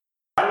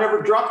never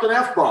dropped an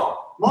F-bomb.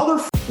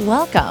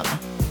 Welcome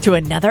to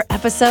another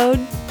episode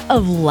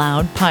of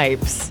Loud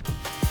Pipes.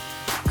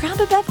 Grab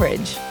a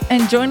beverage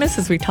and join us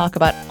as we talk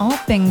about all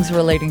things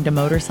relating to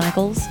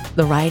motorcycles,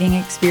 the riding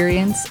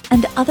experience,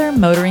 and other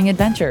motoring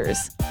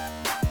adventures.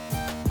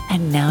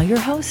 And now your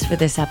host for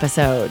this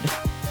episode,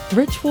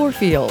 Rich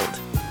Warfield,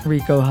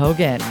 Rico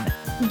Hogan,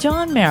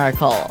 John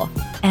Miracle,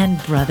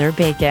 and Brother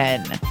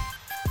Bacon.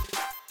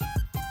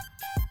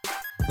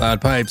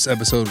 Loud Pipes,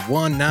 episode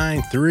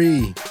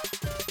 193.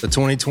 The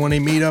 2020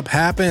 meetup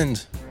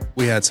happened.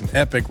 We had some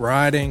epic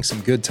riding, some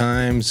good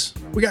times.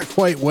 We got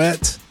quite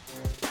wet.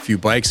 A few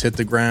bikes hit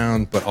the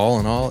ground, but all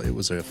in all, it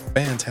was a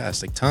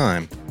fantastic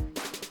time.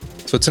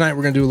 So tonight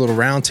we're going to do a little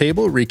round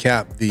table,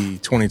 recap the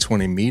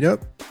 2020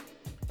 meetup.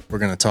 We're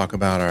going to talk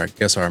about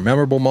our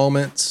memorable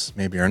moments,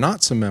 maybe our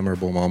not so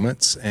memorable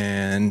moments,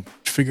 and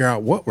figure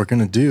out what we're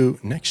going to do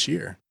next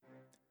year.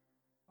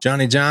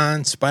 Johnny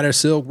John, Spider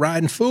Silk,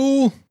 Riding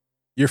Fool,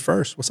 you're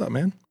first. What's up,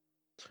 man?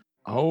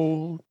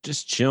 Oh,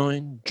 just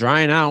chilling,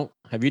 drying out.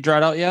 Have you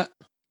dried out yet?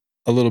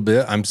 A little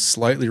bit. I'm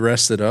slightly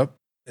rested up.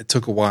 It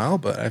took a while,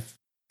 but I've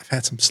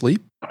had some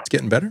sleep. It's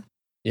getting better.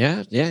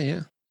 Yeah.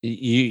 You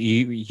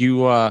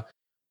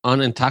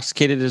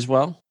unintoxicated as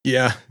well?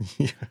 Yeah.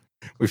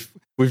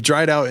 We've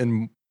dried out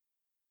in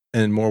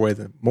more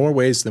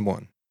ways than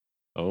one.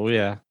 Oh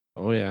yeah.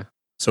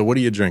 So what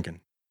are you drinking?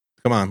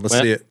 Come on, let's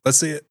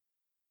see it.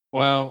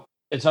 Well,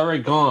 it's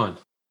already gone.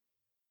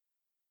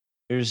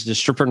 Here's the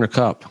stripper in the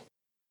cup.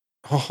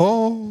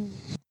 Oh,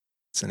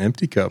 it's an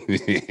empty cup.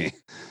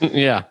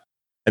 Yeah.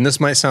 And this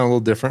might sound a little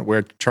different.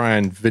 We're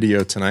trying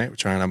video tonight. We're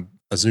trying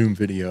a Zoom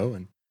video,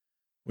 and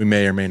we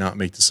may or may not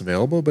make this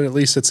available, but at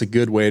least it's a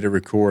good way to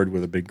record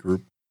with a big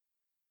group.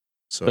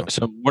 So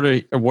what are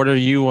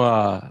you,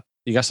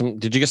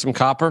 did you get some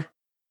copper?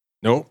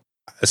 Nope.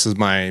 This is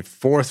my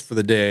fourth for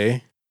the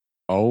day.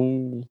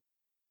 Oh.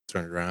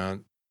 Turn it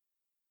around.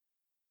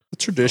 The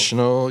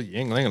traditional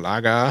Yuengling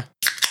Lager.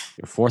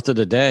 Your fourth of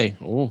the day.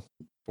 Oh.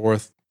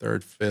 Fourth,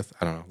 third, fifth.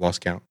 I don't know. Lost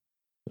count.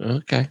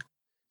 Okay.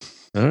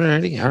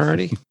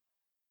 Alrighty.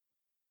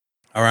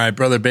 All right,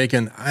 Brother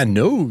Bacon. I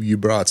know you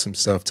brought some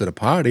stuff to the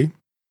party.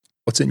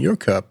 What's in your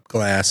cup,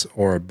 glass,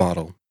 or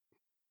bottle?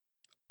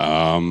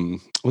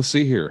 Let's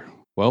see here.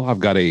 Well, I've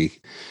got a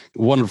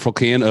wonderful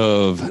can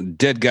of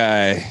Dead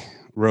Guy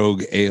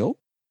Rogue Ale.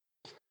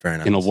 Very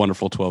nice. In a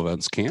wonderful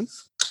 12-ounce can.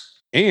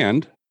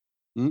 And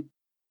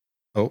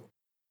oh,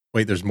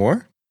 wait, there's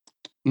more?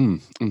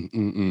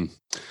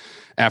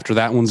 After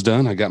that one's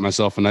done, I got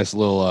myself a nice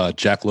little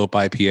Jackalope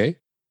IPA.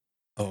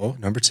 Oh,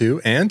 number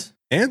two. And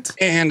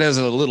as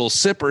a little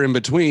sipper in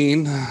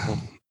between,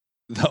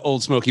 the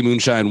Old Smoky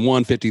Moonshine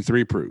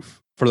 153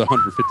 proof for the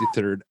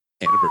 153rd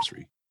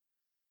anniversary.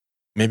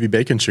 Maybe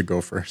Bacon should go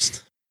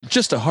first.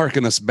 Just to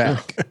harken us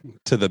back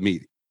to the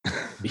meeting.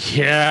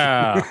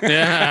 Yeah.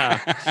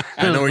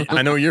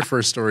 I know your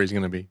first story is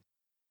going to be.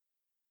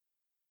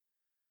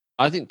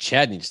 I think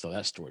Chad needs to tell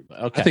that story, but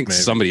okay. I think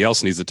somebody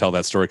else needs to tell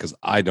that story because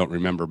I don't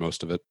remember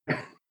most of it.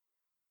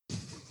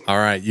 All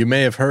right. You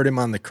may have heard him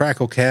on the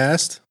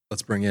Cracklecast.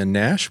 Let's bring in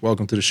Nash.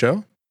 Welcome to the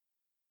show.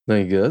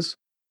 Thank you, guys.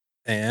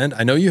 And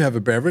I know you have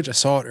a beverage. I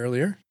saw it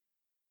earlier.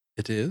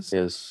 It is?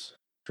 Yes.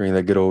 Drinking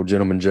that good old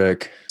Gentleman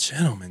Jack.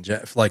 Gentleman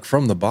Jack. Like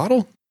from the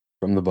bottle?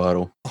 From the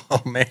bottle.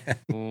 Oh, man.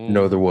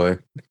 No other way.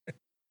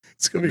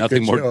 It's going to be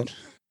nothing good more, show.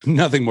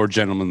 Nothing more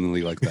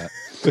gentlemanly like that.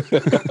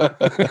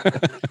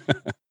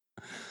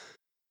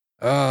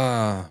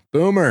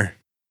 Boomer,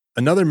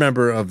 another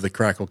member of the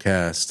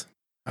Cracklecast.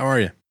 How are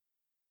you?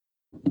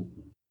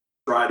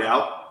 Dried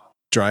out.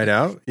 Dried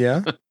out,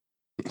 yeah.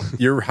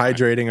 You're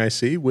hydrating, I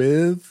see,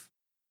 with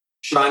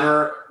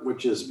Shiner,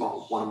 which is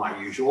one of my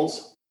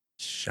usuals.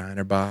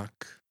 Shinerbach.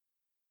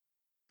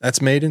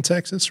 That's made in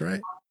Texas, right?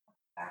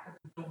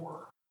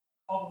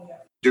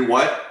 Do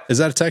what? Is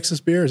that a Texas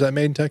beer? Is that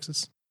made in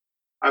Texas?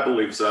 I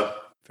believe so.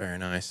 Very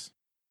nice.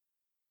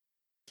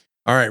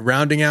 All right,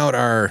 rounding out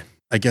our,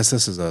 I guess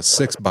this is a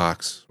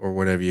 6-box or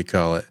whatever you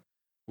call it.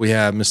 We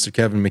have Mr.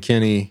 Kevin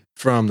McKinney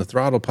from the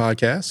Throttle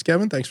Podcast.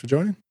 Kevin, thanks for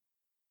joining.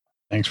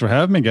 Thanks for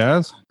having me,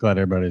 guys. Glad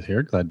everybody's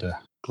here. Glad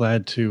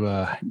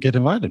to get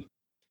invited.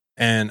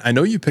 And I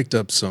know you picked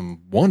up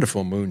some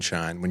wonderful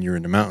moonshine when you were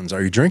in the mountains.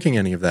 Are you drinking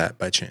any of that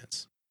by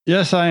chance?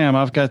 Yes, I am.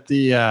 I've got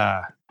the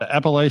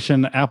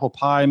Appalachian Apple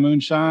Pie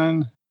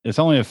Moonshine. It's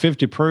only a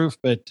 50 proof,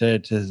 but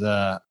it is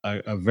a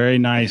very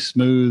nice,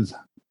 smooth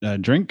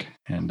drink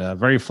and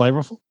very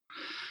flavorful.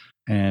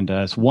 And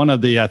it's one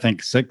of the, I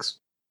think, 6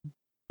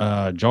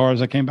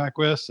 jars I came back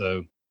with.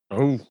 So,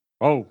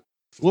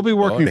 we'll be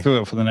working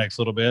through it for the next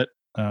little bit.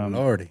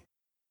 Lordy.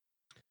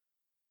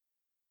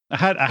 I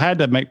had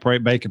to make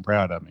Bacon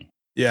proud of me.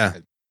 Yeah.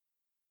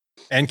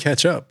 And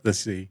catch up. Let's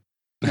see.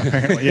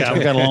 Apparently, yeah,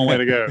 I've got a long way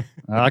to go.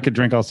 I could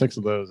drink all 6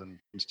 of those and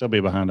still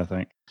be behind, I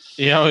think.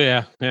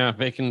 Yeah, yeah.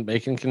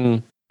 Bacon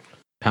can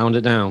pound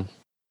it down.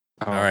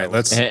 All right,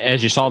 let's.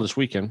 As you saw this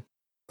weekend.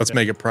 Let's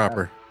make it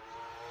proper.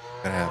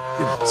 Gotta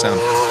have sound.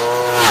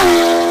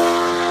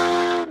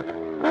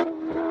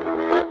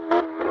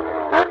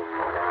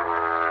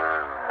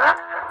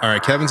 All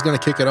right, Kevin's going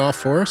to kick it off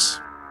for us.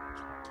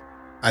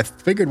 I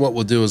figured what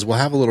we'll do is we'll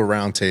have a little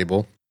round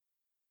table,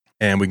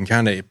 and we can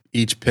kind of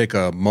each pick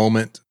a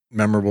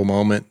memorable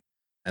moment,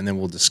 and then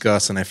we'll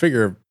discuss. And I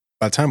figure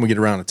by the time we get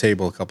around the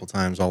table a couple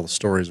times, all the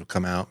stories will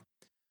come out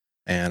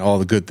and all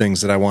the good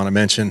things that I want to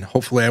mention.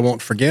 Hopefully I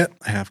won't forget.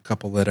 I have a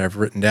couple that I've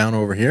written down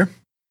over here.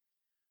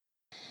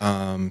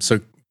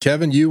 So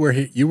Kevin, you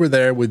were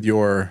there with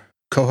your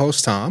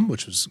co-host Tom,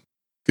 which was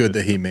good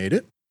that he made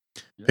it.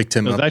 Picked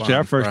him up. It was actually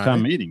our first Friday.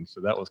 time meeting, so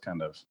that was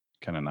kind of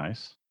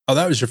nice. Oh,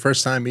 that was your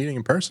first time meeting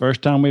in person?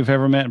 First time we've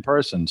ever met in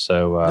person.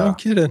 So No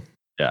kidding.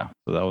 yeah,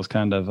 so that was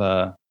kind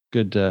of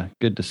good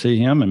to see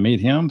him and meet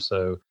him.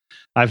 So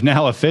I've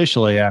now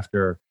officially,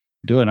 after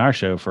doing our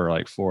show for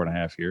like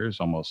 4.5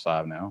 years, almost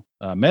 5 now,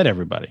 met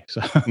everybody.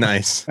 So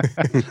Nice.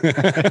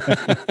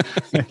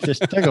 it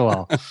just took a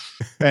while.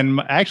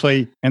 And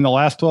actually, in the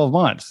last 12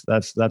 months,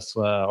 that's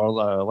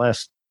or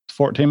last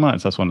 14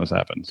 months, that's when this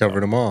happened. So,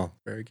 Covered them all.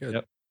 Very good.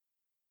 Yep.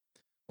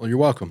 Well, you're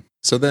welcome.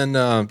 So then,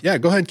 go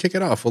ahead and kick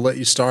it off. We'll let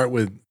you start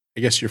with, I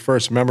guess, your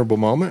first memorable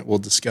moment. We'll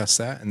discuss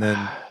that, and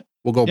then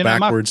we'll go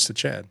backwards to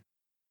Chad.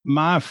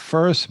 My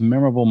first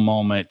memorable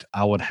moment,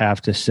 I would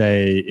have to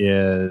say,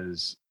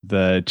 is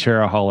the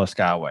Cherahalla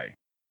Skyway.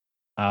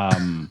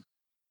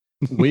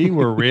 We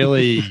were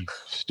really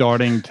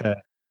starting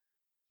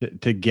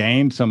to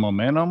gain some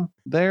momentum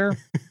there,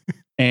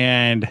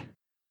 and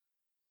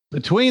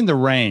between the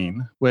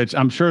rain, which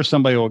I'm sure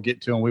somebody will get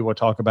to and we will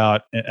talk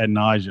about ad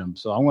nauseum,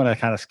 so I'm going to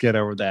kind of skid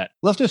over that.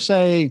 Let's just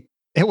say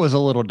it was a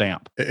little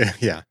damp.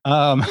 Yeah.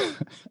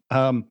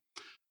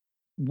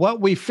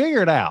 What we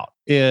figured out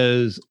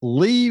is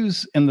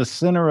leaves in the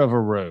center of a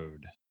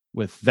road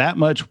with that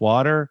much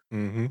water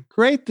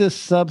create this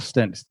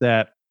substance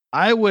that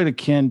I would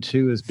akin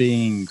to as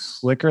being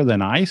slicker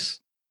than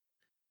ice.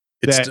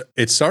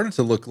 It started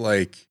to look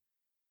like,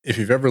 if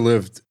you've ever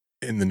lived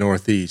in the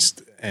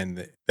Northeast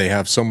and they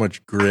have so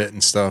much grit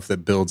and stuff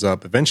that builds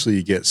up, eventually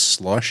you get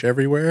slush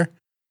everywhere.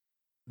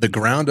 The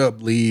ground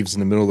up leaves in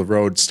the middle of the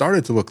road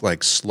started to look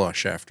like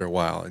slush after a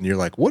while. And you're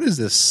like, what is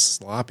this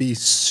sloppy,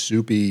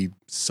 soupy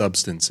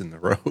substance in the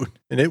road?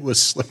 And it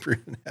was slippery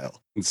as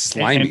hell. It's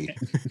slimy.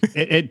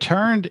 And it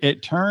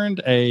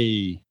turned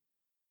a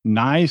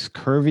nice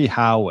curvy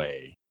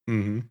highway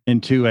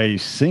into a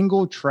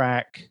single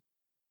track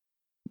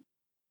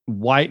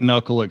white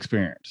knuckle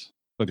experience.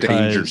 Because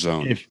Danger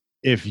zone.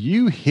 If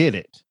you hit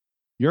it,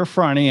 your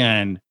front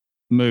end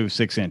moves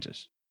 6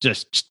 inches.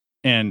 Just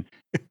and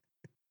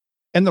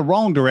in the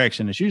wrong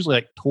direction. It's usually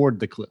like toward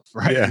the cliff,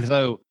 right? Yeah.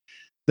 So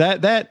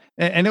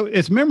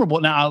it's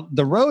memorable. Now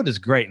the road is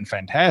great and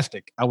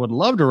fantastic. I would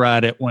love to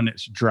ride it when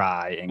it's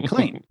dry and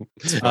clean.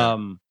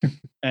 But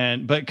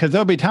because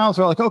there'll be times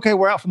where like, okay,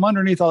 we're out from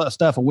underneath all that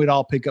stuff, and we'd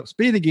all pick up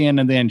speed again,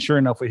 and then sure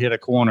enough, we hit a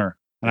corner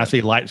and I see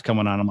lights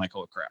coming on. I'm like,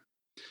 oh crap.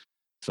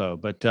 So,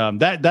 but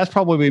that's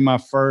probably my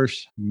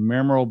first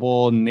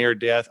memorable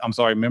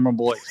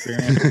memorable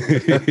experience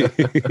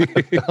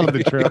on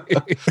the trip.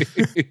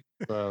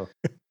 So,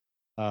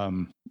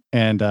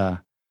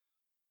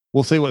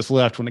 we'll see what's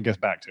left when it gets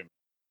back to me.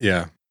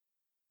 Yeah.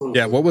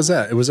 Yeah. What was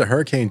that? It was a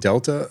Hurricane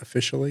Delta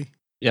officially?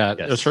 Yeah,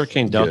 Yes. it was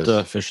Hurricane Delta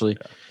officially.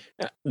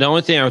 The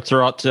only thing I would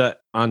throw out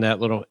on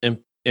that little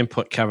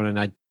input, Kevin, and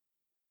I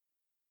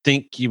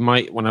think you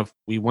might, when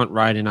we went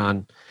riding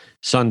on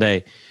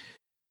Sunday,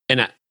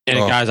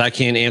 guys, I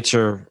can't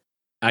answer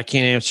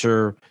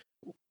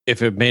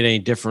if it made any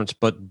difference,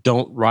 but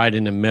don't ride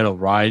in the middle,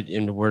 ride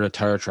into where the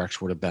tire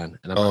tracks would have been.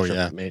 And I'm not sure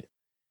if it made.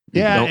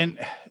 Yeah, and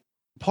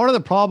part of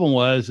the problem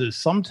is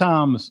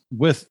sometimes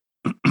with,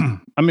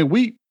 I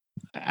mean,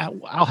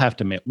 I'll have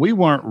to admit, we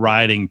weren't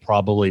riding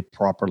probably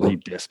properly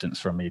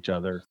distanced from each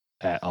other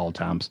at all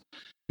times.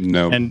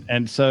 No.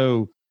 And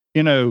so,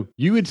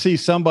 you would see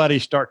somebody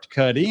start to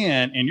cut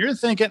in and you're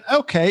thinking,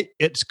 okay,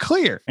 it's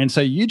clear. And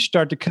so you'd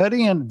start to cut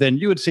in, then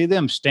you would see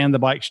them stand the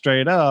bike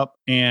straight up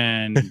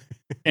and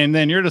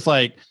then you're just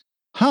like,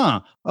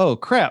 oh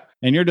crap.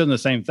 And you're doing the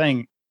same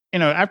thing.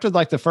 After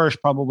like the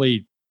first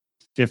probably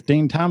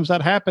 15 times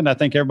that happened, I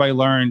think everybody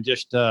learned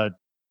just to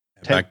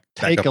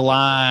take a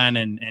line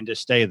and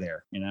just stay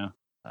there,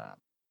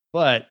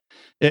 but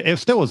it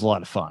still was a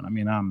lot of fun. I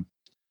mean,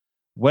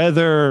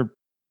 weather,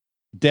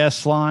 death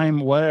slime,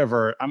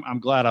 whatever,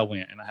 I'm glad I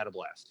went and I had a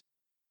blast.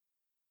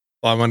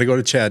 Well, I want to go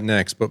to Chad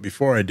next, but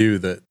before I do,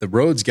 the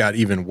roads got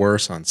even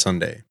worse on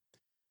Sunday.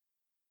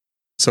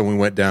 So we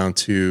went down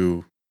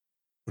to,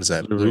 what is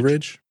that, Blue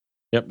Ridge?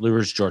 Yep, Blue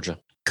Ridge, Georgia.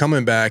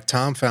 Coming back,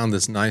 Tom found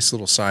this nice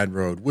little side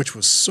road, which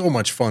was so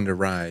much fun to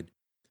ride.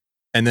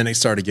 And then it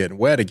started getting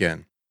wet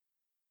again.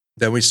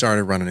 Then we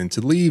started running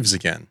into leaves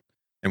again.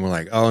 And we're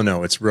like, oh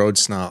no, it's road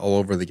snot all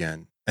over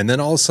again. And then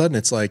all of a sudden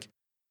it's like,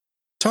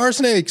 tar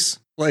snakes.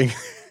 Like,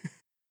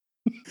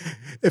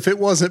 if it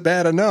wasn't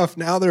bad enough,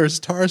 now there's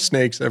tar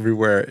snakes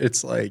everywhere.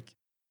 It's like,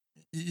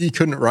 you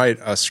couldn't write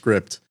a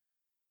script,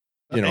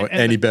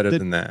 any better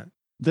than that.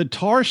 The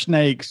tar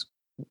snakes,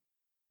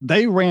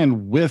 they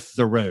ran with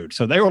the road.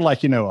 So they were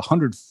like,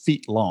 100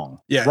 feet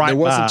long. Yeah, right there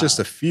wasn't by. just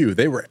a few.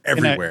 They were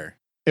everywhere.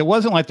 it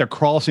wasn't like they're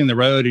crossing the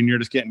road and you're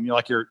just getting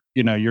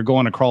you're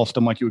going across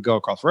them like you would go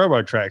across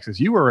railroad tracks. As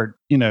you were,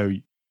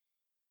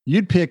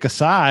 you'd pick a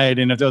side,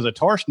 and if there was a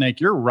tar snake,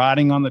 you're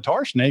riding on the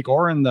tar snake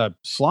or in the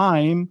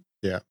slime.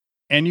 Yeah.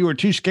 And you were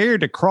too scared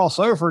to cross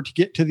over to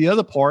get to the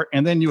other part,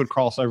 and then you would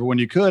cross over when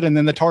you could, and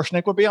then the tar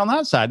snake would be on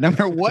that side. No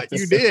matter what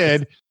you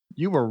did,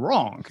 you were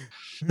wrong.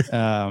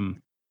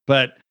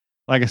 But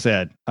like I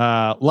said,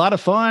 a lot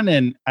of fun.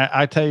 And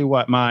I tell you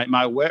what,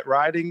 my wet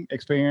riding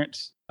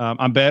experience,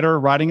 I'm better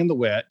riding in the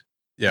wet.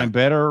 Yeah. I'm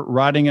better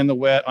riding in the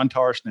wet on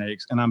tar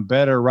snakes, and I'm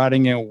better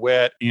riding in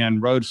wet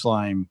in road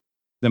slime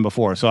than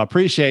before. So I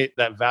appreciate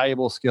that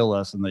valuable skill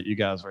lesson that you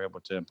guys were able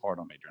to impart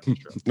on me during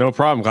this trip. No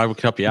problem. Glad we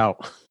could help you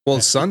out. Well,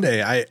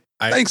 Sunday, I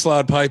Thanks,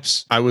 Loud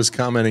Pipes. I was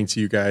commenting to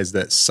you guys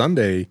that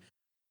Sunday,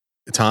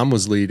 Tom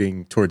was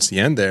leading towards the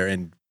end there,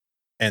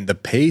 and the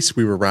pace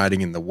we were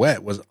riding in the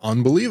wet was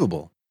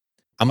unbelievable.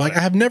 I'm like, I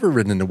have never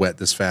ridden in the wet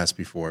this fast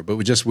before, but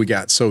we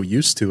got so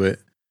used to it.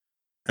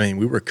 I mean,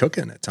 we were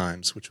cooking at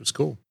times, which was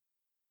cool.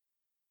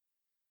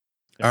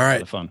 Yeah, all a lot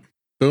right, of fun.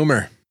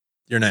 Boomer,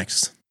 you're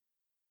next.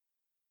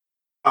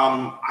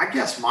 I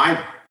guess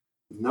my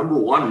number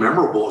one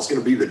memorable is going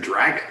to be the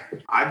Dragon.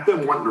 I've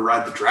been wanting to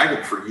ride the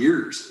Dragon for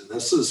years, and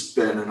this has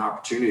been an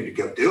opportunity to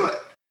go do it.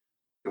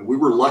 And we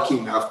were lucky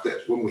enough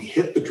that when we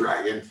hit the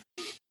Dragon,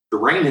 the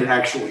rain had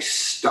actually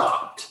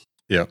stopped.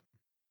 Yeah.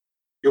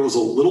 It was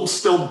still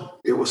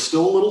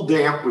a little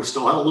damp. We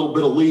still had a little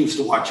bit of leaves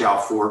to watch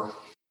out for.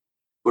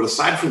 But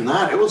aside from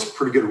that, it was a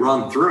pretty good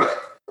run through it.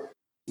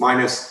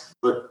 Minus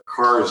the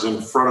cars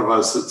in front of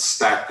us that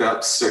stacked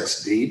up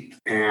 6 deep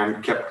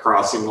and kept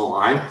crossing the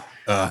line.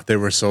 They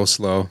were so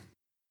slow.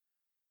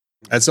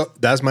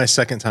 That's my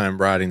second time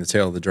riding the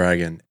Tail of the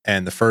Dragon,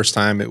 and the first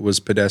time it was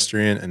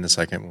pedestrian, and the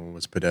second one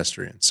was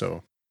pedestrian.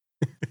 So,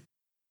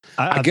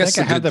 I guess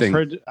think the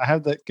good thing- I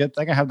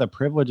have the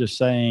privilege of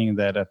saying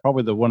that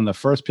probably one of the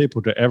first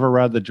people to ever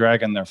ride the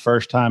Dragon their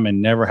first time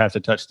and never have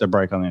to touch the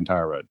brake on the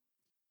entire road.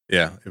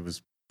 yeah, it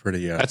was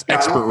pretty. That's I don't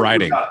expert think we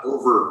riding. got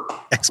over,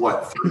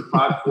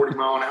 35, 40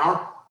 mile an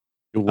hour?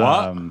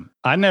 What?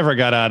 I never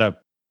got out of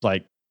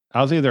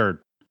I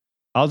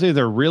was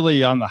either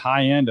really on the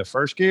high end of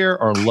first gear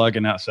or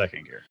lugging out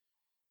second gear.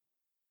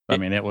 I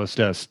mean, it was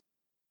just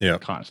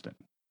constant.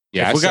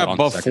 Yeah, if we I sat got on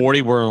above second.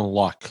 40, we're in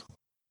luck.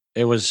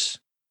 It was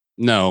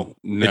No.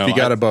 If you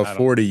got above I don't-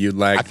 40, you'd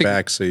lag I think-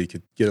 back so you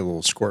could get a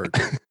little squirt.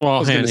 I well,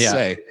 was going to yeah,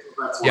 say,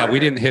 That's yeah, why we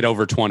didn't hit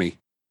over 20,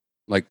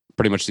 like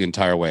pretty much the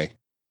entire way.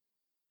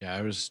 yeah.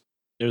 It was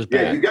Yeah,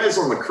 bad. you guys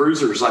on the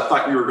cruisers, I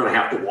thought you were going to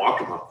have to walk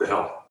them up the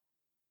hill.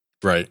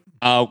 Right.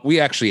 We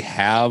actually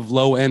have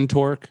low end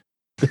torque.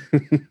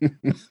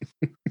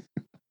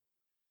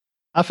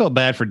 I feel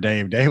bad for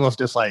Dave. Dave was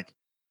just like,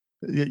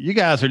 you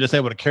guys are just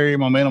able to carry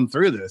momentum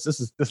through this. This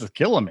is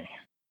killing me.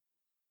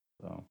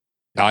 So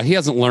He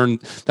hasn't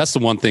learned. That's the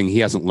one thing he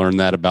hasn't learned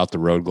that about the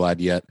Road Glide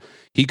yet.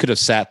 He could have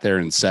sat there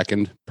in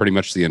second pretty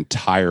much the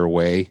entire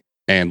way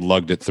and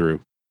lugged it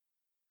through.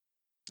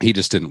 He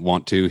just didn't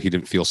want to. He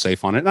didn't feel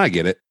safe on it. And I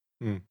get it.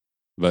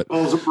 But Well,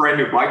 it was a brand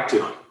new bike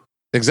to him.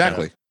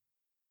 exactly.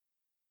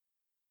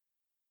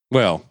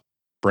 Well,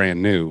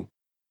 brand new.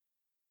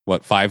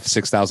 What,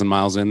 5,000-6,000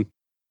 miles in?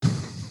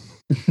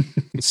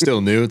 It's still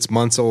new. It's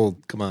months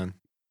old. Come on.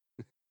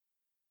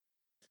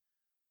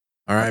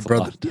 All right, That's a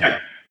brother. lot. Yeah,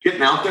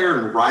 getting out there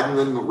and riding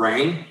in the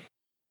rain,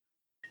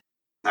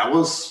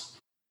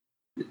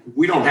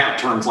 we don't have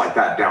turns like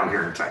that down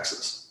here in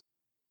Texas.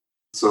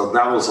 So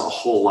that was a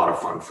whole lot of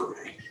fun for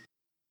me.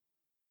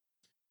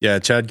 Yeah,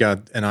 Chad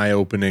got an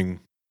eye-opening.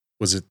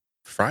 Was it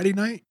Friday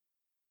night?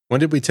 When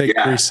did we take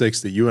Yeah.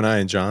 360? You and I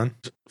and John?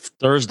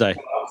 Thursday.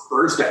 That was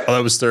Thursday. Oh,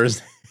 that was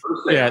Thursday.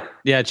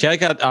 Yeah. Chad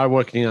got our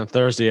working on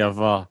Thursday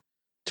of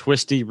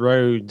twisty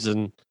roads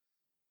and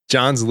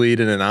John's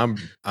leading, and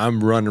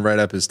I'm running right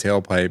up his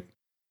tailpipe.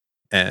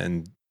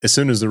 And as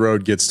soon as the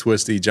road gets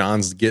twisty,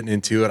 John's getting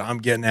into it. I'm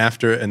getting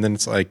after it, and then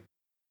it's like,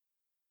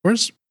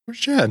 where's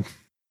Chad?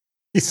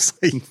 He's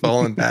like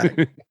falling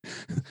back.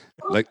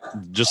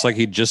 Just like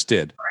he just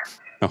did.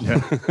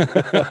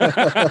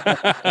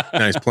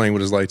 Now he's playing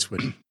with his light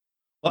switch.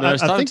 Well, no, I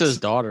was talking think to his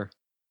daughter.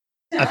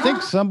 I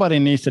think somebody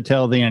needs to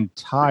tell the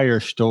entire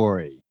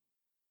story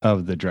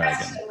of the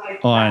Dragon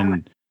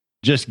on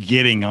just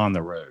getting on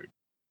the road.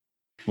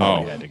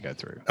 What we had to go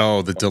through.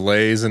 Oh, the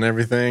delays and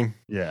everything.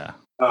 Yeah.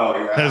 Oh,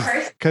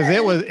 yeah. Because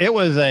it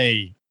was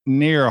a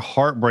near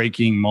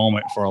heartbreaking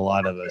moment for a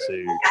lot of us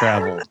who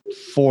traveled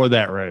for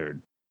that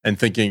road. And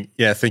thinking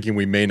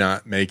we may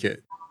not make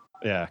it.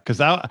 Yeah, because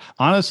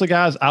honestly,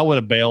 guys, I would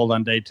have bailed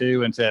on day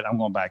 2 and said, "I'm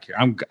going back here."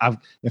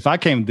 If I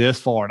came this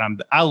far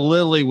and I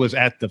literally was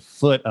at the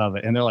foot of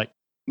it, and they're like,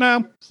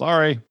 "No,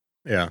 sorry,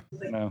 Yeah.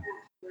 no."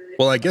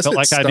 Well, I guess Felt it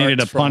like I needed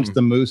to starts punch from-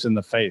 the moose in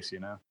the face, you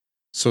know.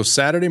 So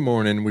Saturday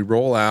morning, we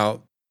roll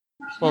out.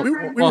 Well, we were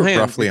hang on,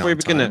 roughly before we on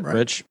begin time, it, right?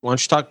 Rich, why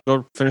don't you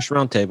go finish the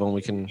round table and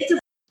we can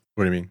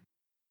What do you mean?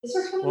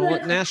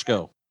 let Nash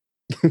go.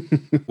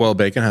 Well,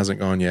 Bacon hasn't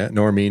gone yet,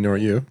 nor me, nor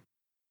you.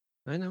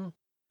 I know.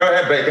 Go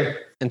ahead, Bacon.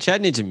 And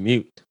Chad needs a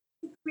mute.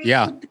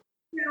 Yeah.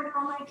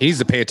 He needs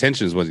to pay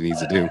attention is what he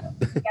needs to do.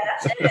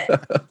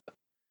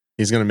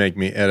 He's going to make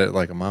me edit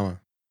like a mama.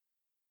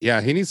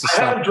 Yeah, he needs to I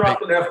stop. haven't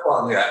dropped an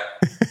F-bomb yet.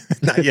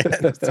 Not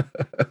yet.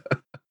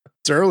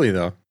 It's early,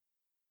 though.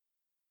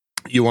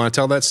 You want to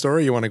tell that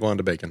story or you want to go on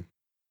to bacon?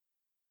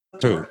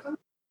 Who?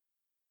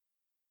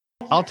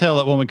 I'll tell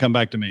it when we come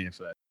back to me. If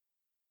that.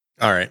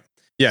 All right.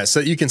 Yeah, so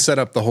you can set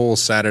up the whole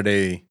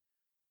Saturday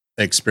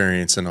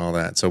experience and all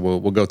that. So we'll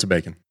go to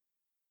bacon.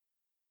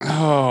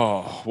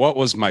 Oh, what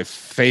was my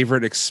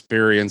favorite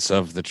experience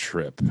of the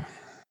trip?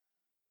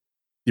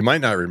 You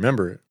might not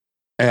remember it.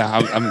 Yeah,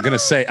 I'm gonna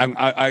say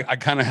I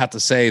kind of have to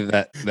say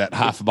that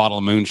half a bottle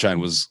of moonshine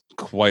was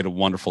quite a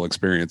wonderful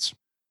experience.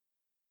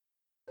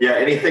 Yeah,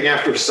 anything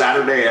after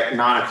Saturday at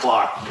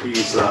 9:00,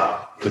 he's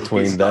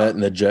Between he's that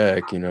and the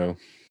Jack, you know.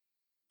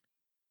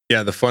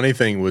 Yeah, the funny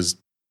thing was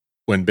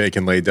when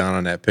Bacon laid down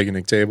on that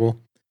picnic table.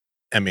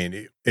 I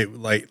mean, it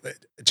like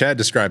Chad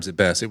describes it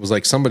best. It was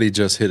like somebody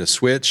just hit a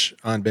switch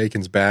on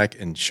Bacon's back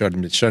and shut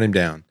him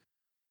down.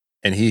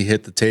 And he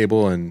hit the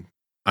table and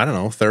I don't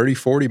know, 30,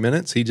 40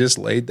 minutes. He just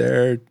laid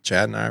there.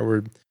 Chad and I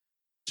were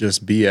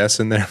just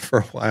BSing there for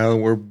a while.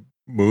 We're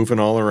moving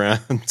all around,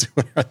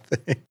 doing our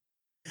thing.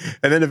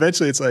 And then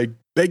eventually it's like,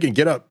 Bacon,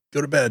 get up, go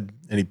to bed.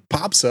 And he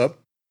pops up,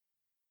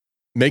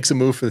 makes a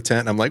move for the tent.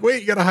 And I'm like,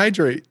 wait, you got to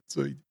hydrate.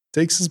 So he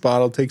takes his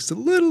bottle, takes the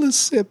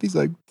littlest sip. He's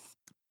like,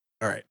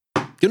 all right,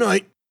 good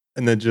night.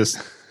 And then just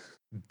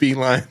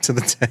beeline to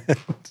the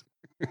tent.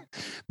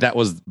 That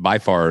was by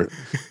far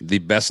the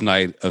best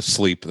night of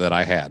sleep that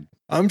I had.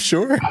 I'm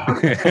sure.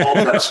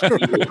 That's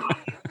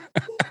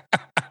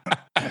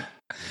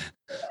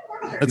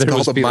There called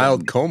was a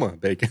mild coma,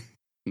 Bacon.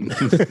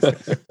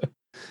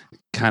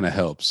 Kind of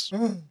helps.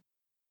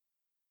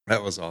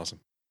 That was awesome.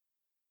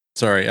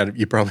 Sorry,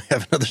 you probably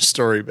have another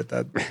story, but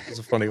that was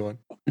a funny one.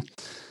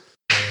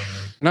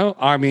 No,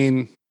 I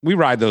mean, we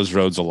ride those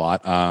roads a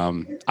lot.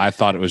 I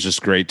thought it was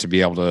just great to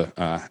be able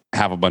to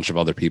have a bunch of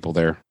other people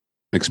there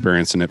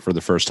experiencing it for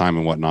the first time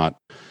and whatnot.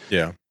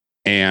 Yeah.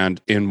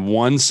 And in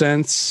one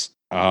sense,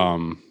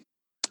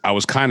 I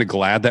was kind of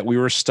glad that we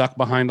were stuck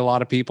behind a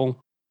lot of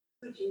people.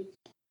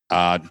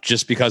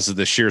 Just because of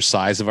the sheer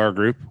size of our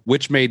group,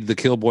 which made the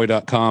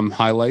killboy.com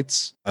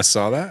highlights. I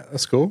saw that.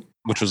 That's cool.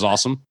 Which was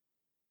awesome.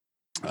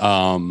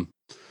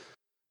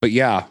 But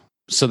yeah,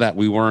 so that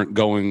we weren't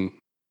going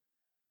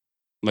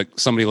like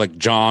somebody like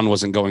John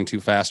wasn't going too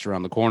fast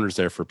around the corners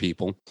there for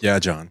people. Yeah,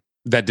 John.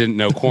 That didn't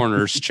know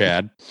corners,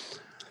 Chad.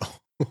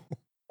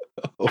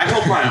 I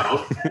hope I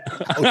know.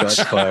 Oh,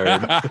 that's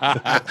fired.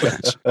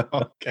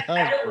 Oh,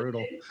 God,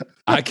 brutal.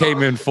 I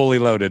came in fully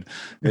loaded.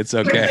 It's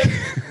okay.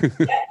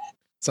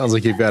 Sounds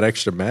like you've got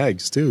extra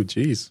mags too.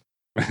 Jeez.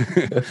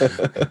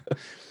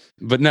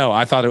 But no,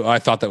 I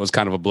thought that was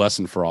kind of a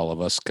blessing for all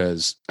of us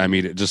because I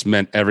mean it just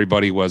meant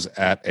everybody was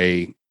at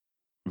a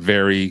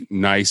very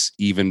nice,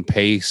 even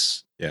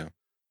pace. Yeah.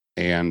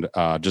 And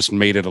just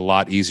made it a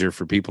lot easier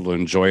for people to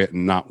enjoy it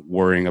and not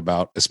worrying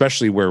about,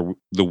 especially where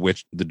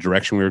the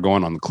direction we were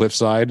going on the cliff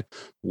side,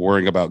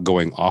 worrying about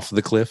going off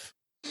the cliff.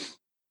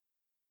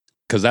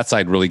 Because that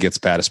side really gets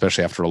bad,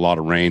 especially after a lot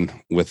of rain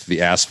with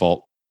the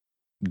asphalt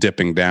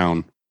dipping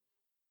down.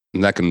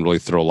 And that can really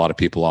throw a lot of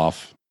people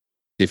off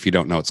if you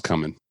don't know it's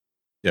coming.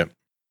 Yep.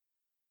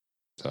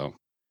 So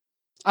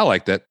I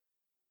liked it.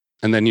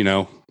 And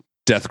then,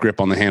 death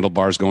grip on the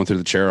handlebars going through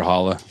the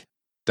Cherahalla.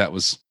 That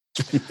was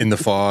in the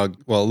fog.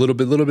 Well, a little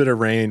bit of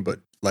rain, but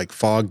like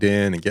fogged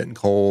in and getting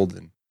cold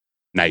and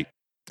night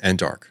and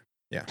dark.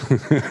 Yeah.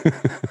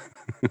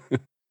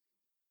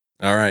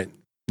 All right.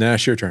 Now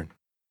it's your turn.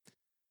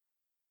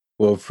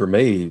 Well, for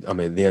me, I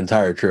mean, the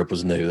entire trip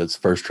was new. That's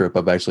the first trip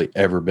I've actually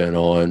ever been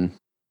on,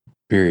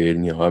 period.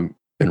 I've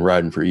been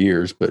riding for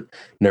years, but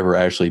never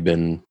actually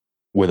been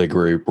with a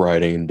group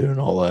riding and doing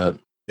all that.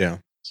 Yeah.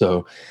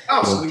 So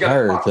the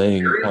entire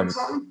thing,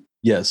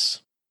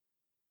 yes.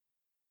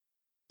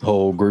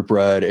 Whole group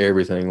ride,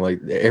 everything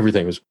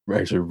was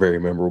actually very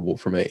memorable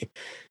for me.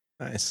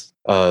 Nice.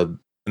 And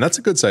that's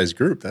a good sized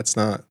group. That's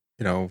not,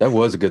 that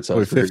was a good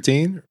size.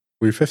 15?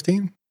 Were you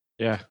 15?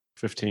 Yeah,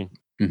 15.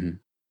 Mm-hmm.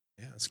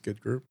 Yeah, it's a good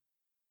group.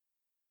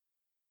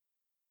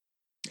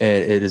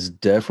 And it is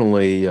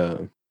definitely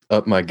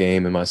up my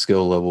game and my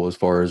skill level as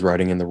far as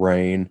riding in the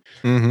rain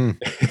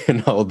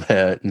and all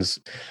that,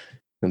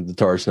 and the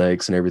tar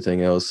snakes and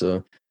everything else.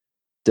 So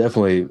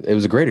definitely, it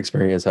was a great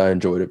experience. I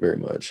enjoyed it very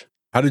much.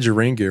 How did your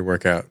rain gear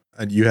work out?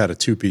 And you had a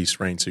 2-piece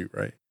rain suit,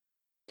 right?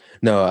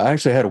 No, I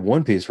actually had a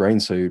 1-piece rain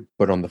suit,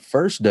 but on the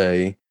first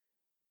day,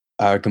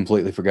 I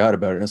completely forgot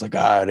about it. I was like,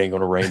 it ain't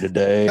going to rain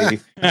today. It'll be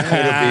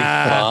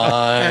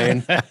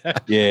fine.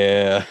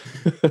 Yeah,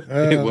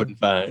 it wasn't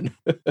fine.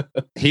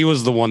 He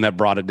was the one that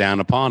brought it down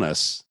upon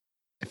us.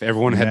 If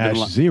everyone had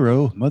been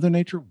 0, Mother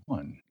Nature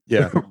 1.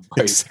 Yeah,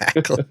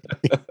 exactly.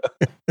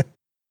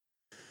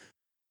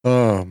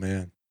 Oh,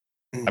 man.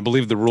 I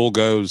believe the rule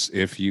goes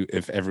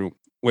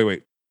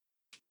wait.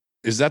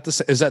 Does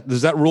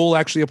that rule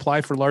actually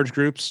apply for large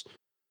groups?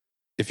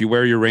 If you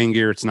wear your rain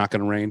gear, it's not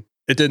going to rain.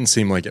 It didn't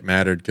seem like it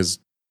mattered because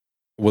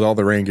with all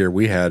the rain gear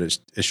we had, it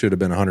should have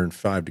been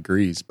 105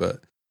 degrees,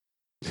 but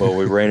Well,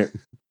 we ran it.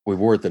 We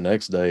wore it the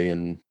next day,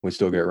 and we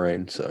still get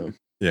rain. So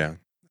Yeah.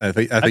 I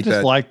think I just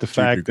that like the Jeep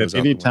fact goes that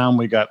out the anytime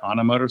we got on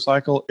a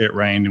motorcycle, it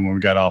rained, and when we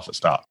got off, it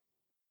stopped.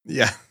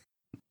 yeah.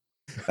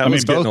 I mean,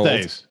 getting both old.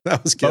 days.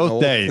 That was getting Both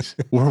old. days.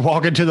 We're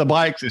walking to the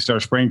bikes, it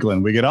starts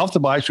sprinkling. We get off the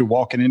bikes, we're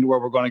walking into where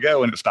we're going to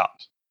go, and it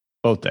stops.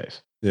 Both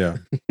days. Yeah.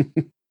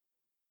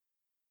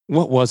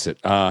 What was it?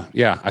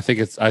 Yeah, I think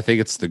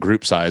it's the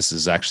group size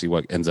is actually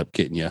what ends up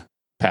getting you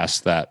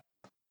past that.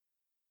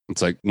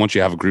 It's like once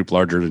you have a group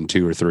larger than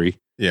 2 or 3,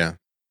 Yeah.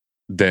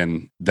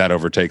 then that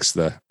overtakes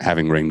the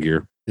having rain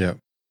gear. Yeah.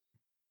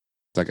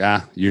 It's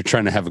like, you're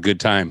trying to have a good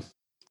time.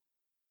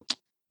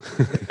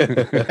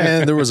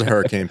 And there was a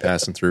hurricane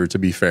passing through. To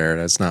be fair,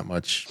 that's not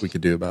much we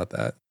could do about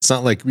that. It's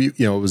not like we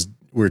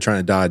were trying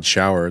to dodge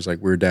showers. Like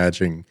we were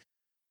dodging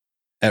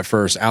at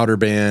first outer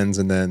bands,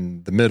 and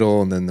then the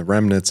middle, and then the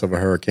remnants of a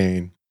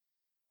hurricane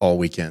all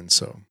weekend.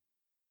 So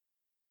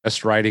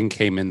Best riding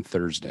came in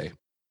Thursday.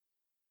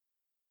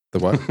 the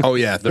what? Oh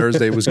yeah,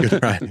 Thursday was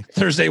good riding.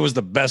 Thursday was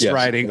the best Yes,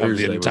 riding of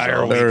Thursday the was entire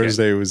awesome. weekend.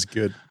 Thursday was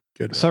good.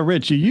 Good. So,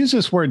 Rich, you use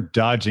this word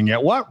dodging.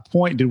 At what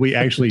point did we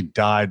actually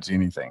dodge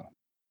anything?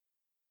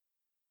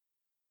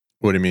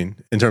 What do you mean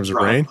in terms of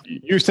rain?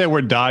 You said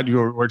we're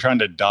trying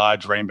to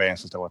dodge rain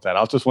bands and stuff like that. I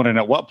was just wondering,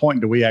 at what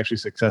point do we actually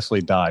successfully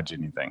dodge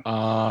anything?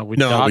 We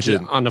No, dodged we it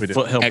didn't. on the We didn't.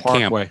 Foothill At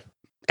camp. Parkway.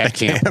 At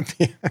camp.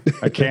 Yeah.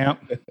 A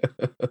camp?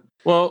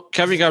 Well,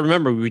 Kevin, you got to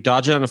remember, we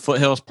dodged it on the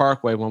Foothills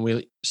Parkway when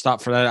we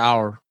stopped for that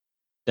hour.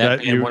 That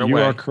band You went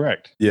away. are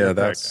correct. Yeah, You're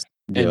that's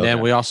And then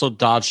we also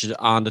dodged it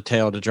on the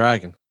tail of the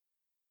dragon.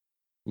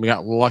 We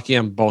got lucky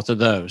on both of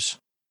those.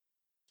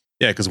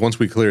 yeah. Because once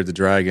we cleared the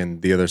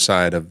dragon, the other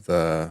side of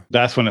the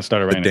That's when it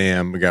started raining.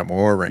 dam, we got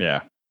more rain.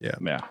 Yeah. Yeah.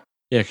 Yeah.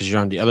 Yeah, because you're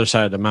on the other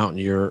side of the mountain.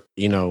 We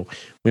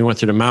went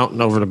through the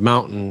mountain, over the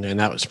mountain, and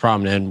that was the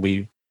problem. And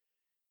the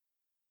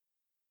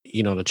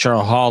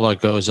Charlehala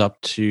goes up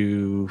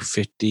to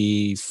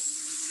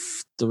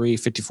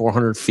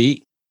 5,400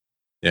 feet.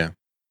 Yeah.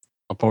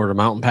 Up over the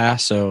mountain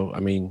pass. So, I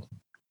mean,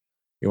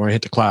 you want to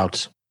hit the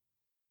clouds.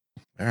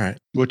 All right.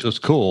 Which was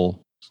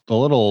cool. A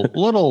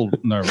little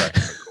nerve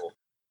wracking. Cool.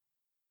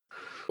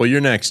 Well,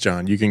 you're next,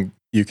 John. You can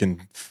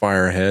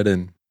fire ahead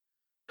and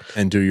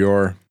do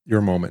your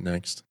moment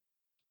next.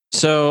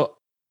 So,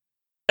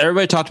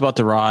 everybody talked about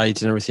the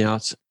rides and everything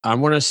else.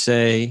 I'm going to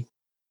say,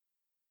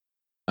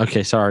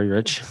 okay, sorry,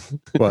 Rich.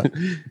 What?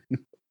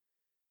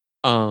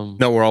 No.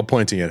 No, we're all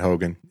pointing at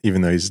Hogan,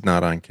 even though he's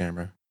not on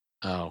camera.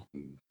 Oh.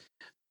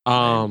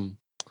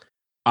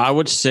 I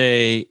would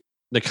say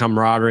the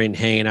camaraderie and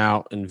hanging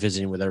out and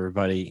visiting with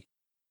everybody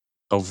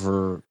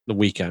over the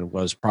weekend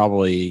was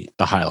probably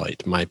the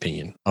highlight, in my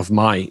opinion, of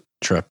my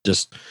trip.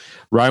 Just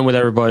riding with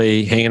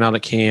everybody, hanging out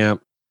at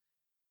camp.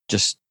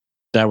 Just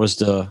that was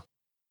the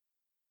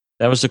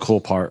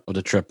cool part of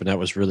the trip, and that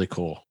was really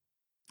cool.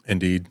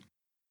 Indeed.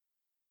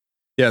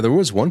 Yeah, there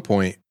was one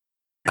point.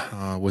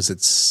 Was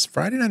it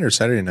Friday night or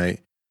Saturday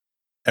night?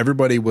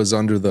 Everybody was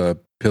under the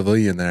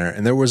pavilion there,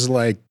 and there was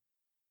like,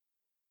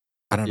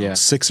 I don't know, Yeah.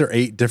 6 or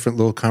 8 different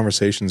little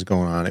conversations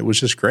going on. It was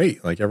just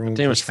great. Like everyone. I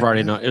think it was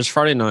Friday night. It was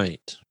Friday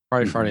night.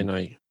 Probably Mm-hmm. Friday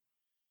night.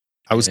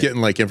 I was Yeah.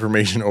 getting like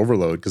information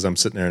overload because I'm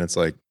sitting there and it's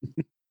like,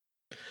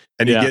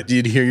 and Yeah.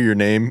 you'd hear your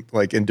name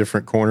like in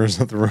different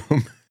corners of the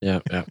room. Yeah,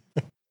 yeah.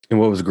 And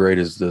what was great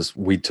is this: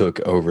 we took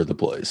over the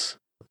place.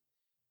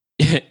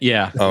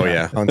 Yeah. Oh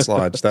yeah, Hunt's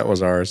Lodge. That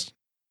was ours.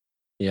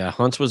 Yeah.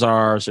 Hunt's was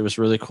ours. It was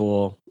really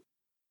cool.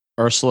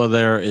 Ursula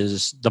there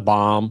is the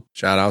bomb.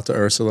 Shout out to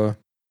Ursula.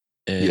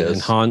 and Yes.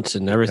 Hunt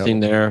and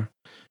everything there.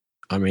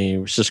 I mean,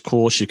 it was just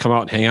cool. She'd come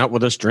out and hang out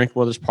with us, drink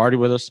with us, party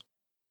with us.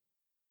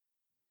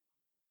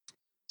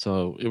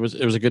 So it was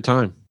a good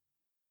time.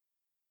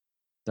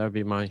 That would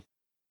be my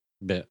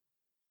bit.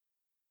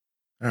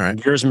 All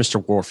right. Yours,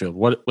 Mr. Warfield.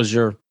 What was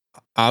your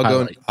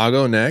highlight? I'll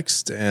go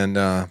next, and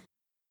I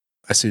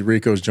see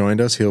Rico's joined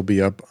us. He'll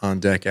be up on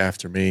deck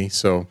after me.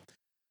 So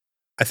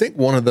I think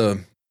one of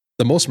the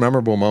most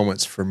memorable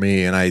moments for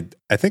me, and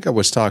I think I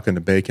was talking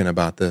to Bacon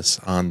about this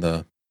on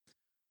the.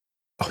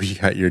 Oh, you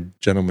got your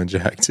gentleman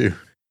Jack too.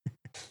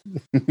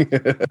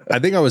 I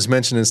think I was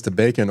mentioning this to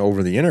Bacon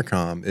over the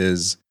intercom,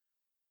 is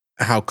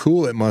how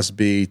cool it must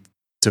be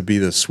to be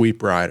the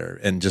sweep rider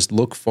and just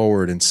look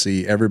forward and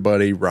see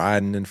everybody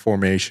riding in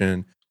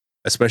formation,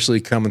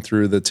 especially coming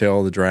through the tail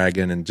of the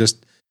dragon and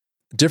just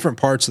different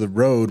parts of the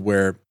road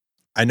where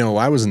I know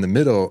I was in the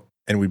middle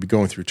and we'd be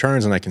going through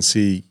turns and I can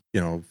see,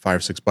 5 or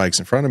 6 bikes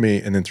in front of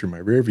me. And then through my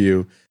rear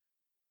view,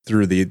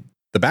 through the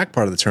back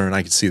part of the turn,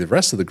 I could see the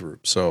rest of the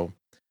group. So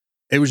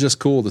it was just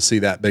cool to see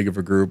that big of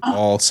a group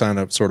all sign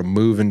up, sort of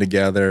moving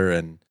together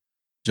and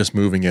just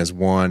moving as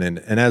one. And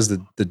as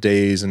the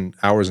days and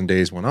hours and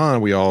days went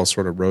on, we all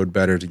sort of rode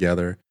better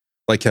together.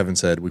 Like Kevin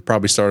said, we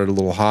probably started a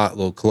little hot, a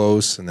little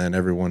close, and then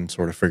everyone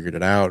sort of figured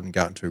it out and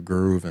got into a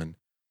groove. And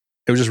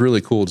it was just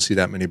really cool to see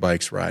that many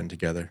bikes riding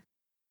together.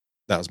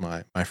 That was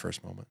my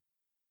first moment.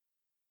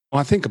 Well,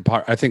 I think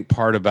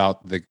part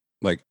about the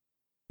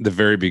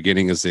very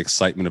beginning is the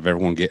excitement of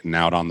everyone getting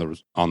out on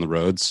the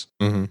roads.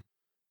 Mm-hmm.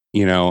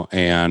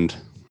 And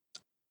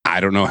I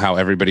don't know how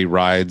everybody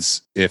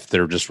rides if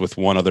they're just with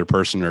one other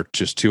person or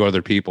just two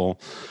other people.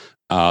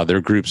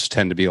 Their groups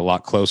tend to be a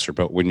lot closer,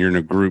 but when you're in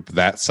a group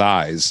that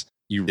size,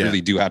 you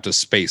really do have to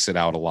space it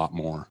out a lot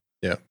more.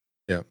 Yeah.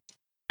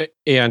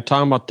 Yeah, and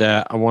talking about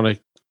that, I want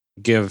to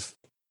give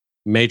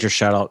major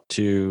shout out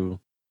to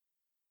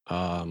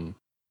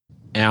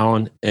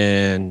Alan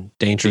and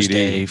Dangerous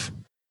Dave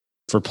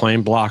for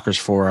playing blockers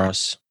for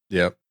us.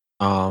 Yep.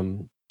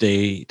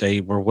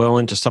 They were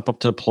willing to step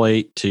up to the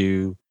plate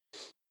to,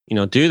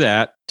 do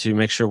that to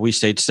make sure we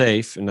stayed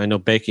safe. And I know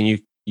Bacon,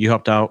 you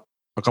helped out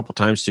a couple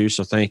times too,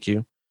 so thank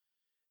you.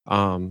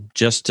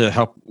 Just to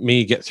help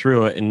me get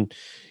through it. And,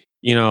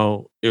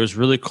 it was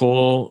really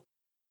cool.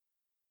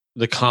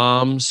 The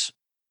comms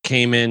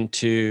came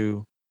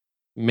into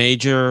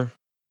major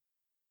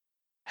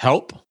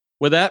help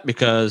with that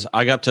because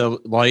I got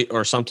to light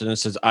or something that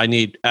says I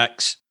need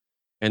X,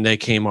 and they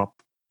came up,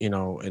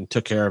 and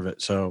took care of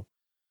it. So,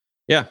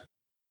 yeah,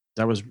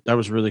 that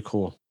was really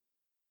cool.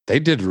 They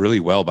did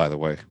really well, by the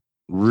way.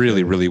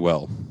 Really, really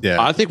well.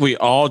 Yeah, I think we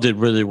all did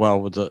really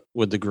well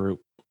with the group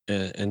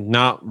and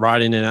not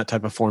riding in that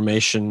type of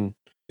formation.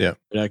 Yeah,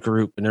 that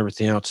group and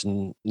everything else,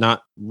 and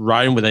not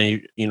riding with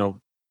any.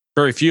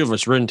 Very few of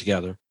us ridden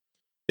together.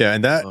 Yeah,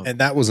 and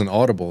that was an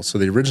audible. So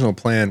the original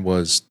plan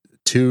was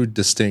 2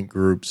 distinct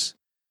groups,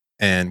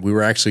 and we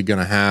were actually going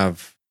to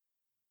have,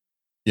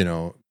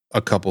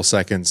 a couple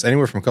seconds,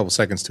 anywhere from a couple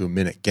seconds to a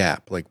minute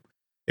gap. Like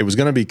it was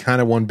going to be kind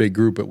of one big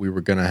group, but we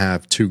were going to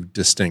have 2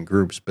 distinct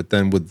groups. But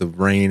then with the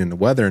rain and the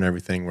weather and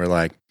everything, we're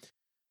like,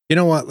 you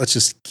know what? Let's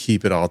just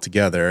keep it all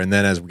together. And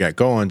then as we got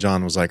going,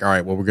 John was like, all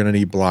right, well, we're going to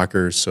need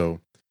blockers.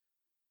 So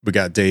we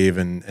got Dave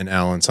and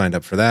Alan signed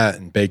up for that,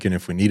 and Bacon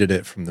if we needed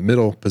it from the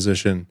middle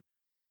position.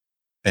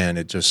 And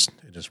it just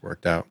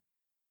worked out.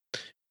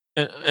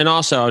 And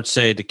also, I would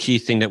say the key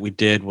thing that we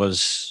did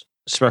was,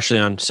 especially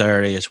on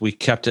Saturday, is we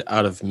kept it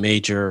out of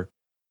major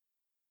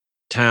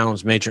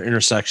towns, major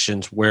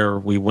intersections where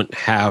we wouldn't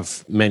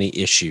have many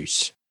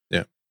issues.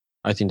 Yeah,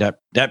 I think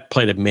that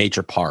played a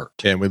major part.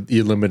 Yeah, and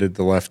you limited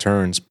the left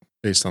turns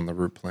based on the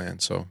route plan.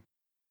 So,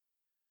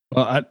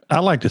 well, I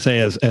like to say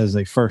as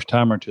a first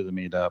timer to the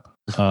meetup,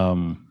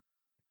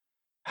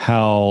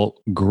 how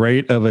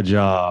great of a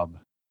job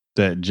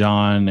that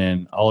John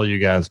and all you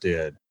guys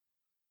did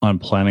on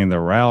planning the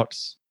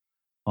routes,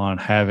 on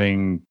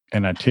having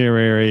an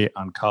itinerary,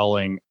 on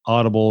calling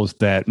audibles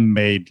that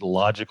made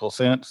logical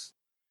sense.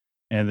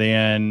 And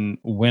then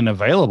when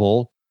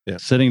available,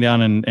 sitting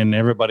down and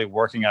everybody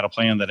working out a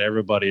plan that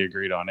everybody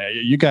agreed on.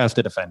 You guys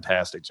did a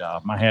fantastic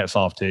job. My hat's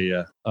off to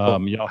you.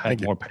 Y'all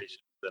had more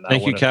patience than I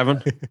would. Thank you,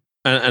 Kevin.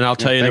 And I'll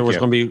tell you, there was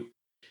going to be,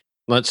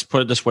 let's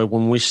put it this way,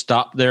 when we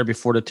stopped there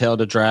before the Tail of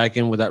the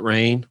Dragon with that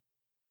rain,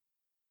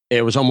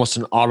 it was almost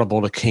an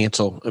audible to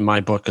cancel in my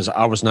book because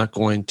I was not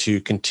going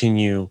to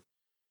continue.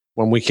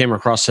 When we came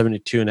across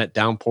 72 in that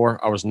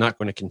downpour, I was not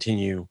going to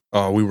continue.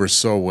 Oh, we were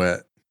so wet.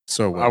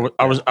 So wet.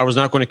 I was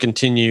not going to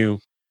continue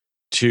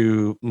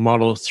to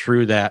muddle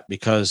through that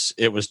because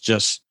it was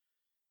just.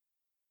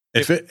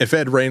 If it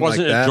had rained like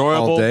that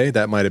all day,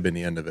 that might have been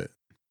the end of it.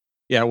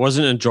 Yeah, it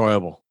wasn't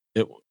enjoyable.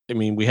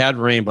 We had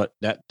rain, but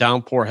that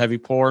downpour, heavy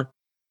pour,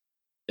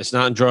 it's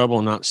not enjoyable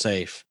and not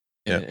safe.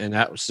 And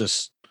that was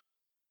just.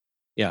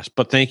 Yes,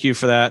 but thank you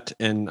for that.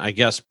 And I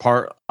guess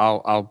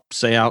I'll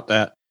say out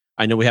that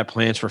I know we had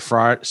plans for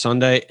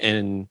Sunday,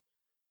 and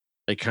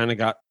they kind of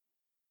got.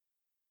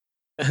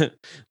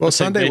 Well,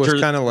 Sunday was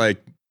kind of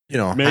like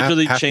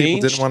majorly half changed.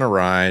 People didn't want to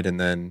ride, and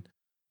then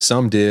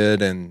some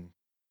did, and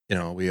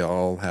we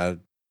all had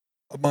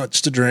a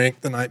bunch to drink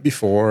the night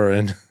before,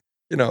 and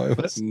it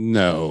was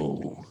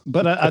no.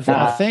 But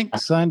I think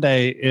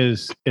Sunday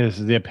is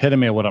the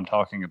epitome of what I'm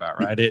talking about,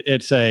 right?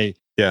 It's a.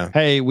 Yeah.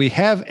 Hey, we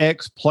have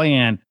X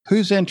plan.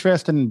 Who's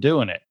interested in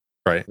doing it?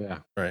 Right. Yeah.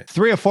 Right.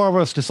 3 or 4 of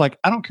us just like,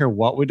 I don't care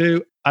what we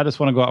do. I just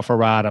want to go out for a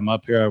ride. I'm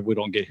up here. We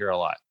don't get here a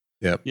lot.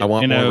 Yep. I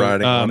want more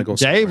riding. I want to go Dave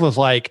somewhere. was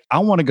like, I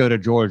want to go to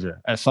Georgia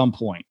at some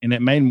point. And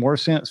it made more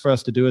sense for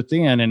us to do it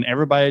then. And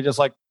everybody just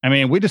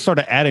we just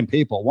started adding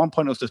people. At one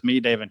point, it was just me,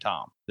 Dave, and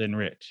Tom, then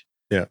Rich.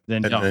 Yeah.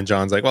 Then John. And then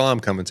John's like, well, I'm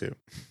coming too.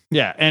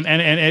 Yeah. And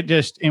it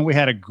just, and we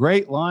had a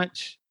great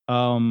lunch.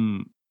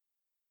 And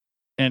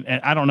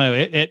I don't know,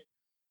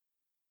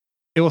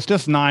 it was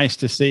just nice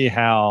to see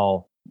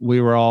how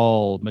we were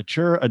all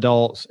mature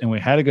adults and we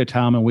had a good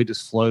time and we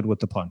just flowed with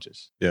the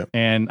punches. Yeah.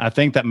 And I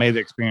think that made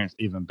the experience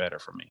even better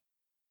for me.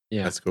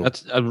 Yeah, that's cool.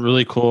 That's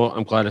really cool.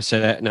 I'm glad to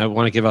say that. And I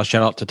want to give a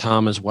shout out to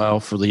Tom as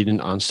well for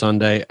leading on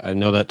Sunday. I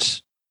know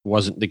that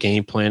wasn't the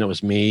game plan. It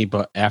was me,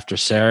 but after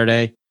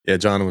Saturday. Yeah,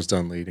 John was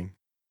done leading.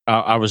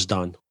 I was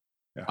done.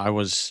 Yeah. I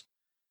was.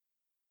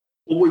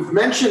 Well, we've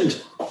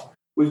mentioned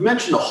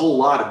a whole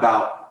lot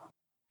about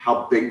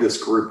how big this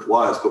group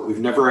was, but we've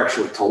never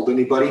actually told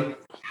anybody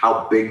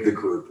how big the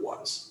group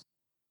was.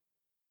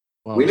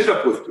 Well, we ended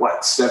up with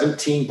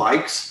 17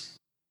 bikes?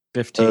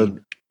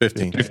 15.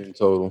 15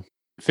 total.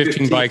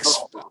 15 bikes.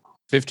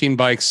 15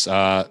 bikes,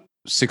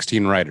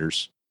 16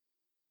 riders.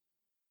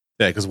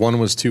 Yeah, because one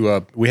was 2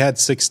 up. We had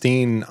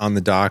 16 on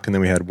the dock, and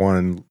then we had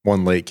one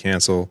late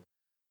cancel.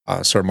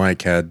 Sir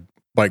Mike had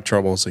bike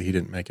trouble, so he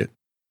didn't make it.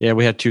 Yeah,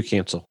 we had 2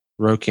 cancel.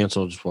 Rogue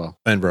canceled as well.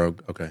 And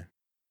Rogue, okay.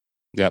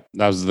 Yep,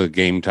 that was the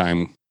game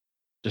time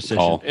Decision.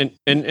 call.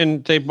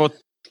 And they both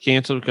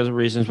canceled because of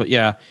reasons, but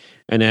yeah.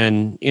 And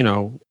then,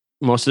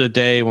 most of the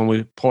day when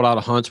we pulled out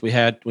of hunts, we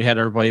had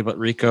everybody but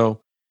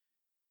Rico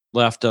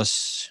left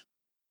us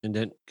and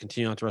didn't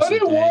continue on the rest of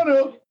the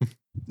day.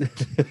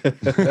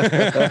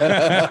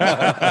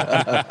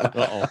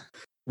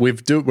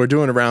 We're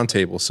doing a round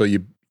table, so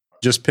you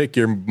just pick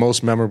your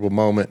most memorable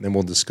moment, and then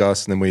we'll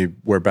discuss, and then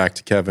we're back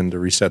to Kevin to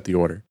reset the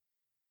order.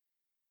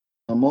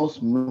 My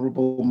most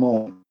memorable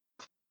moment,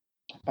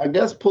 I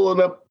guess,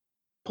 pulling up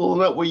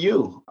with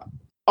you.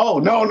 Oh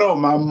no!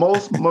 My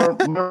most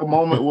memorable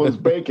moment was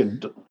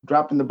Bacon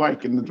dropping the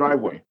bike in the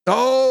driveway.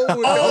 Oh,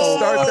 we're gonna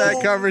start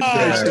that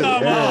conversation.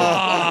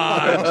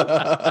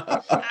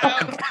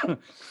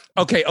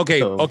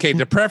 Okay.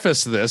 To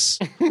preface this,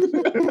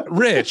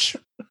 Rich,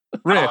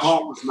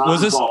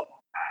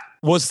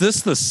 was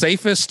this the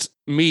safest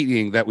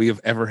meeting that we have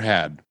ever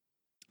had?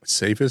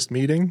 Safest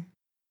meeting?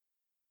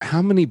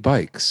 How many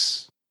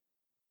bikes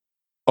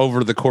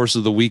over the course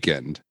of the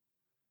weekend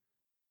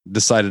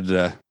decided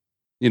to,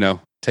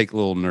 take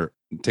little dirt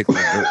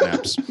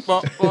naps?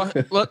 Well,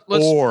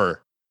 let's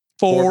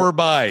Four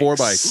bikes. 4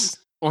 bikes.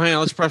 Well, hang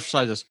on. Let's preface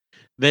this.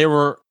 They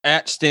were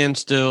at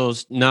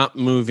standstills, not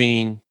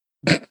moving.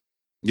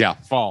 Yeah,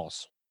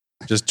 Falls.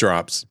 Just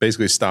drops.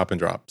 Basically, stop and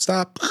drop.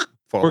 Stop.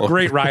 Fall. we're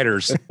great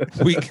riders.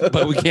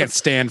 But we can't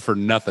stand for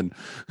nothing.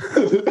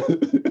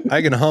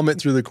 I can hum it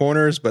through the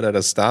corners, but at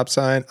a stop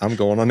sign, I'm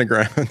going on the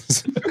ground.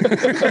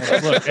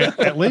 Look,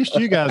 at least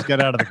you guys got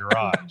out of the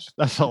garage.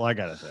 That's all I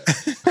gotta say.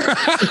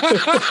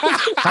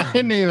 I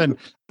didn't even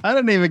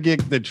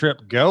get the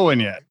trip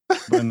going yet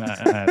when I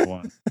had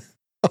one.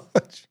 Oh,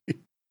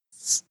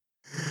 jeez.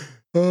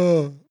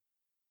 Oh.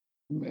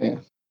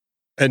 Man.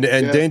 And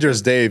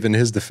Dangerous Dave, in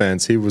his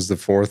defense, he was the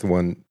 4th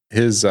one.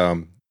 His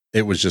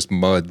it was just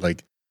mud,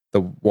 like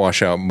the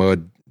washout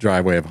mud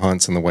driveway of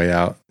Hunts on the way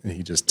out, and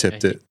he just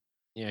tipped it.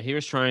 Yeah, he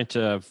was trying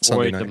to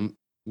avoid the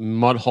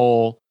mud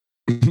hole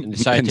and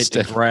decided to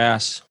take the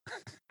grass.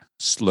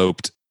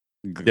 Sloped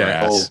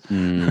grass.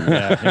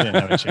 Yeah, he didn't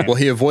have a chance. Well,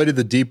 he avoided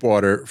the deep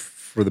water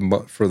for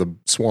the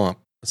swamp,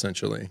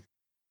 essentially.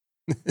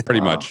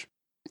 Pretty much.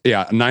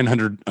 Yeah, a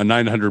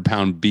 900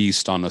 pound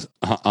beast on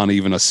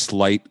even a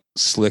slight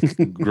slick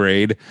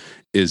grade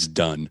is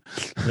done.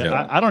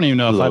 Yeah, I don't even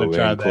know if I'd have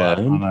tried that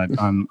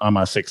incline. on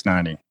my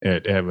 690.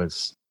 It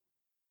was.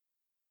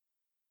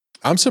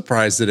 I'm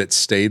surprised that it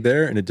stayed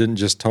there and it didn't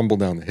just tumble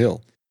down the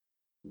hill,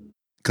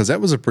 because that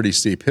was a pretty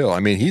steep hill.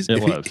 I mean, he's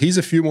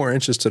a few more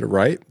inches to the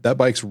right, that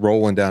bike's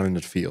rolling down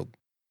into the field.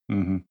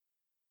 Mm-hmm.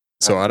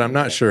 So I'm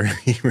not sure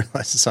he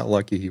realizes how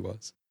lucky he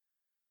was.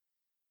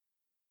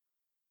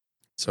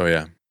 So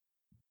yeah.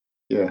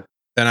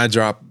 And I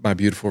dropped my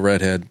beautiful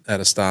redhead at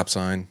a stop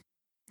sign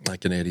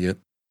like an idiot.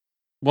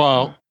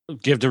 Well,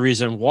 give the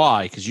reason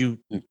why, because you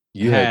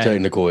had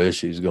technical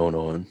issues going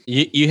on.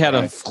 You had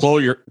a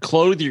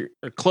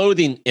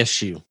clothing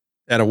issue.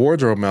 At a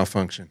wardrobe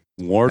malfunction.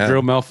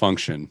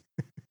 Malfunction.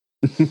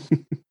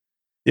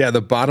 Yeah,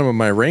 the bottom of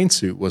my rain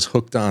suit was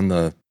hooked on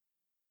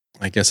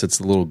I guess it's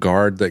the little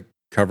guard that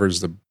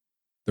covers the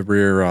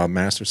rear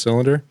master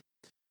cylinder,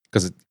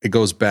 because it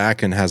goes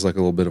back and has like a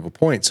little bit of a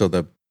point. So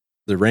the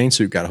rain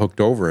suit got hooked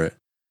over it.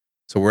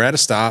 So we're at a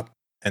stop,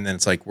 and then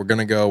it's like, we're going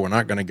to go, we're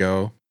not going to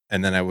go.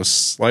 And then I was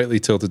slightly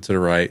tilted to the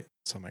right.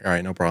 So I'm like, all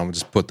right, no problem.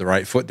 Just put the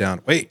right foot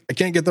down. Wait, I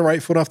can't get the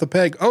right foot off the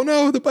peg. Oh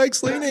no, the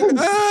bike's leaning.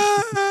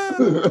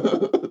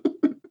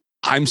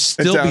 I'm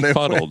still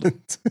befuddled.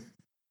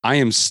 I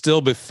am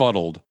still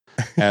befuddled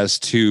as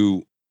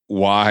to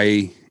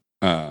why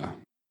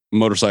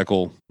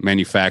motorcycle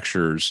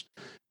manufacturers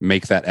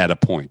make that at a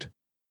point.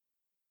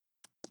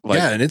 Like,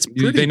 yeah, and it's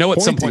they know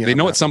at some point. They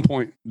know at some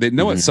point. They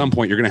know Mm-hmm. at some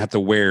point you're going to have to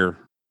wear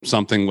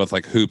something with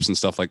like hoops and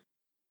stuff, like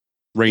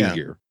rain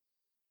gear.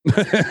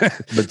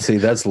 But see,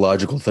 that's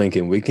logical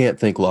thinking. We can't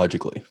think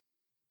logically.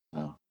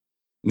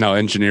 No,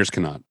 engineers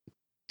cannot.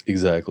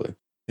 Exactly.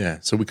 Yeah,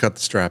 so we cut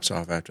the straps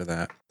off after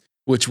that,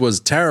 which was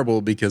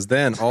terrible because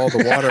then all the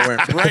water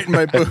went right in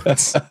my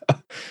boots.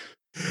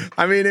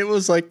 I mean, it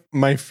was like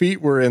my feet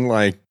were in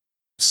like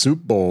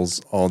soup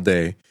bowls all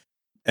day,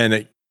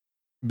 and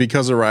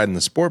because of riding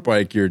the sport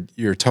bike,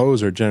 your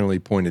toes are generally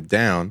pointed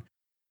down.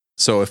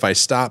 So if I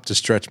stopped to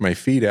stretch my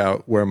feet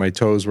out where my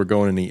toes were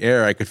going in the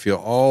air, I could feel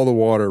all the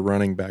water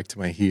running back to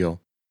my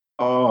heel.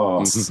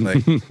 Oh, It's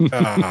like,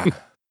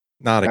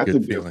 not a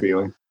good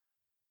feeling.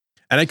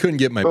 And I couldn't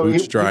get my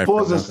boots dry. He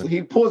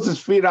pulls his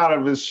feet out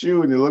of his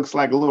shoe, and it looks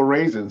like little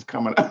raisins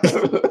coming out.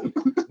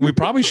 We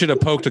probably should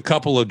have poked a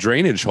couple of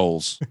drainage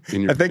holes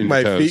in your. I think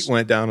my feet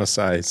went down a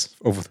size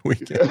over the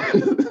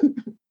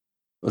weekend.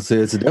 Let's see,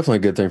 it's definitely a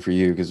good thing for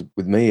you, because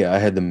with me, I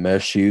had the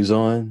mesh shoes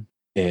on,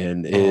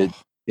 and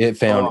it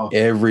found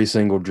every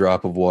single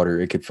drop of water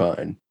it could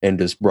find and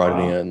just brought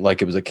it in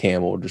like it was a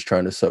camel just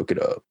trying to soak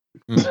it up.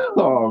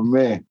 Oh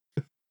man!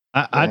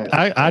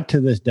 I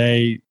to this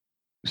day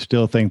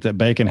still think that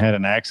Bacon had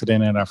an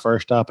accident at our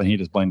first stop, and he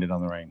just blamed it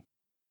on the rain.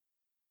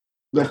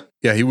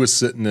 Yeah, he was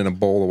sitting in a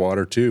bowl of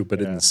water too,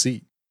 but in the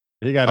seat.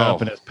 He got up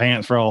and his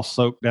pants were all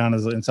soaked down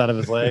his inside of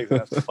his legs.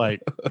 And it's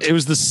like It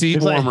was the seat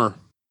It's like- warmer.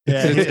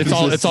 yeah, It's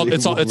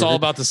all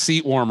about the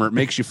seat warmer. It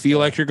makes you feel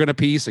like you're gonna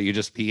pee, so you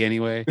just pee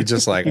anyway. He's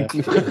just like,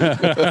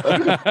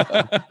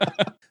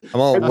 I'm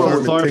all I warm felt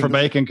and sorry for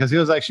tingly. Bacon because he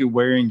was actually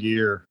wearing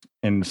gear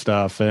and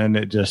stuff, and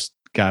it just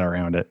got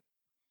around it.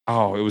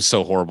 Oh, it was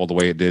so horrible the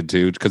way it did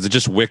too, because it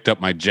just wicked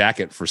up my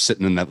jacket for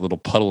sitting in that little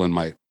puddle in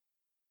my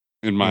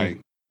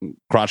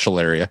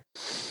crotchal area.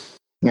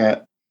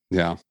 Yeah.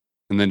 Yeah,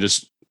 and then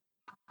just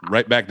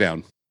right back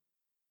down.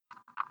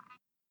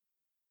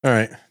 All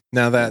right.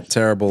 Now that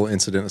terrible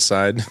incident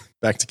aside,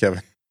 back to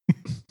Kevin.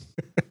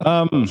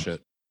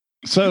 Shit.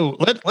 So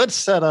let's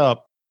set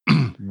up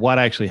what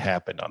actually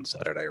happened on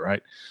Saturday,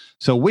 right?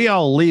 So we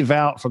all leave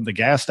out from the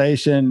gas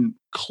station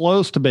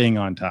close to being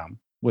on time,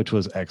 which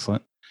was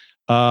excellent.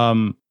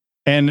 And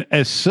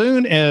as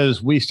soon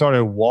as we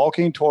started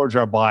walking towards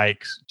our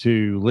bikes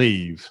to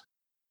leave,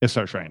 it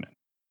starts raining.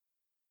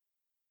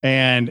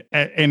 And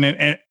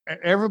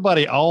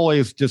everybody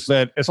always just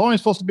said, it's only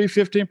supposed to be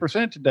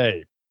 15%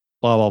 today,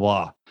 blah, blah,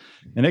 blah.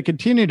 And it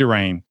continued to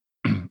rain.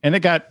 And it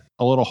got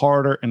a little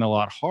harder and a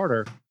lot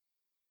harder.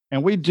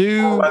 And we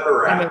do Four weather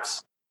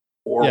apps.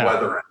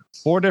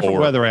 four different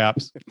weather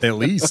apps. At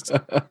least.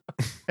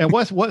 And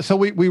what? So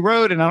we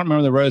rode, and I don't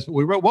remember the roads, but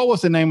we rode. What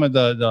was the name of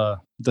the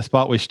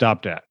spot we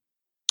stopped at?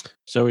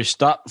 So we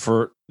stopped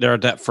for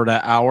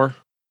that hour.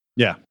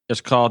 Yeah.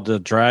 It's called the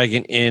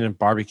Dragon Inn and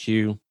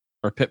Barbecue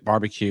or Pit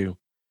Barbecue.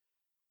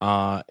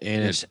 And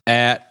it's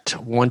at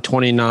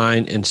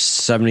 129 and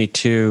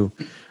 72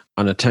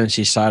 on the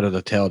Tennessee side of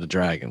the Tail of the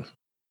Dragon.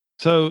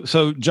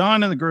 So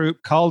John and the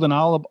group called an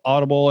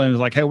audible and was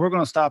like, "Hey, we're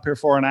going to stop here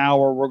for an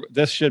hour.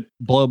 This should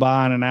blow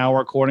by in an hour,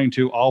 according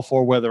to all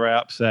four weather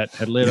apps that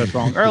had led us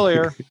wrong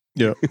earlier."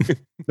 Yeah.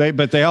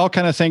 But they all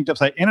kind of synced up,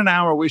 say, in an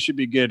hour we should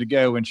be good to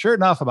go. And sure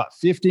enough, about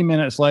 50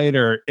 minutes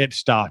later, it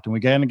stopped, and we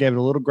kind of gave it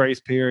a little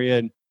grace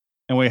period,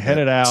 and we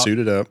headed out,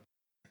 Suited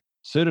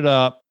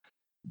up.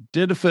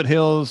 did the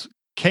foothills,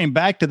 came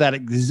back to that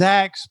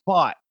exact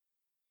spot,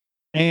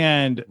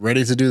 and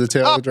Ready to do the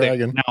tail of up the there.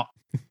 dragon. Now,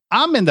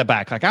 I'm in the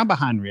back, like I'm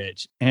behind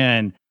Rich,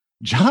 and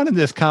John and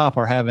this cop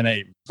are having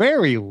a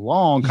very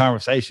long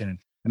conversation.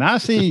 And I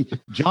see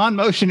John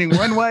motioning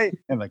one way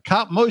and the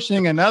cop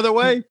motioning another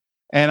way.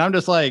 And I'm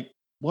just like,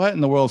 what in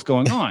the world's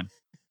going on?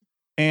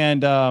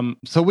 And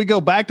so we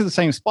go back to the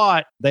same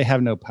spot. They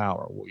have no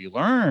power. We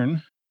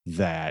learn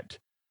that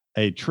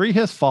a tree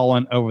has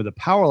fallen over the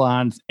power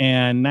lines,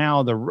 and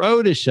now the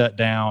road is shut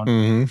down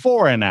Mhm.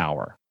 for an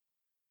hour.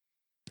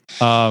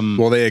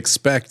 Well, they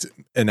expect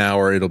an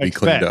hour it'll be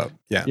cleaned up.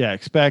 Yeah. Yeah,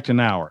 expect an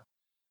hour.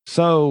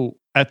 So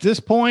at this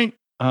point,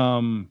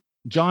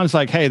 John's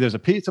like, "Hey, there's a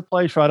pizza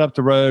place right up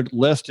the road.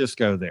 Let's just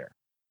go there."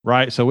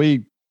 Right. So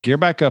we gear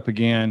back up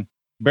again.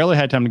 Barely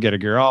had time to get a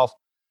gear off.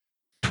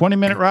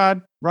 20-minute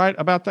ride, right?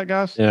 About that,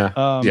 guys? Yeah.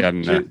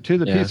 To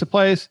the pizza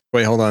place.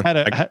 Wait, hold on.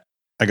 Had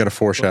I got to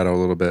foreshadow a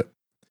little bit.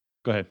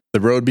 go ahead. The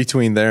road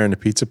between there and the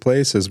pizza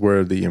place is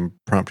where the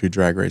impromptu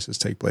drag races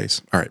take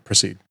place. All right,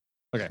 proceed.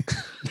 Okay.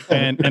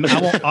 And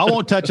I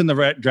won't touch on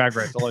the drag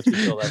race. I'll let you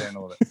fill that in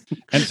a little bit.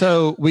 And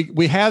so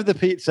we have the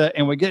pizza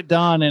and we get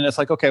done, and it's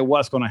like, okay,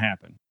 what's going to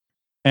happen?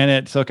 And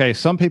it's okay.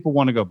 Some people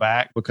want to go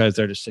back because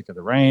they're just sick of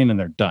the rain and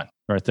they're done.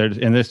 Right there.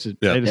 And they just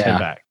head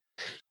back.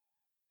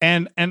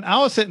 And I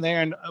was sitting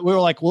there and we were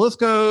like, well, let's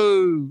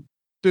go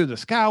through the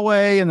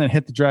Skyway and then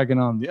hit the dragon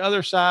on the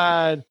other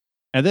side.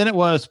 And then it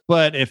was,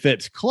 but if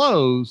it's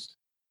closed,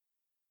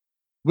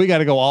 we got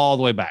to go all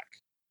the way back.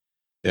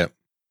 Yep.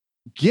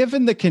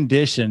 Given the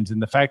conditions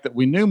and the fact that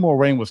we knew more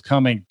rain was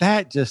coming,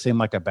 that just seemed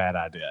like a bad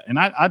idea. And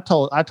I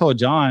told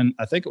John,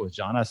 I think it was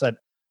John, I said,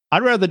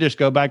 I'd rather just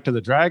go back to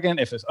the dragon.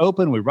 If it's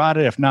open, we ride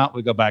it. If not,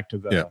 we go back to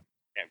the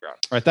campground.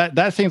 Right.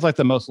 That seems like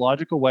the most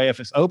logical way. If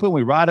it's open,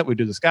 we ride it. We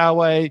do the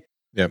Skyway.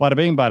 Yep. Bada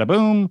bing, bada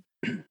boom.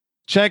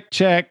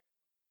 Check.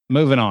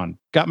 Moving on.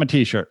 Got my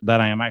t-shirt that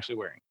I am actually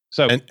wearing.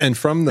 So And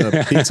from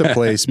the pizza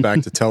place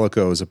back to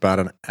Tellico is about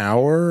an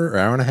hour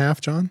and a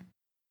half, John?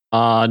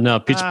 No,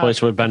 pizza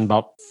place would have been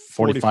about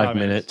 45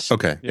 minutes.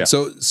 Okay. Yeah.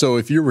 So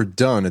if you were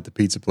done at the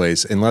pizza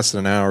place in less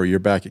than an hour, you're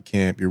back at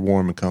camp, you're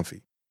warm and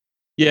comfy.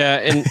 Yeah,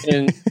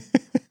 and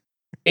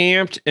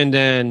Amped, and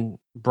then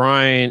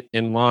Brian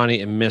and Lonnie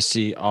and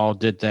Missy all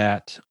did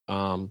that.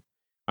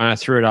 And I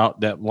threw it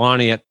out that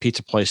Lonnie at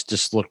pizza place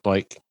just looked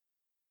like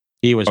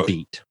he was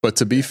beat. But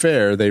to be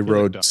fair, they looked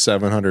rode up.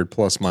 700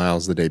 plus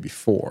miles the day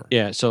before.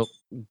 Yeah, so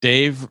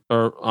Dave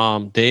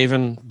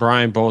and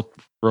Brian both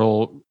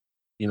rolled,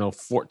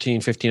 14,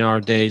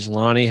 15-hour days.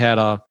 Lonnie had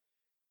a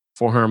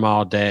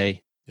 400-mile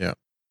day. Yeah.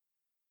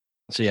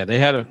 So yeah, they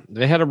had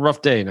a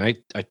rough day, and I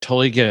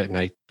totally get it, and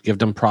I give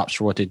them props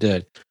for what they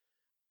did.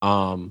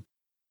 I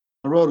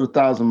rode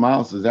 1,000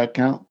 miles. Does that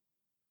count?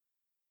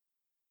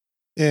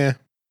 Yeah.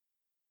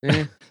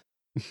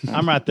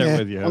 I'm right there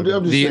with you. I'm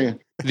just saying.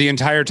 The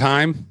entire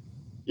time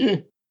Yeah.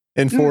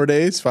 In 4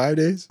 days, 5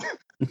 days?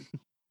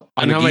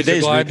 I know how many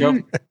days we go.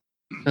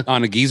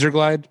 On a geezer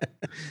glide?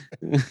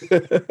 And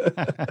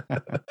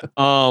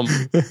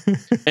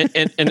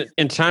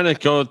trying to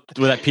go with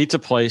that pizza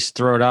place,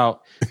 throw it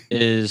out,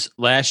 is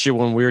last year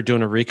when we were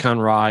doing a recon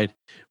ride,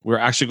 we were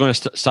actually going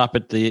to stop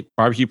at the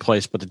barbecue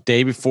place, but the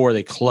day before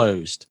they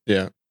closed.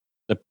 Yeah.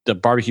 The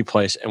barbecue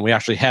place, and we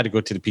actually had to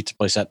go to the pizza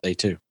place that day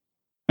too.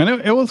 And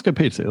it was good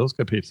pizza. It was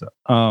good pizza.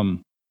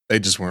 They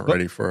just weren't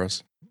ready for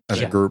us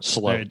as a group.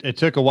 Slow. It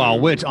took a while,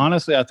 which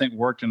honestly I think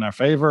worked in our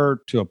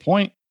favor to a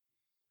point.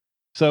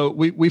 So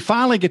we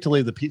finally get to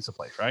leave the pizza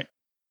place, right?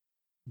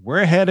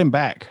 We're heading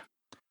back.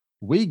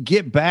 We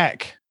get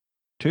back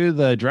to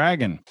the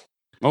Dragon.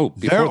 Oh,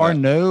 there are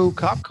no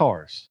cop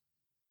cars.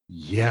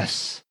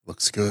 Yes.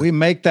 Looks good. We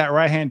make that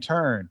right-hand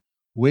turn.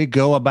 We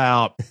go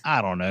about,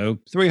 I don't know,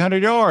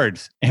 300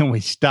 yards and we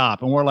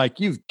stop and we're like,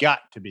 you've got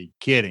to be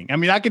kidding. I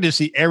mean, I could just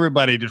see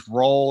everybody just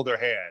roll their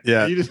head.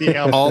 Yeah. You just see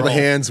all the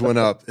hands went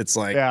up. It's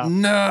like,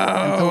 no.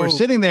 And so we're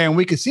sitting there and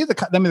we could see the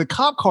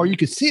cop car. You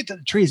could see it to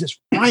the trees. It's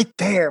right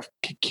there.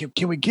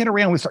 Can we get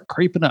around? We start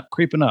creeping up.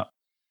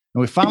 And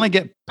we finally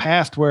get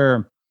past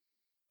where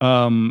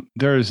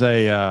there's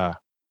a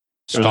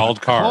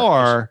stalled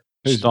car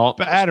whose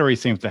battery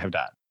seems to have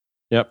died.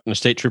 Yep. And the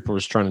state trooper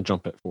was trying to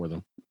jump it for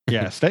them.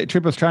 Yeah, state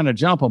trooper was trying to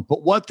jump them.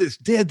 But what this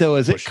did, though,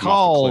 is it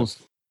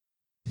caused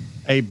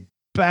a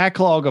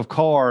backlog of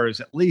cars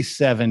at least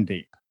 7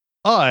 deep.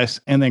 Us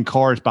and then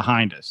cars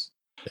behind us.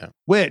 Yeah.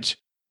 Which,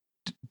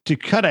 to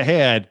cut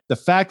ahead, the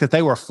fact that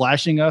they were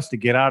flashing us to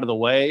get out of the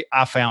way,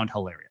 I found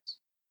hilarious.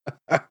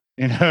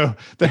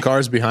 The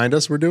cars behind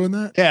us were doing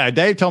that? Yeah,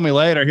 Dave told me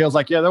later. He was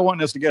like, yeah, they're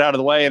wanting us to get out of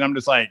the way. And I'm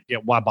just like, yeah,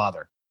 why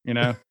bother?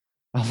 I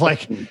was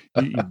like,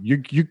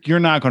 you're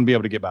not going to be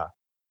able to get by.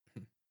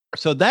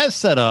 So that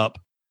set up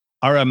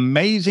our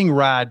amazing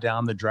ride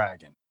down the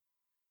Dragon.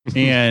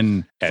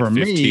 And for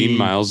 15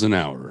 miles an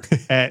hour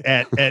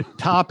at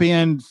top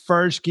end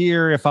first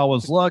gear, if I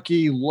was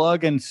lucky,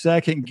 lugging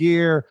second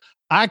gear,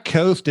 I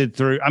coasted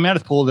through. I mean, I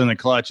just pulled in the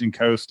clutch and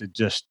coasted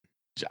just,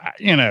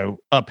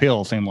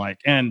 uphill seemed like.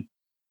 And,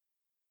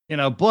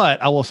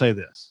 but I will say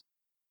this,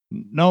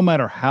 no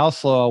matter how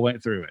slow I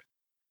went through it,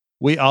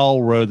 we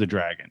all rode the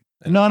Dragon.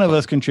 None of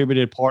us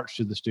contributed parts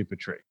to the stupid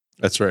tree.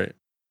 That's right.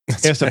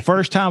 It's the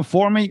first time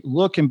for me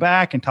looking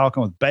back and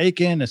talking with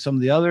Bacon and some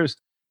of the others.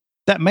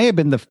 That may have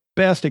been the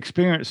best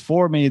experience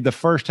for me the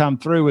first time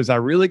through, is I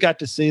really got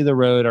to see the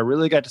road. I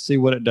really got to see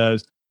what it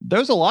does.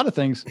 There's a lot of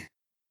things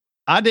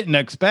I didn't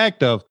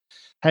expect of,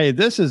 hey,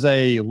 this is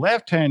a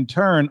left-hand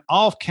turn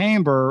off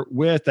camber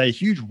with a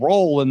huge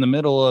roll in the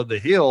middle of the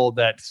hill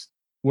that's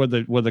where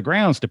the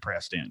ground's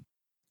depressed in.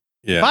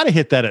 Yeah. If I'd have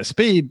hit that at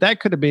speed,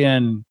 that could have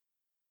been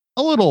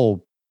a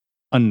little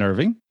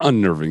unnerving.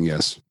 Unnerving,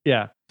 yes.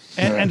 Yeah.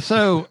 And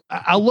so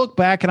I look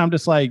back and I'm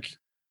just like,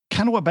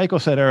 kind of what Bako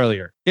said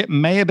earlier. It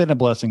may have been a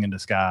blessing in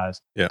disguise.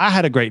 Yeah. I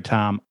had a great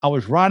time. I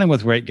was riding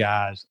with great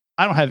guys.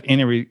 I don't have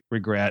any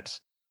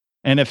regrets.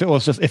 And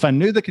if I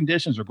knew the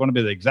conditions were going to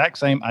be the exact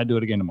same, I'd do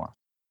it again tomorrow.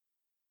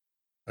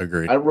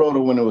 Agreed. I rode it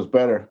when it was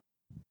better.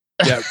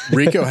 Yeah.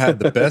 Rico had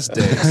the best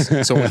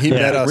days. So when he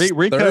met us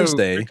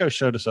Thursday, Rico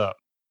showed us up.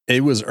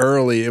 It was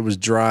early. It was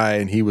dry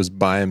and he was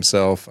by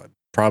himself,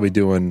 probably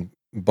doing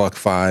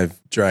 $1.5,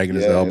 dragging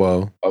his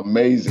elbow.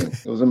 Amazing.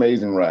 It was an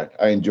amazing ride.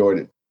 I enjoyed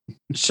it.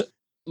 So,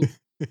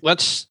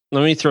 let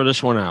me throw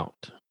this one out.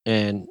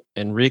 And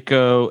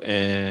Rico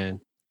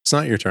and it's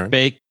not your turn.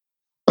 Bake.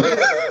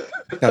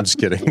 I'm just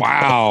kidding.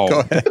 Wow. Go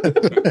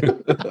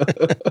ahead.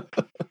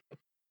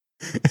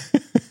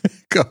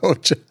 Go,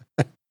 John.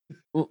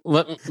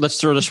 Let's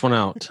throw this one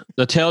out.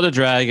 The Tail of the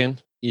Dragon.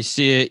 You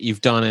see it.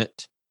 You've done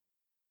it.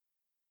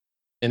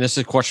 And this is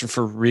a question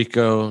for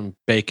Rico and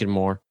Bacon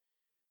more.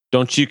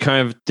 Don't you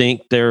kind of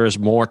think there is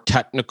more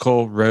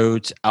technical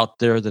roads out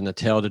there than the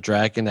Tail of the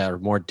Dragon that are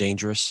more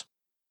dangerous?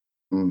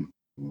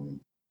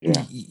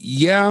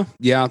 Yeah.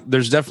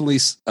 There's definitely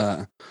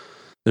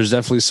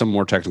some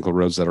more technical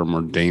roads that are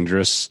more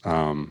dangerous.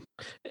 And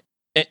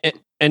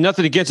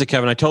nothing against it,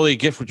 Kevin. I totally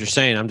get what you're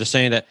saying. I'm just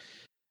saying that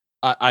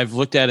I've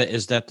looked at it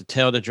as that the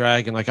Tail of the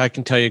Dragon, like I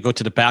can tell you, go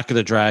to the back of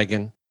the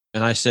Dragon,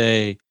 and I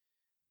say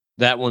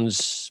that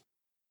one's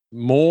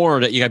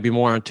more that you got to be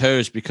more on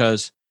toes,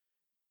 because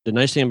the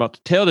nice thing about the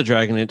Tail of the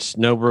Dragon, it's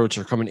no roads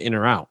are coming in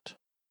or out.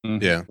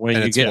 Yeah.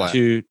 When you get flat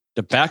to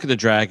the back of the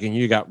Dragon,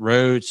 you got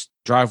roads,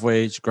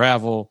 driveways,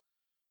 gravel.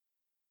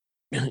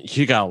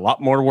 You got a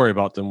lot more to worry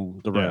about than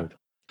the road.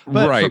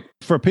 But right.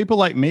 For people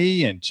like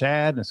me and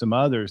Chad and some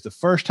others, the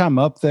first time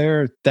up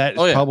there, that's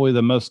probably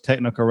the most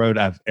technical road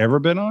I've ever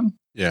been on.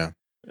 Yeah.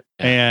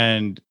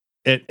 And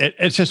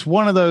it's just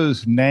one of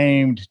those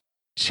named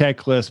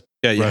checklist.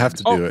 Yeah, you have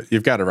to do it.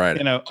 You've got to ride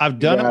it. I've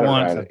done it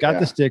once. I've got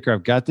the sticker.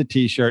 I've got the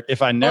T-shirt.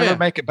 If I never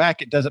make it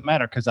back, it doesn't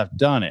matter because I've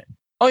done it.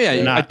 Oh yeah,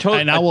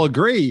 and I will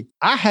agree.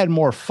 I had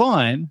more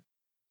fun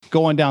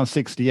going down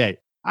 68.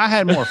 I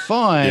had more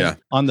fun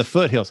on the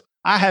foothills.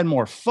 I had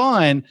more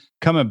fun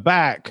coming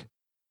back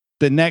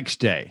the next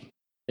day.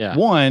 Yeah.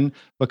 One,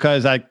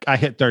 because I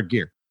hit third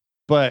gear.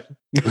 But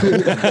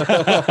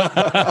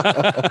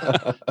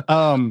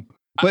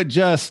but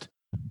just,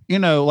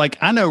 like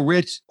I know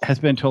Rich has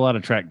been to a lot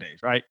of track days,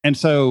 right? And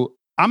so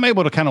I'm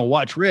able to kind of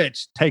watch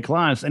Rich take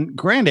lines. And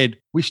granted,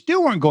 we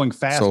still weren't going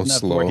fast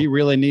enough where he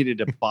really needed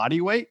to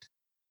body weight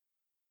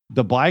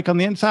the bike on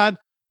the inside,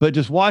 but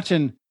just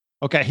watching,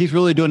 okay, he's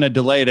really doing a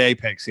delayed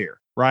apex here,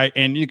 right?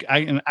 And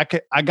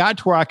I got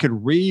to where I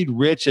could read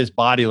Rich's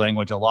body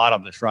language a lot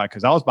on this ride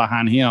because I was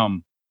behind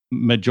him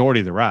majority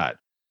of the ride,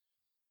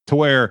 to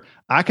where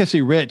I could see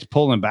Rich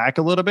pulling back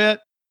a little bit.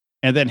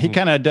 And then he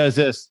kind of does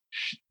this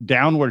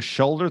downward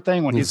shoulder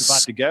thing when he's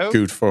about to go.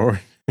 Scoot forward.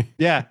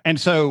 Yeah. And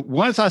so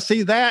once I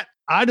see that,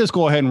 I just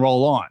go ahead and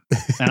roll on.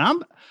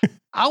 And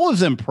I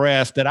was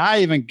impressed that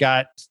I even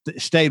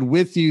stayed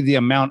with you the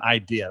amount I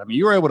did. I mean,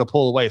 you were able to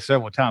pull away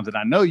several times, and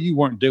I know you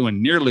weren't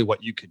doing nearly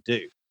what you could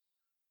do.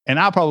 And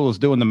I probably was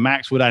doing the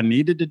max what I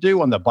needed to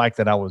do on the bike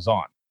that I was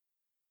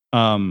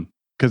on.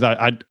 Because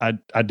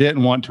I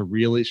didn't want to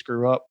really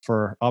screw up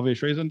for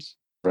obvious reasons.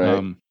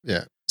 Right.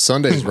 Yeah.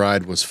 Sunday's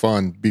ride was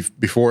fun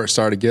before it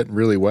started getting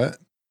really wet.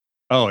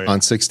 Oh, yeah. On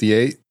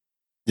 68.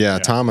 Yeah,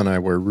 Tom and I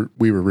were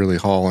really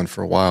hauling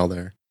for a while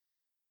there.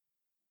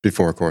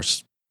 Before, of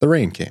course, the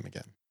rain came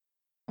again.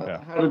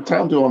 Yeah. How did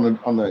Tom do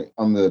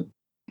on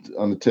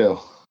the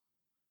tail?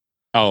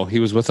 Oh, he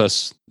was with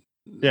us.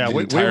 Yeah, the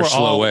we entire were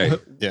slow all. way.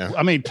 Yeah.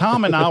 I mean,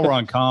 Tom and I were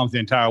on comms the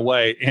entire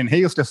way, and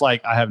he was just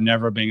like, "I have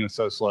never been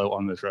so slow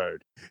on this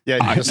road." Yeah,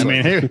 I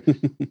mean,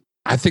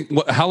 I think.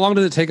 How long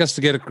did it take us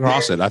to get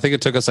across it? I think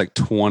it took us like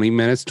 20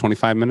 minutes,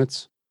 25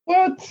 minutes.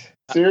 What?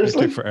 it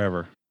Seriously? took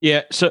forever.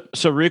 Yeah.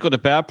 So Rico, the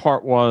bad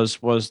part was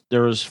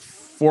there was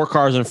 4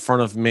 cars in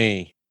front of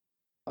me.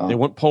 Oh. They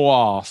wouldn't pull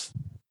off,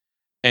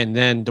 and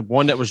then the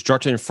one that was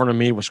directly in front of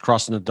me was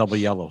crossing the double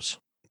yellows.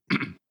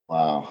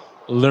 Wow.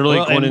 Literally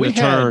Well, going and into we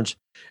had- turns,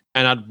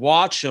 and I'd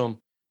watch him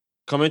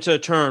come into a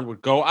turn,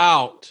 would go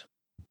out,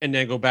 and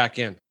then go back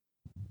in.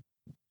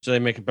 So they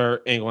make a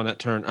better angle on that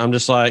turn. I'm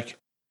just like,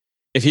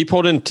 if he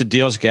pulled into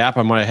Deal's Gap,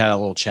 I might have had a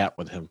little chat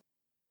with him.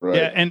 Right.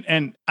 Yeah,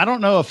 and I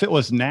don't know if it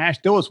was Nash.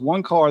 There was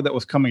one car that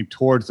was coming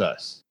towards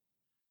us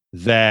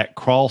that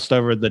crossed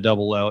over the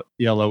double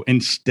yellow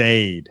and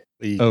stayed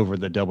over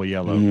the double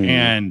yellow.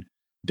 And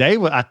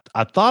David,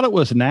 I thought it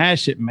was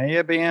Nash. It may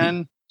have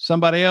been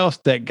somebody else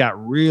that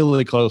got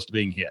really close to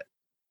being hit.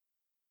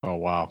 Oh,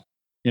 wow.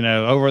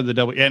 Over the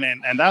double.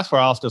 And that's where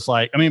I was just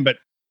like, I mean, but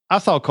I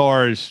saw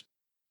cars,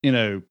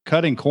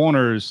 cutting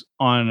corners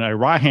on a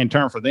right-hand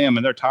turn for them,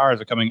 and their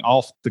tires are coming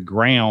off the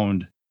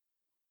ground.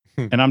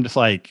 And I'm just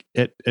like,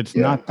 it's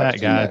not that,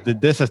 guy.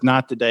 This is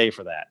not the day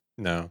for that.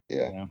 No.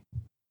 Yeah.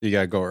 You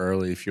got to go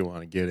early if you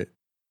want to get it.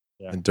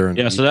 Yeah. And during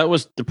Yeah, so that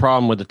was the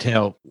problem with the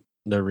tail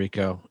there,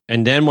 Rico.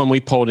 And then when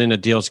we pulled into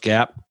Deal's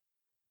Gap,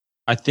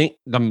 I think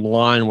the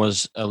line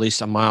was at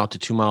least a mile to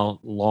 2 mile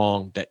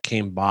long that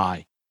came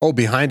by. Oh,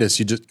 behind us,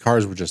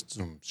 cars were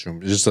just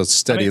just a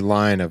steady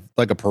line of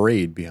like a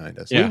parade behind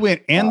us. Yeah. We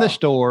went in the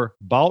store,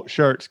 bought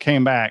shirts,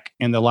 came back,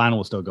 and the line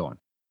was still going.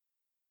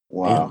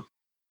 Wow.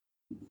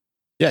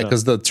 Yeah,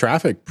 because the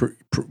traffic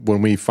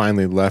when we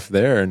finally left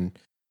there and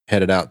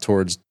headed out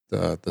towards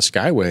the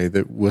Skyway,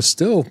 that was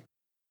still,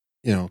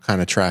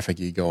 kind of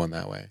traffic-y going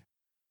that way.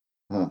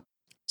 Huh.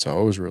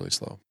 So it was really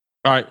slow.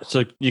 All right,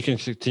 so you can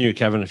continue,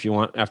 Kevin, if you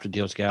want, after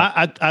Deal's Gap.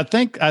 I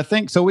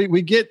think so.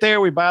 We get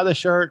there, we buy the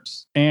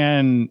shirts,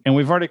 and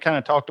we've already kind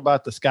of talked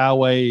about the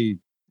Skyway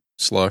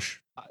slush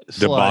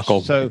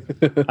debacle. So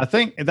I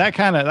think that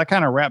kind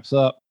of wraps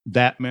up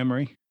that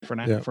memory for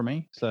now for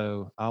me.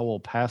 So I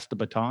will pass the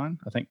baton.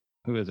 I think,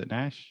 who is it?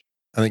 Nash?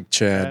 I think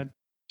Chad.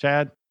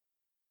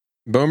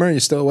 Boomer, you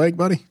still awake,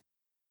 buddy?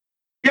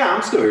 Yeah,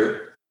 I'm still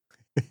here.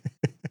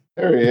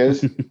 There he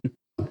is.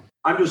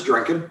 I'm just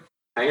drinking,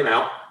 hanging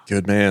out.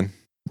 Good man.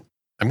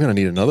 I'm going to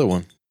need another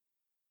one.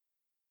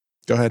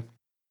 Go ahead.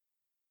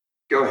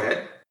 Go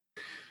ahead.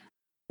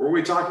 What were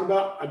we talking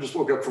about? I just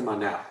woke up from my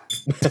nap.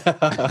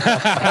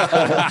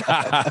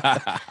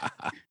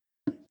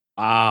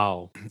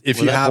 Wow.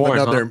 If you have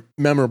another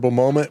memorable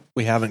moment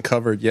we haven't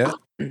covered yet.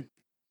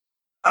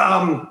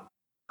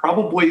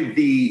 Probably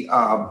the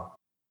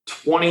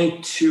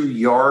 22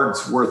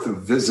 yards worth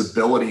of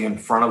visibility in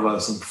front of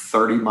us and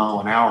 30 mile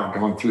an hour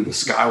going through the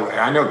Skyway.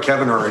 I know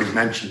Kevin already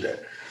mentioned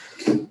it,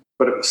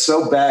 but it was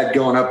so bad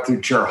going up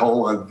through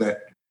Cherhola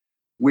that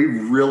we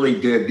really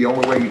did. The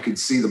only way you could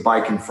see the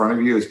bike in front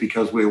of you is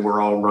because we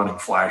were all running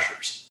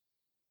flashers.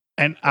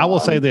 And I will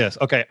say this.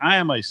 Okay, I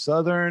am a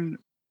Southern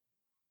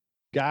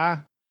guy.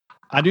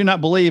 I do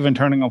not believe in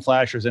turning on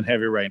flashers in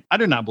heavy rain. I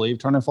do not believe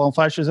turning on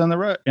flashers in the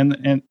road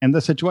in the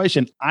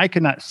situation. I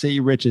could not see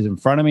Rich's in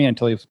front of me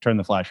until he turned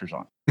the flashers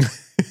on.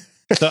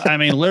 So I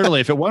mean, literally,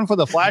 if it wasn't for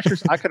the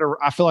flashers, I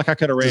feel like I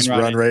could have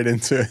run right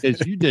into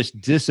it. You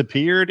just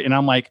disappeared, and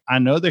I'm like, I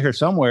know they're here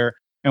somewhere.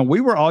 And we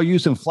were all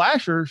using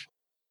flashers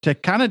to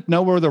kind of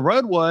know where the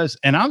road was.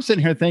 And I'm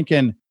sitting here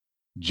thinking,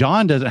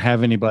 John doesn't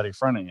have anybody in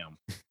front of him.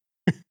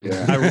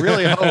 Yeah. I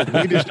really hope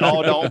we just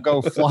all don't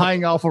go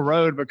flying off a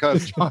road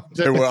because John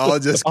we're all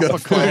just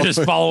we're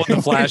just following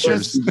the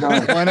flashers,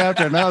 one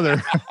after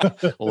another.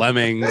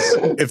 Lemmings.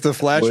 If the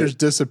flashers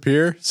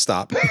disappear,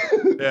 stop.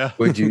 Yeah.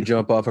 Would you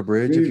jump off a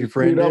bridge if your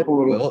friend Speed did? up a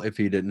little. Well, if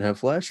he didn't have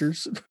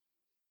flashers.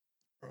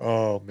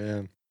 Oh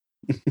man.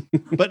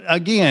 But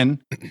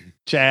again,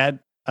 Chad,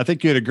 I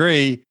think you'd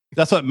agree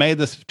that's what made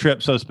this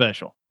trip so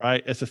special,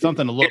 right? It's just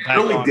something to look It back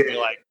really on and did. be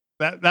like,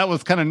 that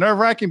was kind of nerve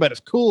wracking, but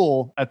it's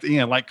cool at the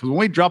end. Like, 'cause when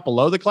we dropped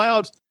below the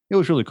clouds, it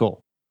was really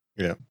cool.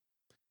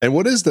 And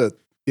what is the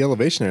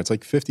elevation there? It's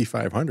like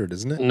 5,500,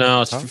 isn't it?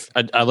 No, Top?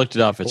 I looked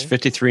it up. It's Cool.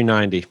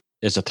 5390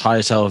 is the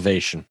highest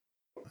elevation.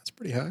 That's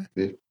pretty high.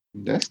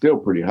 That's still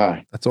pretty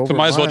high. That's over. So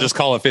might as a well mile. just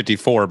call it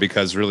 54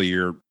 because really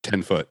you're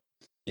 10 foot.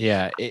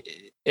 Yeah.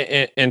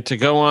 And to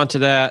go on to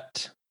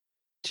that,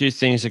 two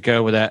things that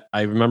go with that.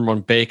 I remember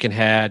when Bacon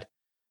had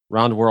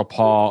Round the World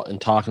Paul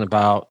and talking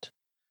about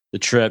the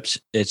trips,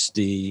 it's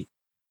the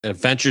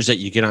adventures that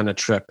you get on a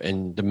trip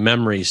and the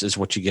memories is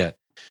what you get.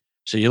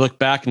 So you look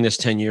back in this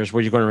 10 years, what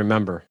are you going to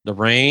remember? The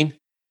rain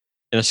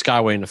and a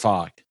skyway in the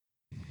fog.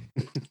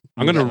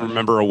 I'm going to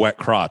remember a wet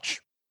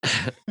crotch.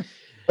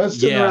 Let's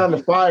sit Yeah. around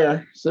the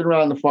fire. Sit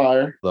around the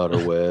fire. A lot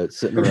of wet,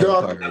 sitting The around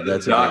duck. the fire.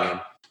 That's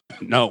Duck.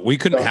 it. No, we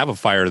couldn't have a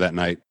fire that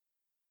night.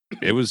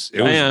 It was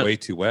Man. way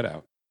too wet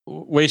out.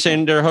 What are you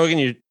saying there, Hogan?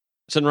 You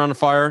sitting around the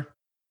fire?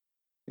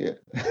 Yeah.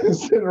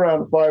 Sit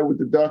around the fire with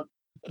the duck.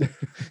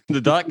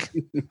 The duck?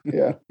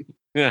 Yeah.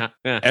 Yeah.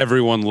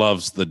 Everyone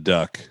loves the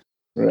duck.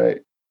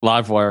 Right.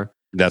 Live wire.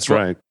 That's Well-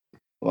 right.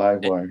 Live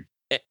wire.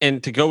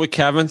 And to go with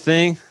Kevin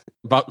thing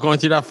about going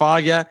through that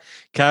fog, yeah,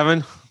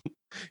 Kevin,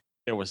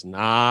 it was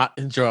not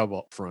enjoyable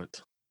up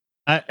front.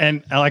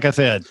 And like I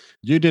said,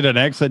 you did an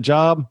excellent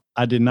job.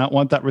 I did not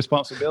want that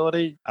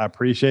responsibility. I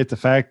appreciate the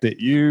fact that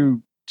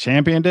you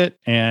championed it.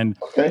 And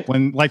Okay.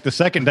 when, like, the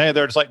second day,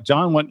 they're just like,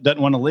 John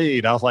doesn't want to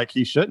lead. I was like,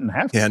 he shouldn't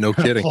have to. Yeah, no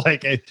kidding.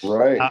 Like,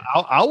 Right.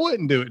 I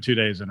wouldn't do it 2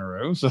 days in a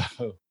row. So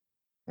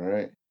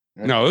Right.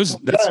 No, it was.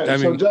 That's. John, I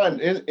mean, so John,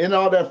 in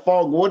all that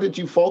fog, what did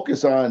you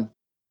focus on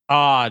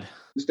Odd.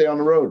 to stay on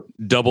the road?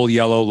 double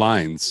yellow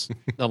lines.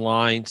 The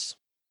lines,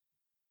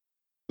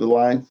 The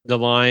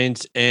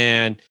lines?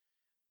 and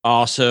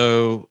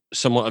also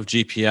somewhat of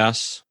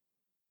GPS.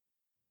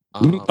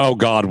 Oh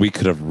God, we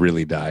could have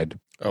really died.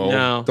 Oh,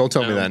 No, don't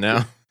tell me no. that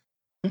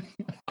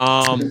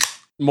now.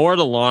 More of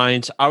the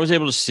lines I was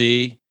able to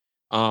see.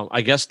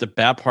 I guess the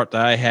bad part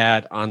that I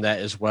had on that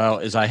as well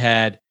is I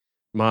had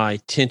my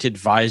tinted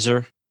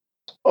visor.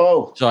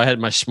 Oh, So I had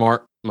my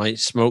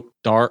smoke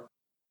dart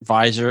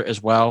visor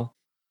as well.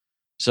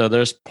 So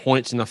there's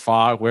points in the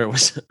fog where it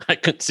was I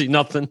couldn't see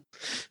nothing.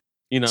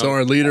 You know, So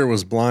our leader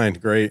was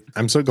blind. Great.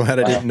 I'm so glad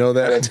I didn't know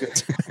that's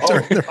that.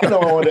 good. I know.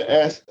 I want to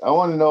ask. I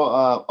want to know.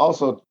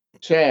 Also,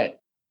 Chad,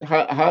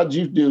 how'd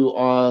you do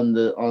on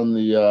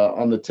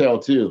the tail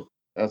too?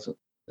 That's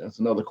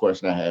another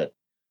question I had.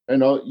 I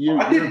know you're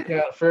kind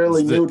of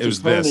fairly new to It was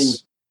turning.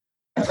 this.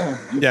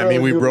 Yeah, I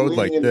mean, we rode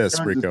like this,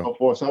 Rico.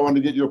 Before, so I wanted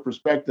to get your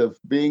perspective,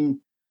 being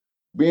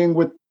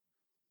with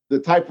the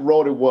type of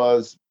road it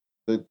was,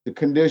 the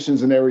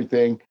conditions and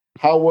everything.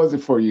 How was it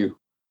for you?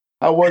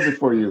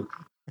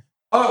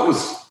 Oh, it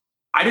was.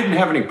 I didn't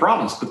have any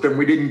problems, but then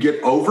we didn't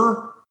get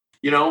over.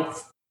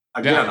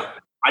 Again,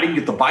 I didn't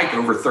get the bike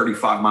over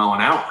 35 mile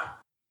an hour.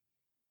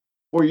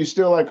 Were you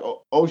still like,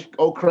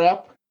 oh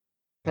crap?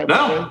 Type No.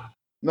 of thing?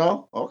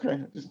 No? Okay,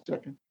 just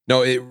checking.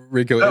 No,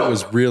 Rico, No. it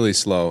was really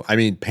slow. I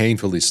mean,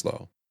 painfully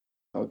slow.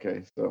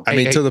 Okay, so I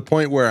mean, Hey, to the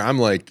point where I'm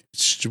like,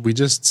 should we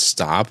just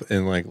stop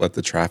and like let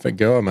the traffic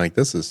go? I'm like,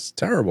 this is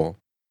terrible.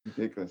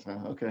 ridiculous, huh?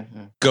 Okay.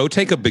 Yeah. Go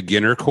take a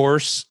beginner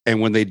course,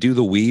 and when they do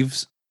the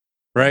weaves,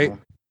 right, Uh-huh.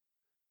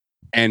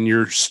 and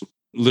you're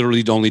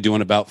literally only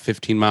doing about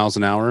 15 miles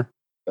an hour.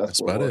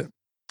 That's what about was. it.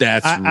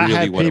 That's I really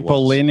had what it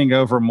people was. leaning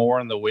over more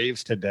in the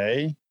weaves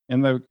today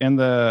in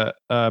the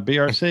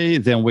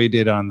BRC than we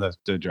did on the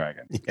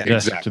Dragon. Yeah,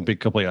 Just exactly. to be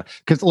completely,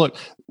 because look,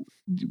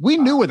 we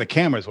knew where the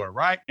cameras were,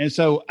 right? And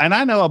so, and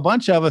I know a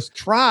bunch of us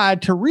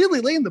tried to really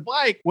lean the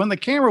bike when the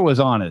camera was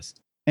on us,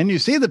 and you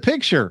see the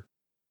picture,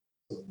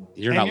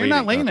 You're and not you're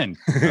leaning.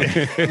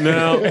 not leaning.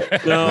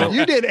 No.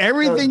 You did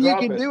everything you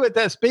drop could it. do at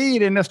that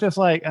speed, and it's just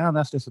like, oh,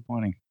 that's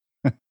disappointing.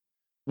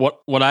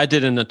 what I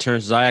did in the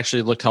turns is I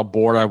actually looked how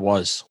bored I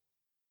was.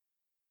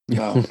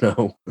 No.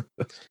 No.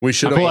 We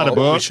should I pull out a have.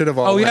 book. We should have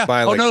all Oh went yeah.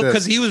 by Oh like no, this.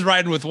 because he was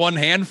riding with one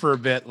hand for a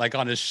bit, like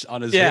on his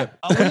Yeah. hip.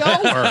 Oh, we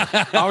all were.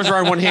 I was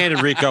riding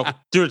one-handed, Rico,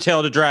 through the tail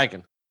of the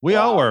dragon. We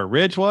all Wow. were.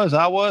 Rich was.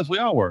 I was. We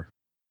all were.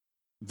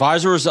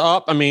 Visor was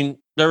up. I mean,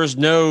 there's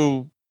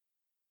nothing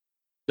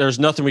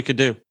we could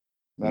do.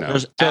 No.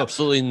 There's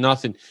absolutely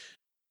nothing.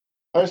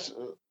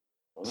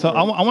 So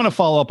I want to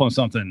follow up on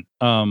something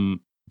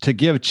to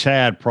give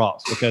Chad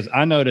props, because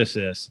I noticed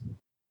this.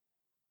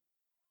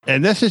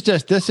 And this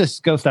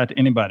just goes out to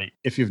anybody.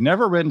 If you've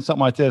never ridden something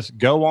like this,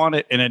 go on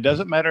it. And it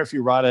doesn't matter if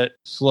you ride it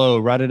slow,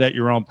 ride it at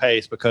your own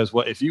pace, because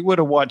if you would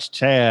have watched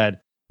Chad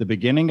the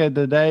beginning of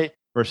the day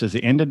versus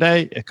the end of the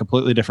day, a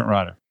completely different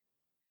rider.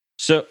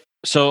 So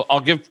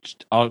I'll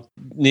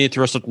need to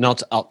throw something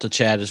else out to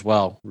Chad as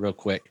well, real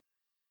quick.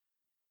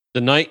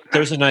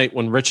 There's a night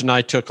when Rich and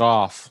I took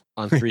off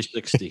on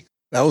 360.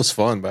 That was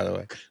fun, by the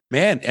way.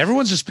 Man,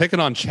 everyone's just picking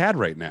on Chad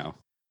right now.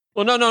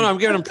 Well, no. I'm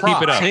giving him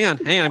props. it up. Hang on.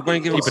 I'm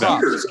going to give him Keep it up.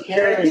 props. Who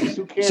cares?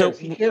 Who cares? So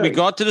Who cares? we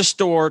go out to the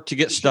store to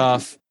get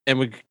stuff,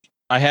 and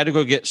I had to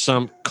go get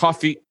some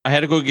coffee. I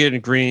had to go get an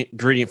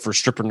ingredient for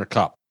stripper in the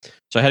cup.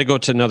 So I had to go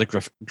to another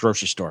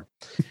grocery store.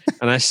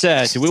 And I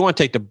said, do we want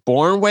to take the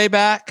Bourne way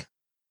back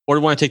or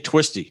do we want to take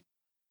Twisty?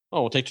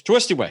 Oh, we'll take the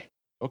Twisty way.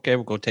 Okay,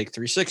 we'll go take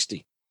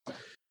 360.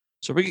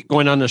 So we get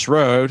going on this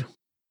road,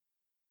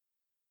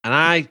 and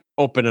I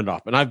open it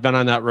up. And I've been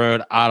on that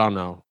road, I don't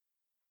know,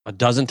 a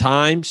dozen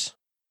times.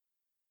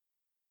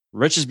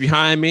 Rich is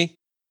behind me.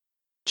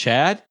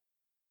 Chad?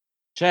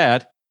 Hey,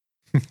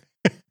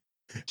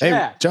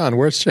 John,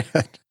 where's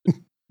Chad?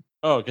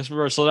 Oh, I guess we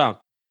better slow down.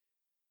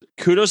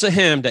 Kudos to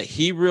him that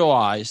he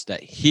realized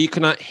that he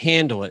could not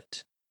handle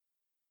it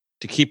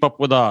to keep up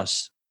with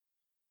us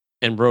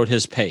and rode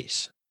his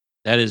pace.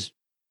 That is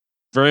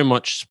very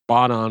much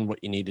spot on what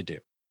you need to do.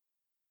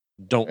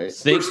 Don't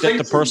think that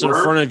the person in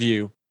front of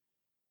you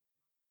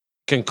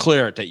can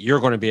clear it, that you're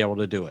going to be able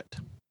to do it.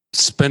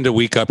 Spend a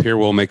week up here.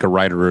 We'll make a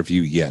rider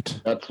review yet.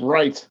 That's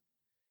right.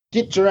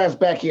 Get your ass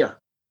back here.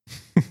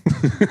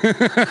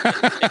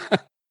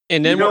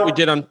 And then what we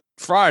did on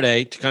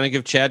Friday to kind of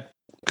give Chad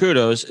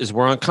kudos is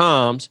we're on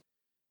comms.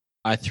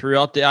 I threw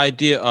out the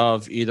idea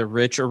of either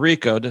Rich or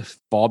Rico to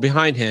fall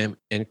behind him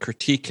and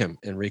critique him.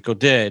 And Rico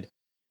did.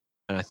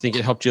 And I think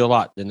it helped you a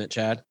lot, didn't it,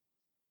 Chad?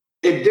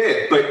 It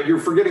did, but you're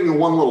forgetting the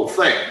one little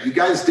thing. You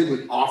guys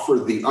didn't offer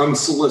the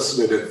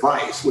unsolicited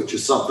advice, which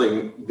is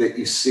something that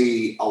you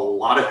see a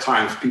lot of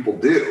times people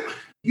do.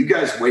 You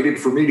guys waited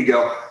for me to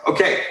go,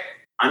 okay,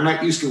 I'm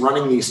not used to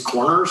running these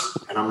corners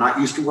and I'm not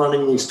used to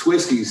running these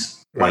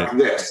twisties like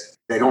this.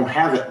 They don't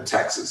have it in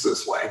Texas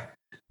this way.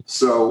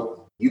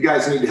 So you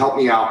guys need to help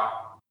me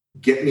out,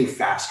 get me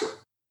faster.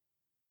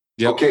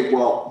 Yep. Okay,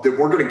 well, then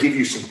we're going to give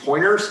you some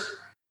pointers.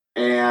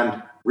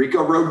 And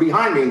Rico rode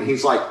behind me and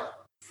he's like,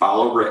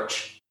 follow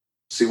Rich.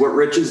 See what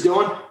Rich is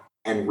doing?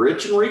 And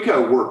Rich and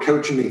Rico were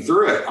coaching me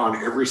through it on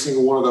every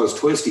single one of those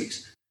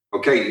twisties.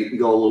 Okay, you can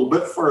go a little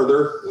bit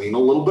further, lean a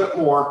little bit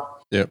more.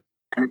 Yep.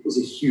 And it was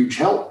a huge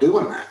help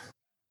doing that.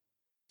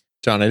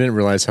 John, I didn't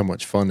realize how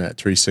much fun that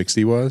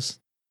 360 was.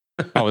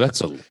 Oh,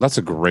 that's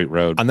a great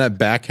road. On that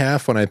back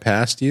half when I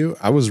passed you,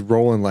 I was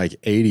rolling like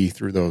 80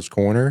 through those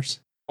corners.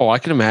 Oh, I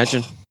can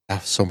imagine.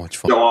 That was so much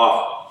fun. Go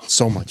off.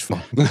 So much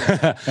fun.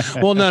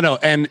 Well, no.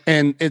 And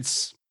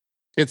it's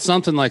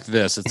something like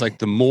this. It's like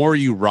the more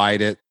you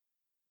ride it,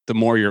 the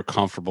more you're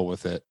comfortable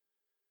with it.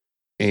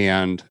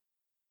 And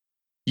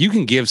you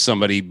can give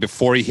somebody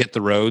before you hit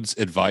the roads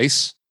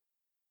advice,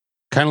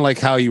 kind of like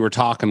how you were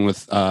talking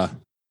with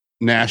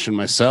Nash and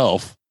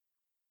myself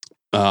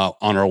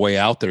on our way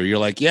out there. You're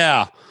like,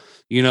 yeah,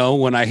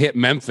 when I hit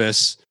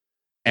Memphis,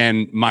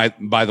 and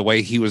by the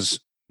way, he was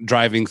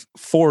driving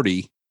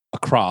 40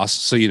 across,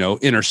 so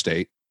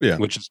interstate,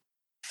 which is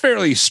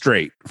fairly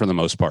straight for the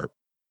most part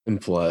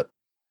and flat.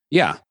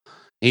 Yeah.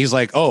 He's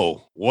like,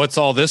 oh, what's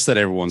all this that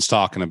everyone's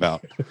talking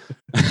about?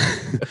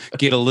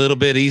 Get a little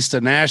bit east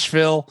of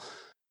Nashville.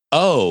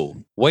 Oh,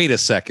 wait a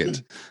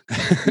second.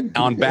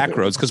 On back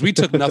roads, because we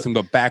took nothing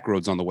but back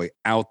roads on the way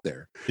out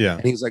there. Yeah.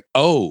 And he's like,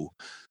 oh,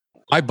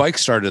 my bike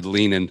started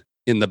leaning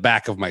in the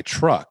back of my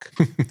truck.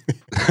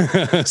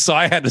 So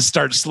I had to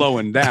start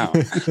slowing down.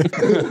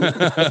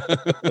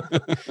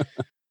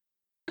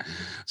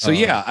 So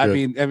yeah, I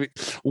mean,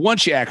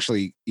 once you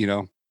actually,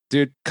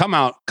 dude, come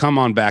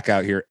on back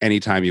out here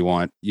anytime you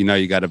want.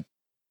 You got a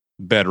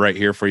bed right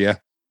here for you.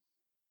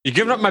 You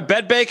giving up my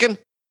bed bacon?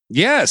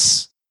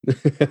 Yes.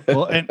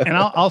 Well, and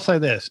I'll say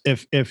this: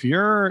 if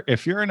you're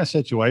in a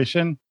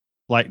situation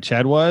like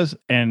Chad was,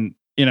 and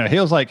he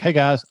was like, "Hey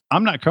guys,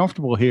 I'm not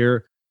comfortable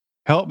here.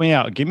 Help me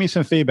out. Give me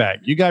some feedback.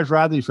 You guys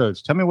ride these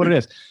roads. Tell me what it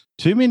is."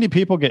 Too many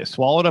people get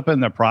swallowed up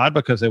in their pride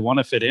because they want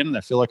to fit in and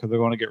they feel like they're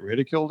going to get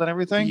ridiculed and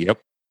everything. Yep.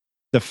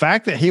 The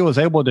fact that he was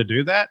able to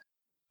do that,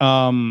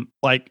 I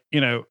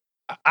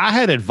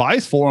had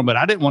advice for him, but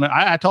I didn't want to.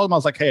 I told him, I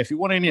was like, "Hey, if you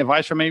want any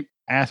advice from me,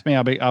 ask me.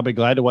 I'll be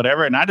glad to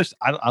whatever." And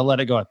I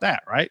let it go at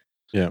that, right?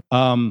 Yeah.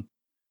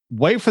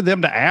 Wait for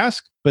them to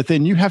ask, but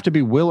then you have to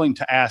be willing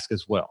to ask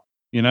as well.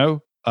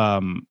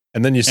 And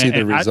then you see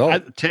the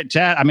result.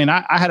 Chad, I mean,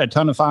 I had a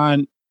ton of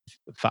fun.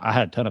 I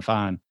had a ton of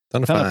fun.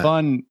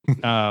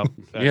 You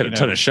had a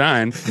ton of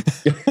shine.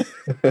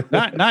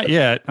 Not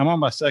yet. I'm on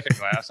my second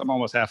glass. I'm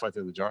almost halfway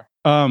through the jar.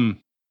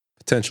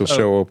 Potential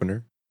show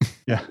opener.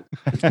 Yeah.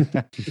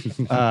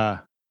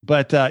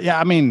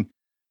 I mean,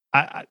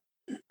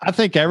 I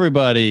think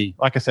everybody,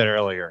 like I said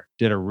earlier,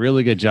 did a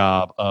really good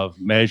job of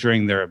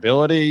measuring their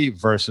ability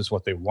versus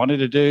what they wanted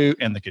to do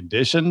and the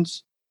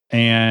conditions.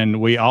 And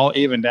we all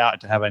evened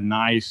out to have a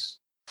nice,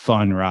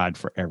 fun ride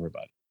for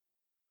everybody.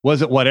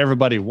 Was it what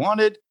everybody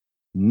wanted?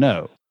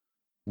 No.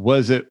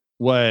 Was it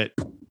what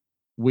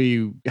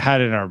we had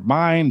in our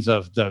minds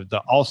of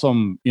the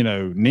awesome,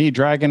 knee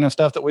dragging and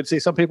stuff that we'd see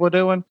some people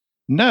doing?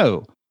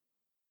 No.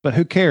 But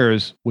who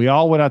cares? We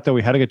all went out there,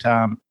 we had a good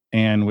time,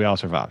 and we all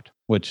survived,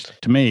 which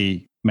to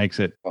me makes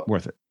it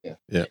worth it.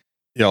 Yeah.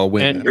 Y'all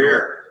win. At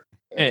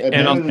the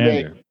end of the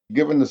day,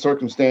 given the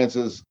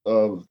circumstances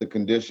of the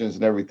conditions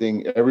and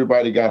everything,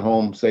 everybody got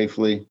home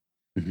safely,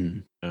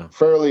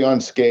 fairly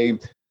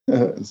unscathed.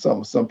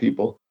 some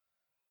people,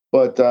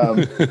 but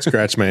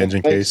scratch my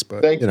engine case.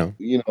 But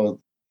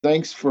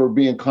thanks for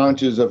being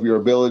conscious of your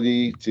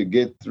ability to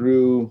get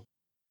through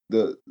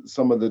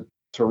some of the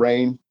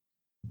terrain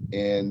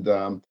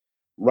and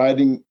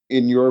riding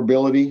in your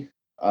ability,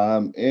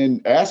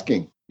 and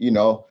asking,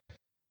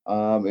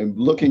 and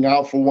looking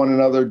out for one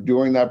another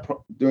during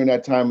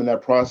that time in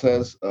that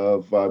process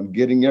of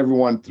getting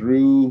everyone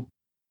through,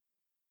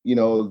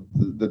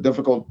 the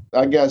difficult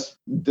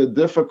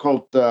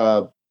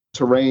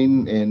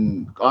terrain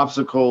and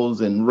obstacles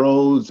and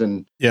roads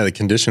and the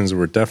conditions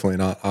were definitely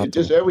not optimal.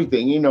 Just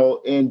everything,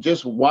 and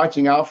just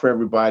watching out for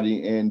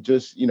everybody and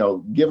just,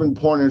 giving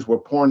pointers where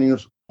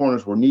pointers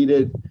were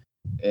needed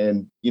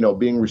and,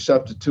 being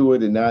receptive to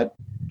it and not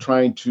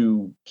trying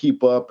to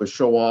keep up or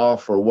show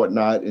off or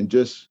whatnot, and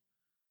just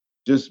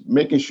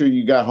making sure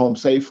you got home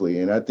safely.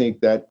 And I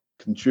think that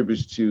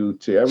contributes to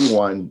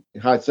everyone,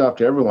 hats off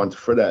to everyone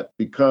for that,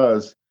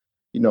 because,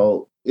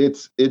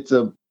 it's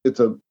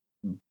a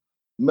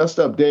messed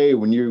up day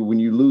when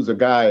you lose a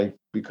guy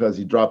because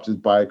he dropped his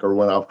bike or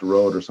went off the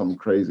road or something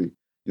crazy,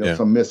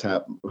 some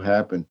mishap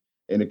happened,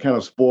 and it kind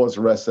of spoils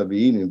the rest of the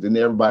evening. Then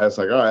everybody's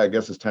like, all right, I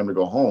guess it's time to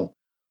go home.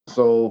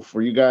 So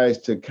for you guys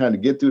to kind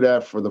of get through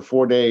that for the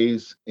 4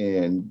 days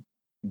and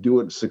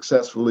do it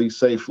successfully,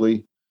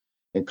 safely,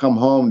 and come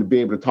home to be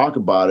able to talk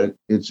about it,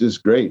 it's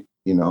just great,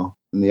 and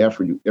the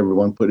effort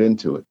everyone put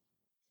into it.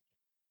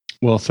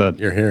 Well said.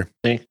 You're here.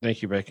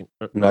 Thank you, Bacon.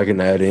 And I can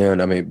add in,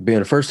 I mean,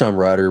 being a first-time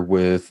rider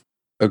with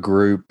a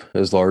group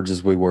as large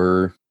as we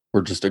were,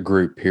 or just a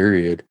group,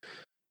 period.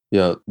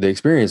 The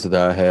experience that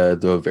I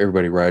had of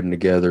everybody riding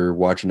together,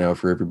 watching out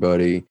for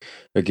everybody,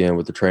 again,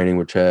 with the training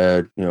with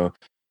Chad,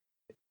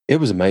 it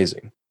was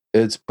amazing.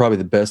 It's probably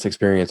the best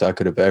experience I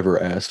could have ever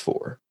asked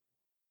for,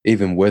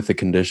 even with the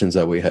conditions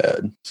that we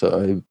had.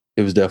 So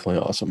it was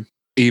definitely awesome.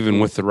 Even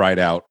with the ride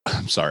out.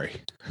 I'm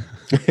sorry.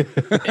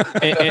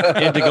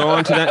 and to go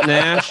on to that,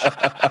 Nash,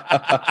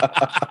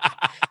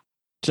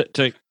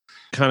 to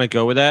kind of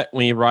go with that,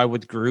 when you ride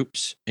with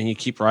groups and you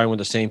keep riding with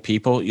the same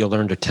people, you'll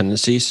learn their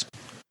tendencies.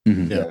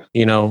 Mm-hmm. Yeah.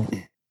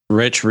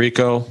 Rich,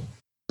 Rico,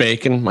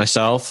 Bacon,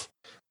 myself,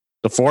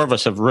 the four of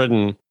us have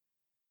ridden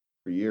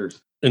for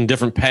years in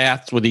different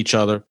paths with each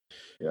other.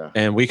 Yeah.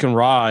 And we can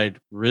ride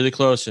really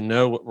close and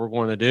know what we're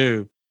going to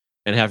do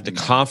and have the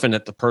confidence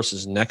that the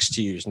person's next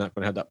to you is not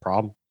going to have that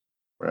problem.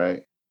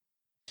 Right.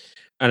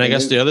 And I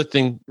guess the other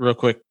thing, real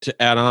quick,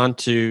 to add on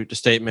to the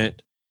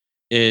statement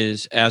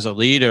is, as a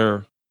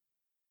leader,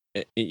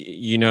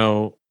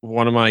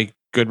 one of my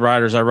good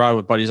riders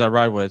buddies I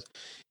ride with,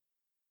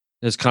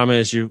 his comment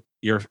is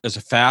you're as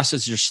fast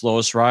as your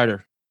slowest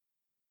rider.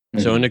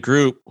 Mm-hmm. So in the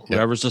group,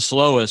 whoever's the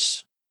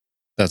slowest,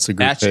 that's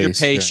your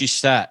pace you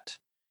set.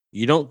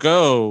 You don't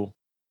go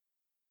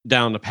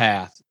down the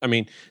path. I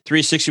mean,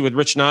 360 with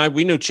Rich and I,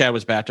 we knew Chad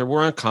was back there.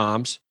 We're on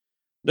comms.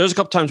 There's a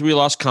couple times we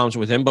lost comms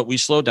with him, but we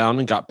slowed down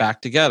and got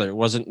back together. It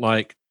wasn't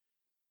like,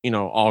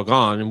 all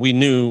gone. And we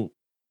knew.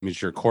 It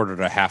means you're a quarter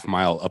to a half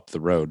mile up the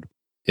road.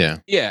 Yeah.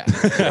 Yeah.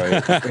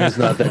 Right. It's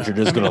not that you're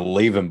just going to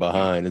leave him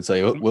behind and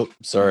say, well,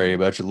 sorry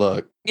about your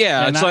luck.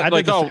 Yeah. And I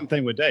did the same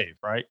thing with Dave,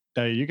 right?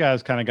 You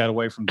guys kind of got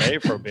away from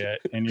Dave for a bit,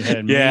 and you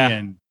had me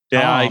and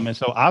Tom. And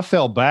so I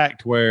fell back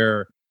to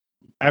where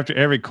after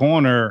every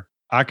corner,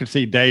 I could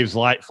see Dave's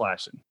light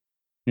flashing,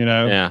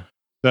 Yeah.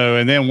 So,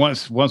 and then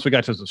once we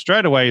got to the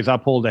straightaways, I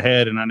pulled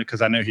ahead, and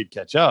because I knew he'd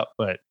catch up.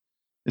 But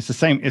it's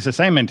the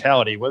same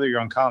mentality, whether you're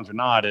on comms or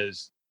not.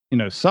 Is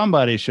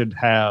somebody should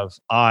have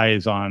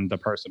eyes on the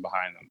person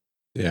behind them.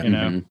 Yeah.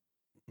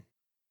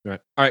 Mm-hmm. Right.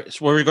 All right.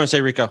 So, what were you going to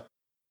say, Rico?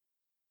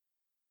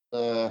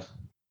 Yeah.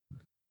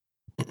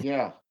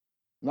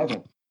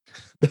 Nothing.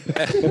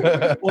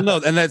 Well, no,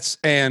 and that's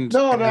Kevin's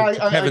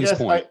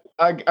point.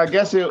 I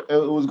guess it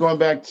was going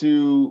back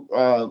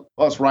to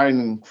us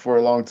riding for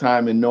a long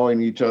time and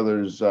knowing each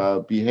other's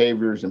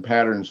behaviors and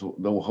patterns,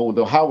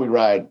 how we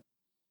ride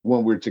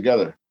when we're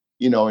together,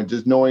 and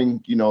just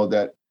knowing,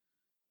 that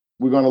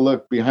we're going to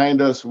look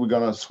behind us, we're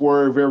going to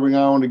swerve every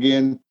now and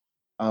again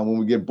when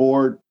we get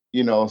bored,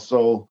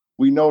 so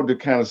we know to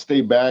kind of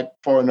stay back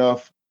far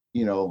enough,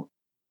 to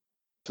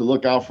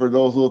look out for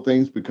those little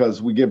things,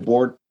 because we get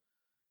bored.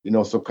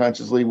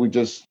 Subconsciously,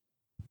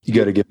 you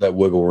got to get that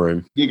wiggle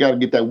room. You got to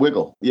get that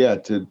wiggle,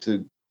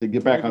 to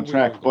get back on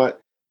track.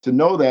 But to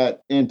know that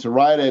and to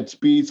ride at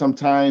speed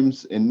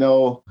sometimes, and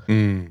know,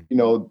 when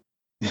we're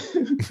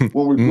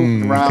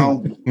goofing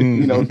around,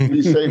 to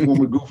be safe when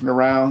we're goofing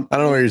around. I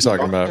don't know what you're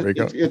talking about,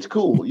 Rico. It's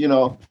cool,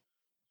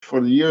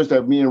 For the years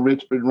that me and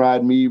Rich been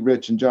riding,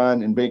 Rich and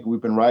John and Bacon,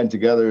 we've been riding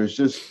together.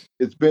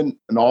 It's been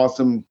an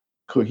awesome,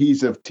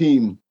 cohesive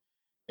team,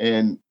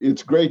 and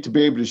it's great to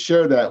be able to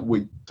share that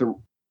with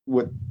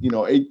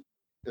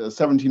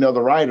 17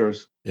 other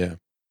riders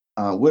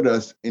with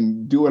us,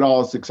 and do it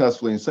all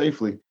successfully and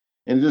safely.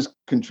 And it just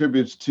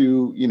contributes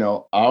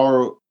to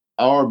our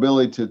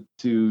ability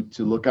to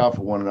look out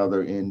for one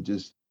another, and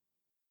just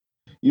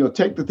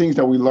take the things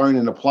that we learn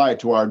and apply it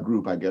to our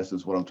group, I guess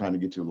is what I'm trying to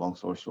get to, long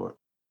story short.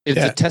 It's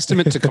a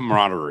testament to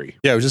camaraderie.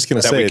 Yeah, I was just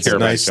going to say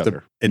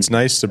it's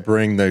nice to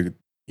bring the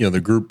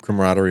the group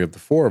camaraderie of the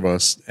four of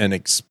us and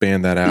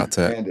expand that out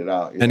to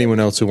anyone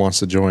else who wants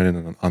to join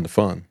in on the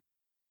fun.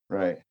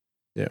 Right.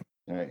 Yeah.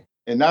 Right.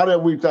 And now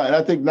that we've got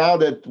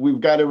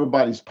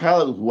everybody's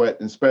palate wet,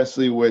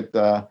 especially with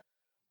Chad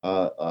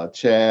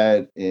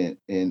and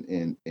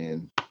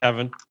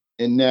Evan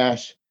and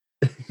Nash,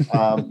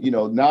 now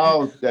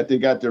that they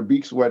got their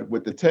beaks wet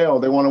with the tail,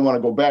 they want to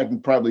go back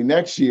and probably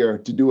next year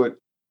to do it,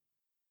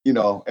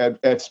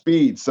 at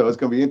speed. So it's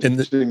going to be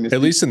interesting.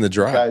 At least in the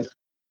dry. Guys,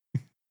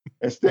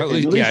 at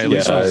least when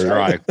it's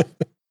dry.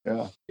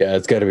 Yeah. Yeah,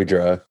 it's got to be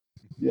dry.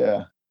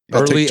 Yeah.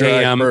 Early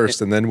AM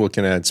first, and then we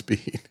can add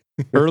speed.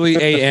 Early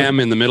AM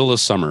in the middle of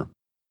summer,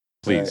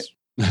 please.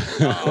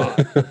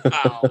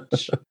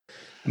 Ouch.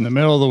 In the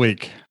middle of the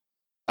week.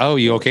 Oh,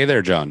 you okay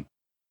there, John?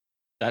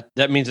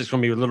 That means it's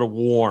going to be a little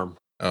warm.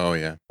 Oh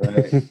yeah.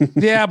 Right.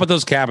 Yeah, but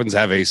those cabins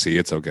have AC.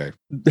 It's okay.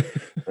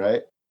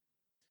 Right.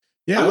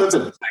 Yeah. I live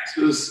in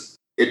Texas.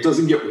 It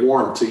doesn't get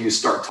warm till you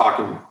start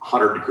talking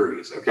 100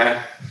 degrees.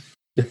 Okay.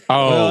 Here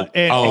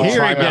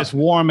it gets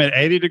warm at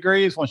 80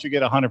 degrees once you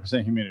get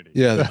 100% humidity.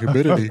 Yeah, the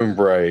humidity.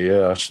 Right.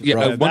 Yeah.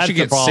 Yeah. Once you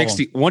get problem.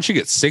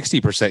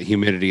 60%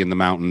 humidity in the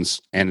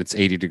mountains and it's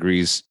 80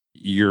 degrees,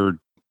 you're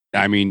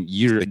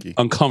Sticky.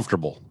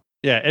 uncomfortable.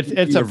 Yeah, it's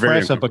You're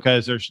very oppressive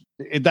because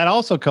that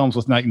also comes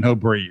with no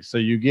breeze, so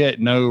you get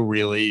no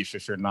relief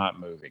if you're not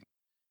moving.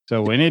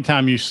 So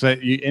anytime you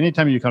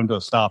come to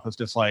a stop, it's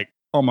just like,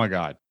 oh my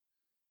god,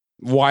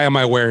 Why am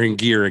I wearing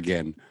gear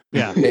again?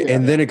 yeah.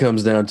 And then it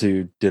comes down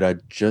to, did I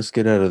just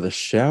get out of the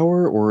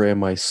shower, or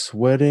am I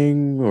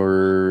sweating,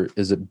 or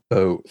is it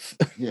both?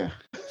 Yeah.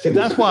 See,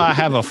 that's why I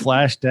have a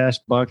flash dash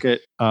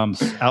bucket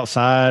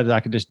outside. I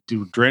can just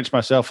drench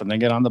myself and then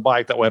get on the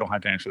bike. That way I don't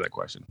have to answer that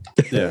question.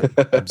 Yeah,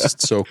 I'm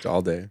just soaked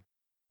all day.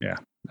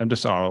 I'm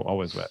just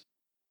always wet.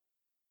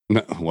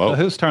 No, well, So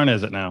whose turn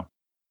is it now?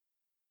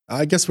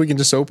 I guess we can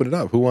just open it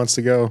up. Who wants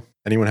to go?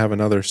 Anyone have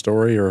another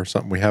story or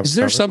something we have? is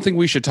there something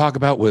we should talk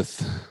about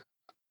with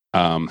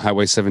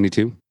Highway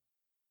 72?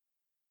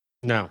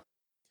 No.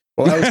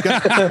 Well,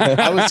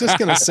 I was just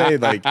gonna say,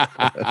 like,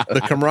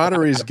 the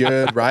camaraderie is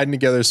good, riding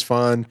together is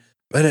fun,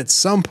 but at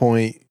some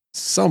point,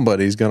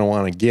 somebody's gonna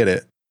want to get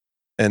it,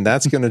 and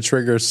that's gonna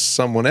trigger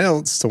someone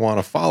else to want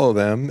to follow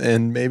them,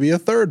 and maybe a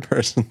third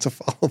person to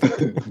follow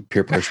them.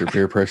 Peer pressure,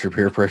 peer pressure,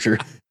 peer pressure.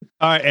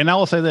 All right, and I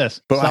will say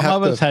this: But I some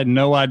have of us to- had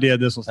no idea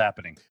this was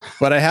happening.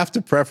 But I have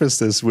to preface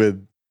this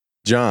with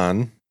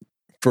John,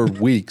 for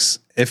weeks,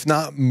 if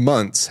not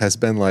months, has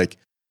been like,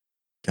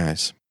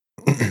 guys,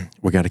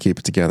 we got to keep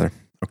it together.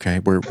 Okay,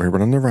 we're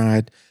on the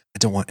ride. I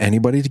don't want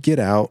anybody to get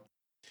out.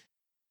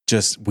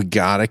 Just, we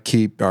got to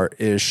keep our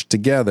ish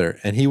together.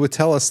 And he would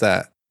tell us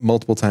that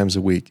multiple times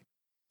a week.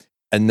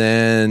 And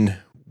then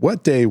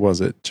what day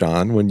was it,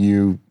 John, when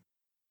you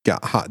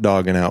got hot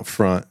dogging out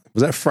front?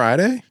 Was that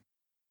Friday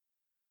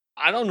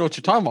I don't know what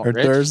you're talking about, or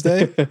Rich.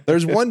 Thursday?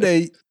 There's one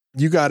day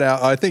you got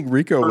out. I think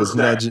Rico was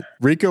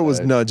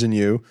Thursday. nudging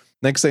you.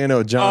 Next thing I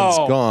know, John's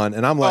gone.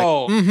 And I'm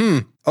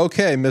like,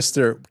 okay,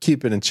 mister,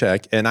 keep it in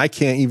check. And I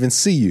can't even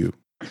see you.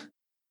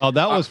 Oh,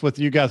 that was with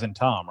you guys and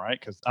Tom, right?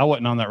 Because I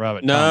wasn't on that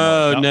rabbit.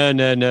 No, Tom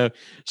was. no.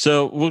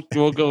 So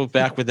we'll go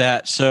back with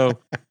that. So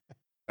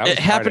it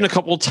happened a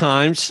couple of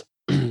times.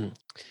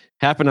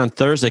 Happened on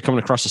Thursday coming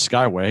across the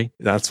Skyway.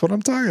 That's what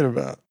I'm talking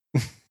about.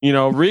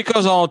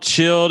 Rico's all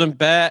chilled and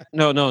bad.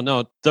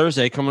 No.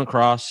 Thursday coming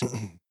across.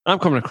 I'm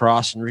coming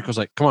across, and Rico's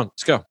like, "Come on,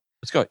 let's go.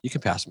 Let's go. You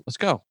can pass him. Let's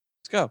go.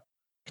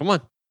 Come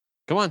on.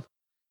 You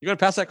gonna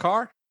pass that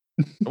car?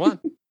 Come on."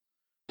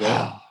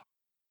 Yeah.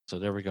 So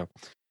there we go.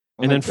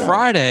 And then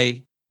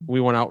Friday,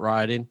 we went out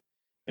riding.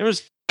 It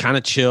was kind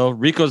of chill.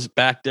 Rico's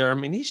back there. I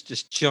mean, he's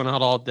just chilling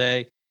out all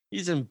day.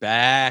 He's in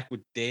back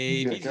with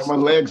Dave. Got my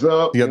legs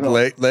up. You got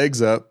the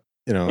legs up,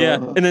 Yeah.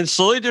 And then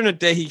slowly during the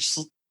day, he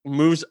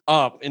moves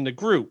up in the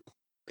group.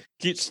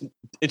 Keeps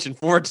inching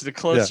forward to the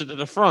closer to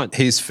the front.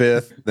 He's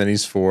fifth, then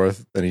he's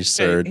fourth, then he's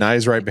third. Now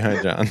he's right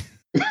behind John.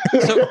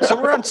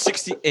 So we're on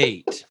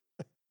 68.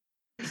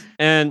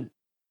 And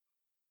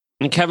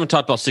Kevin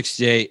talked about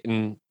 68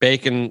 and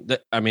Bacon.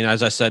 I mean,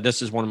 as I said,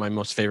 this is one of my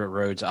most favorite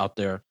roads out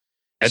there.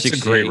 It's a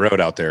great road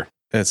out there.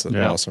 It's an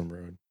awesome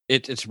road.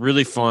 It's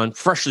really fun,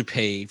 freshly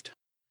paved.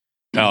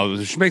 No,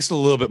 which makes it a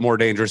little bit more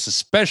dangerous,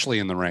 especially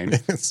in the rain.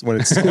 It's when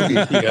it's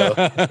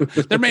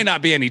sneaky. There may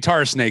not be any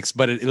tar snakes,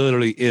 but it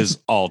literally is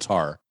all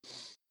tar.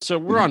 So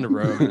we're on the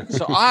road.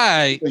 So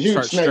I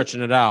start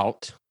stretching it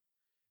out.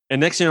 And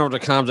next thing over the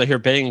comms, I hear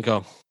Bacon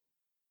go,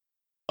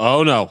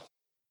 "Oh no."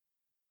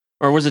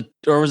 Or was it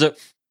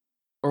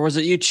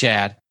you,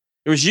 Chad?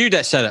 It was you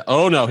that said it.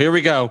 "Oh no, here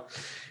we go."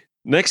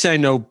 Next thing I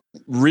know,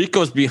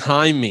 Rico's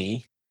behind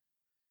me.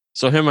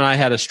 So him and I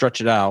had to stretch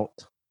it out.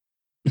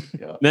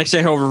 Yeah. Next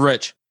thing over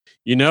Rich,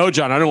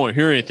 John, I don't want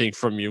to hear anything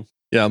from you.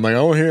 Yeah, I'm like,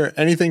 I won't hear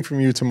anything from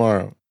you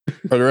tomorrow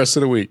or the rest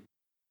of the week.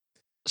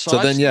 So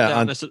I then, just yeah, looked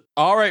down and I said,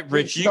 all right,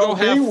 Rich, you go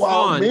have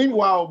fun.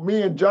 Meanwhile,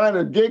 me and John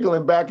are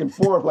giggling back and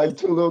forth like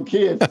two little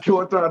kids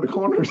going around the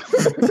corners.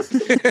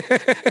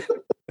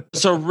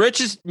 So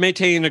Rich is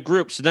maintaining a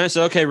group. So then I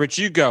said, okay, Rich,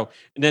 you go.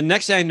 And then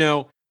next thing I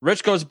know,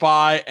 Rich goes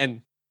by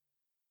and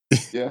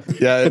Yeah.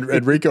 Yeah,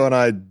 and Rico and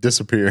I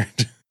disappeared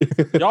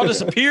y'all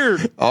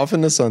disappeared. off in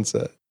the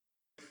sunset.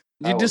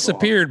 You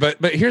disappeared, but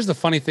here's the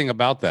funny thing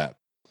about that.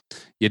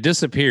 You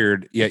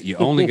disappeared, yet you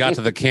only got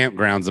to the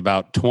campgrounds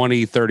about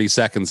 20, 30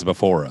 seconds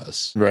before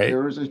us. Right.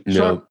 There was a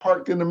truck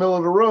parked in the middle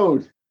of the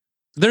road.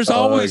 There's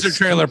always a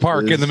trailer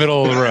park in the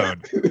middle of the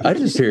road. I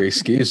just hear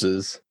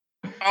excuses.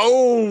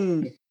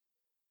 Oh,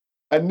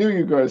 I knew you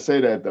were going to say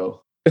that,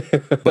 though.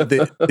 But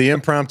the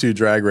impromptu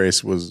drag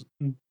race was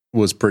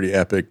pretty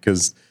epic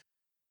because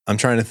I'm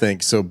trying to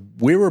think. So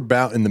we were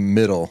about in the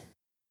middle,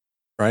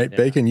 right? Yeah.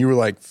 Bacon, you were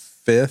like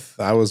 5th.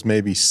 I was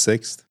maybe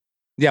 6th.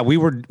 Yeah, we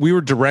were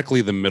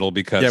directly the middle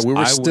because we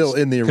were still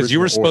in the original because you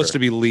were supposed order. to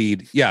be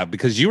lead. Yeah,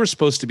 because you were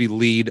supposed to be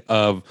lead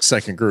of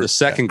Second group. the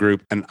second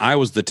group, and I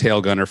was the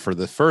tail gunner for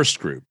the first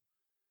group.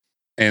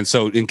 And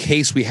so, in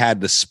case we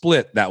had to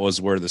split, that was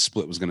where the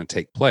split was going to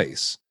take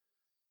place.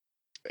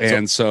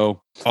 And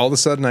so, All of a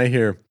sudden, I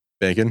hear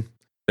bacon,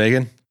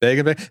 and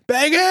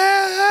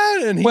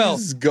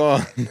he's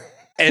gone.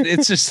 and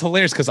it's just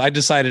hilarious because I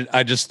decided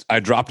I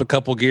dropped a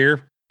couple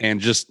gear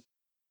and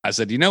I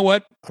said, you know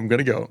what? I'm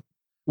gonna go.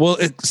 Well,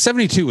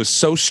 72 was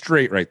so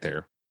straight right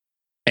there,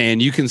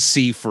 and you can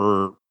see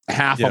for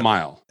half a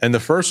mile. And the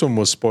first one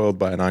was spoiled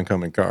by an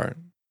oncoming car.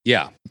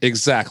 Yeah,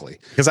 exactly.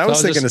 Because I was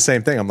So thinking the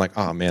same thing. I'm like,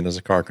 oh man, there's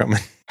a car coming.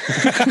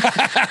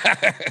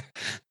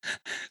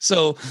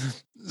 So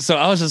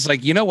I was just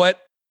like, you know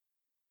what?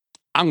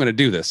 I'm going to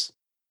do this.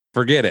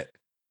 Forget it.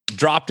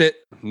 Dropped it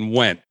and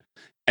went.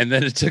 And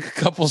then it took a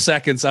couple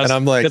seconds.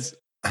 I'm like,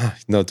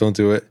 no, don't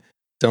do it.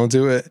 Don't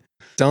do it.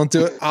 Don't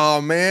do it. Oh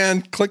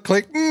man, click,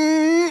 click.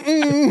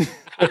 And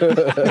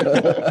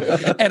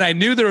I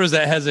knew there was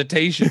that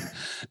hesitation.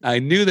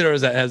 And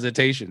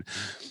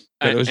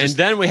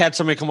then we had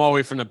somebody come all the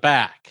way from the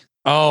back.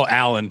 Oh,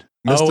 Alan.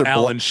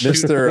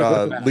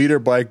 Mr. Leader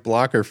Bike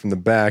Blocker from the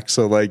back.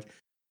 So like,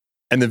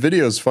 and the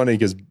video is funny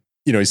because,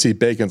 you see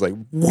Bacon's like,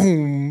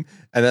 boom.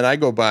 And then I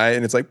go by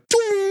and it's like,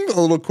 boom,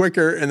 a little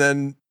quicker. And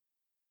then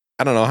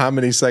I don't know how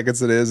many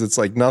seconds it is. It's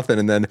like nothing.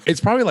 And then it's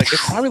probably like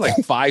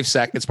 5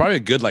 seconds. It's probably a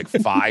good like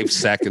 5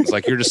 seconds.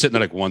 Like you're just sitting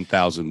there like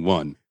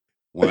 1001,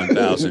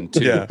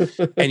 1002. Yeah.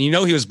 And he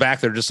was back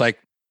there just like,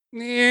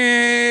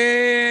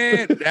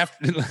 okay.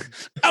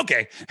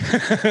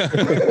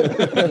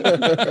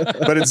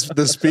 But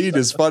the speed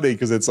is funny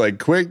because it's like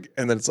quick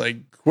and then it's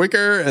like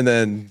quicker and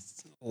then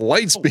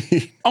light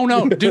speed. Oh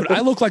no, dude,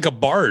 I look like a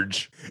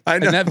barge. I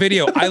know. In that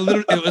video, I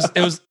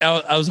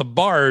was a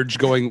barge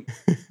going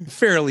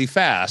fairly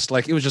fast.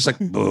 Like it was just like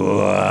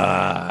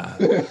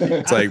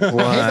it's like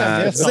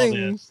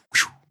zing.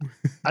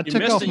 I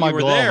took off my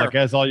glove, I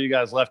guess all you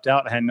guys left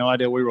out. I had no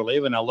idea we were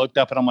leaving. I looked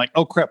up and I'm like,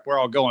 oh crap, we're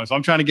all going. So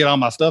I'm trying to get all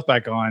my stuff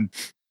back on.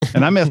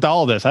 And I missed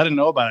all of this. I didn't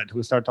know about it until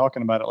we started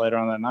talking about it later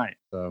on that night.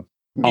 So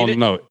no, it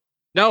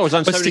was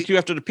on 72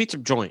 after the pizza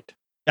joint.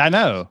 I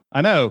know,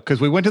 because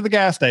we went to the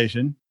gas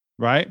station,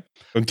 right?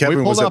 When Kevin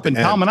we pulled was up, and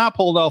Tom and I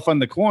pulled off on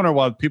the corner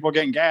while people were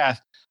getting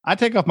gas. I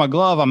take off my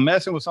glove, I'm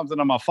messing with something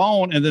on my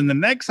phone, and then the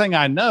next thing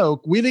I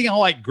know, we didn't all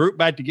like group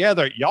back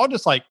together. Y'all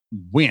just like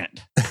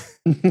went.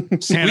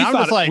 And I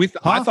was like, we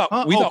all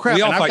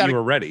thought you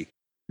were ready.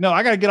 No,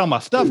 I got to get all my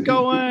stuff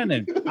going,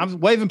 and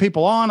I'm waving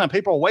people on, and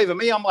people are waving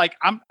me. I'm like,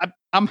 I'm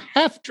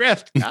half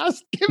dressed,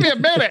 guys. Give me a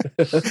minute.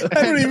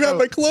 I don't even have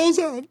my clothes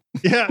on.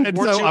 Yeah, and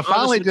so I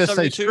finally just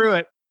say screw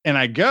it, and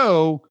I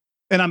go,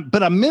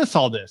 but I miss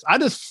all this. I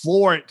just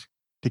floor it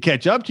to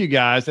catch up to you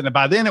guys, and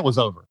by then it was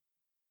over.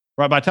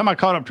 Right, by the time I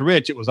caught up to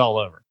Rich, it was all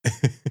over. And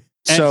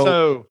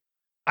so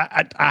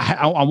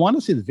I want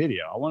to see the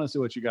video. I want to see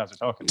what you guys are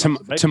talking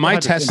about. To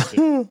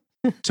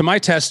my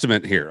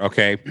testament here,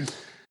 okay,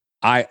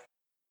 I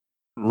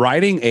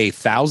riding a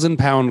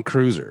 1,000-pound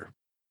cruiser.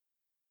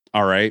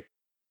 All right,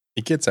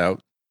 it gets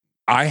out.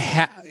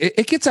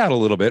 It gets out a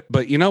little bit,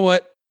 but you know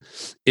what?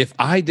 If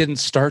I didn't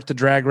start the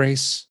drag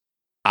race,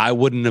 I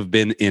wouldn't have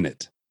been in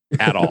it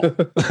at all.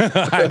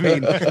 I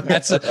mean,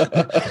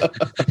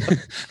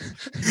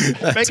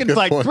 Bacon's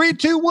like 3,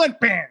 2, 1,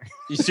 bam.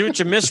 You see what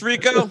you missed,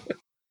 Rico?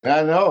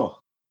 I know.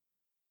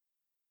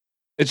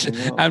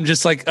 I'm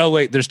just like, oh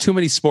wait, there's too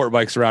many sport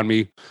bikes around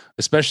me,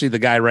 especially the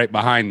guy right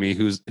behind me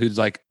who's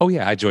like, oh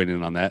yeah, I joined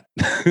in on that.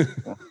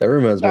 That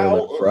reminds me of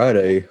that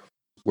Friday.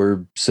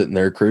 We're sitting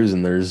there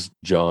cruising. There's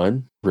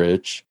John,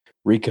 Rich,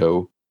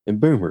 Rico, and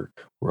Boomer.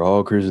 We're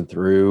all cruising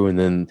through, and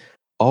then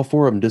all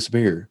 4 of them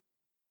disappear.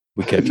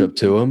 We catch up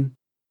to them.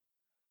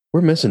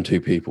 We're missing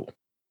 2 people.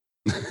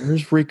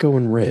 Where's Rico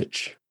and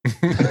Rich?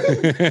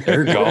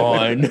 They're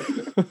gone.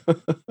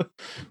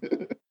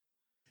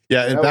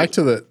 Yeah, and back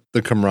to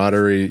the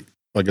camaraderie,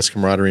 I guess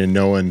camaraderie and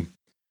knowing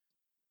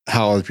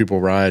how other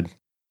people ride.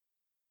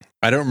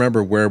 I don't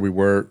remember where we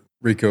were,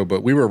 Rico,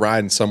 but we were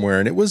riding somewhere,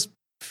 and it was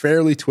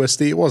fairly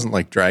twisty. It wasn't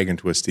like dragon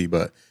twisty,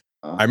 but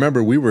I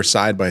remember we were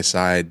side by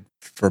side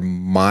for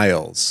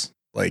miles,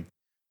 like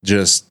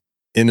just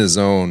in a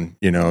zone,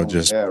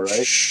 just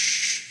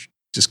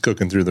just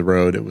cooking through the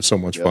road. It was so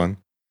much fun.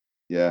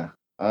 Yeah,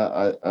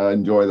 I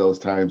enjoy those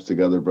times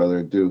together, brother.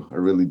 I do. I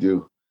really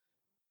do.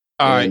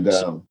 All right.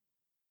 Go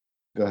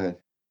ahead.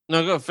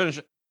 No, go finish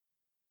it.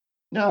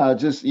 No,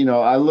 just,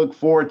 I look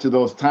forward to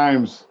those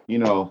times,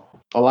 a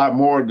lot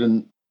more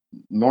than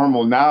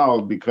normal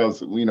now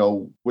because,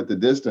 with the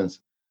distance,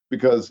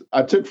 because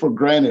I took for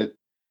granted,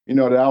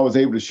 that I was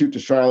able to shoot to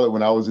Charlotte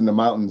when I was in the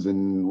mountains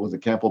and was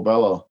at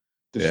Campobello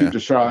to shoot to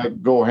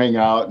Charlotte, go hang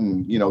out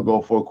and,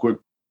 go for a quick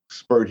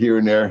spurt here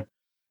and there.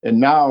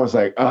 And now it's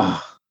like,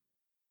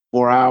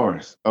 4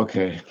 hours.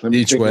 Okay. Let me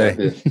each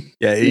way.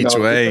 Yeah. Each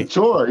way.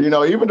 Sure.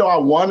 Even though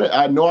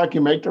I know I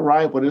can make the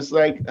ride, but it's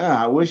like,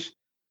 I wish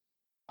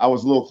I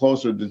was a little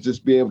closer to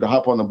just be able to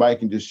hop on the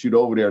bike and just shoot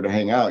over there to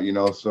hang out,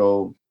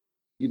 So,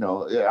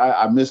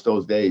 I miss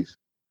those days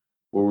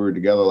where we were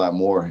together a lot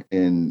more.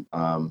 And,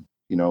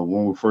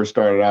 when we first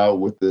started out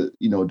with the,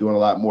 doing a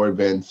lot more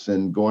events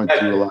and going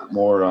to a lot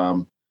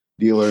more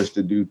dealers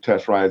to do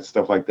test rides,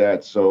 stuff like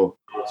that. So,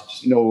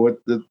 with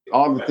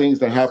all the things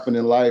that happen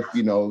in life,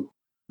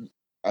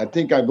 I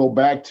think I go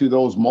back to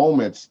those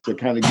moments to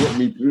kind of get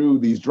me through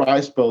these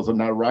dry spells of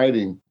not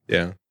riding.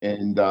 Yeah.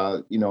 And,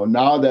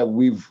 now that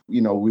we've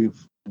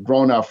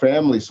grown our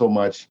family so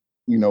much,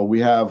 we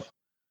have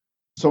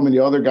so many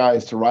other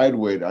guys to ride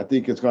with. I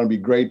think it's going to be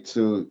great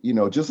to,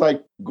 just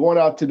like going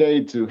out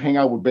today to hang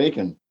out with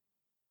Bacon,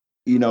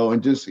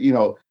 and just,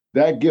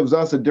 that gives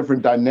us a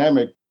different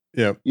dynamic,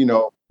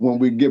 when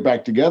we get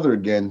back together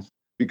again,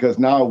 because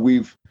now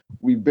we've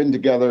been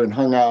together and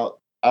hung out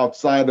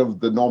outside of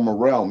the normal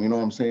realm. You know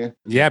what I'm saying?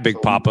 Yeah,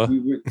 Big Papa.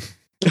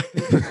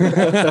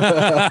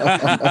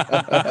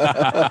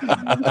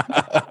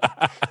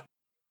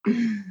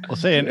 Well,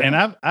 see, and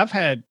I've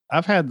had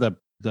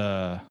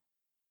the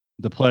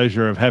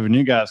pleasure of having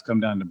you guys come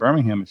down to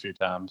Birmingham a few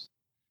times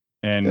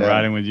and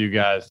riding with you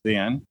guys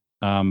then.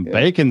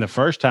 Bacon the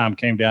first time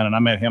came down and I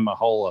met him a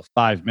whole of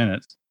 5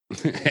 minutes.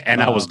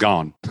 And I was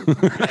gone. He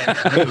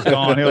was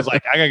gone. He was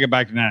like, I gotta get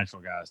back to Nashville,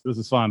 guys. This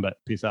is fun, but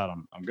peace out.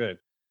 I'm good.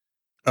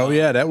 Oh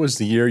yeah, that was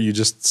the year you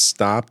just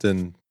stopped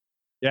and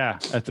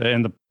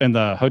in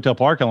the hotel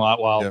parking lot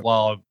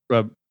while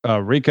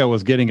Rico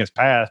was getting his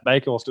pass.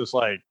 Bacon was just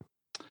like,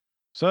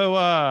 so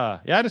I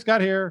just got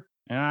here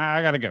and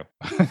I gotta go.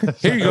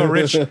 Here you go,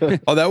 Rich.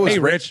 Oh, that was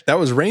Rich. That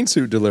was rain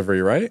suit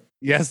delivery, right?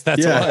 Yes, that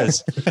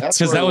was.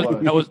 Because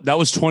that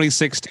was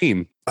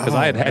 2016. Because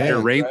I had your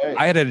rain. Right.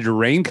 I had your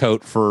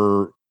raincoat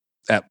for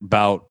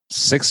about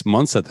 6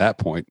 months at that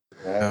point.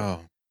 Oh,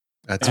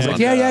 that's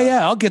like,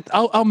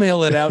 I'll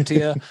mail it out to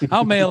you.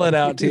 I'll mail it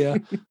out to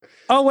you.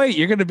 Oh wait,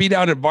 you're going to be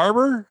down at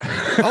Barber?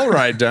 I'll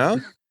ride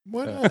down.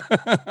 What?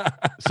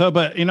 So,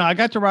 but I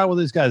got to ride with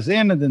these guys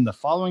in, and then the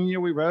following year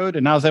we rode,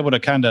 and I was able to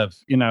kind of,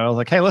 I was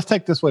like, hey, let's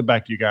take this way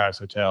back to you guys'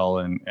 hotel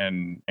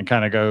and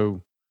kind of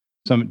go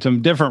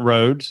some different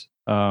roads,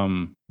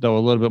 though a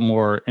little bit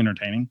more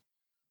entertaining,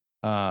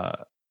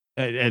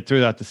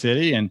 throughout the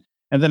city. And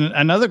then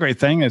another great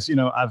thing is,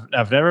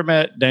 I've never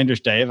met Dangerous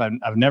Dave.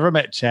 I've never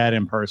met Chad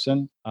in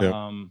person. Yep.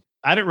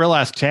 I didn't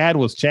realize Chad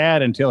was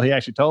Chad until he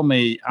actually told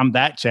me I'm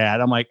that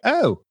Chad. I'm like,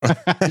 oh,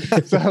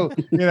 so,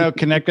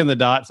 connecting the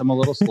dots. I'm a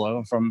little slow.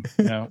 I'm from,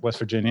 West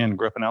Virginia and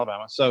grew up in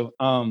Alabama. So,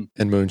 and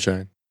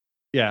moonshine.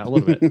 Yeah, a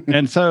little bit.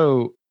 And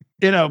so,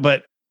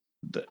 but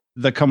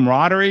the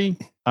camaraderie,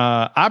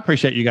 I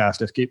appreciate you guys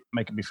just keep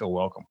making me feel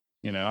welcome.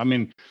 I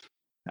mean,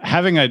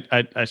 having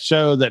a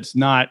show that's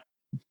not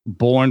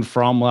born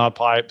from Loud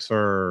Pipes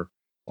or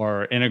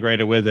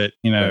integrated with it,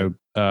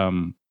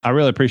 I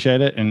really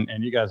appreciate it.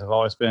 And you guys have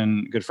always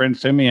been good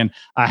friends to me. And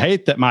I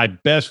hate that my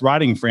best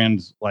riding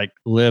friends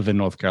live in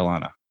North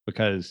Carolina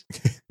because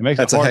it makes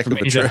it hard for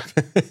me to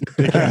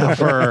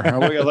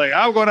like,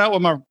 I'm going out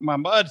with my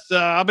buds.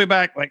 I'll be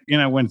back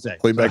Wednesday.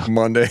 Play back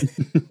Monday.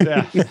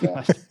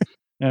 Yeah.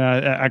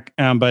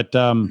 But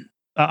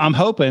I'm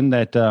hoping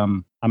that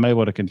I'm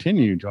able to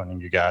continue joining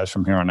you guys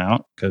from here on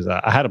out because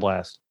I had a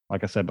blast,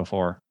 like I said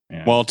before.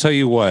 And well, I'll tell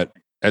you what,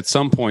 at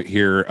some point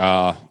here,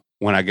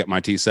 when I get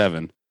my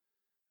T7,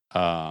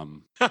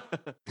 you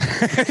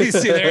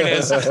see, there it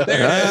is. There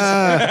it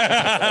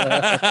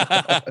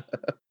is.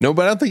 No,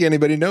 but I don't think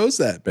anybody knows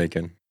that,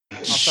 Bacon.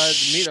 Outside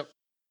the meetup.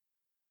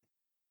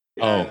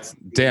 Oh,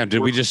 damn. Did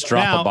we just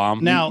drop a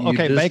bomb? Now,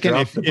 okay, Bacon,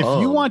 if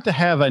you want to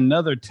have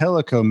another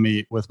Teleco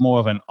meet with more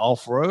of an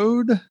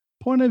off-road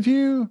point of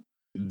view,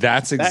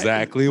 that's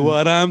exactly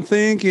what I'm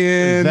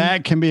thinking.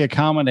 That can be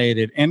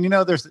accommodated. And,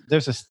 there's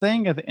this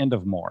thing at the end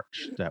of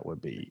March that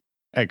would be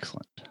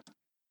excellent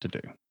to do.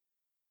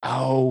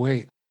 Oh,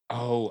 wait.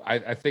 Oh,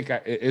 I think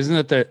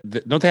isn't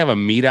it don't they have a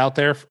meet out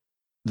there?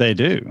 They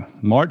do.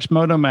 March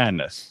Moto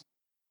Madness.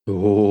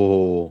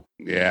 Oh,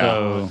 yeah.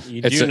 So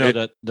you do know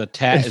that the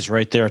TAT is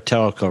right there at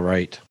Teleco,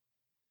 right?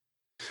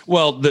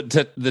 Well,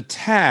 the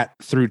TAT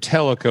through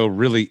Teleco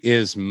really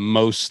is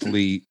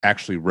mostly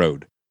actually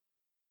road.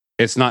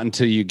 It's not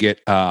until you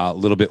get a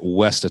little bit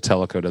west of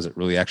Teleco does it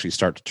really actually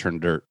start to turn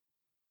dirt.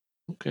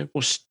 Okay.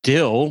 Well,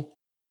 still,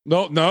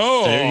 No.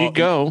 There you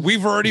go.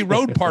 We've already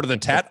rode part of the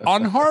Tat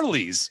on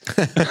Harleys.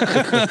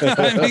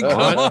 I mean, come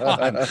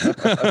on.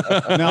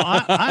 Now,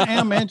 I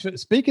am interested.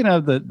 Speaking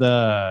of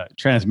the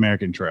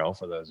Trans-American Trail,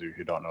 for those of you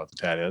who don't know what the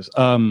TAT is,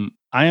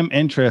 I am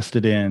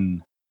interested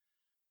in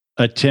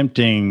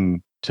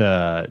attempting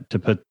to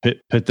put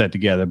that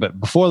together. But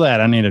before that,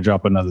 I need to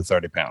drop another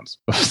 30 pounds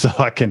so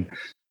I can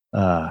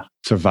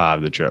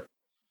survive the trip.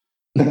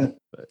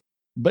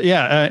 But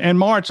yeah, in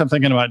March, I'm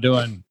thinking about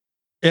doing.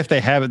 If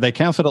they have it, they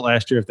canceled it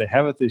last year. If they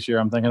have it this year,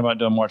 I'm thinking about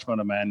doing March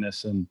Moto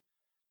Madness. And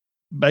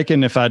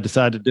Bacon, if I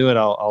decide to do it,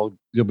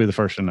 you'll be the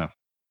first to know.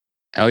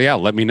 Hell yeah,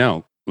 let me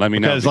know.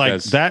 Because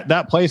like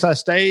that place I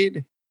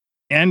stayed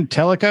in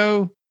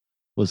Tellico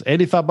was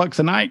 $85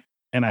 a night,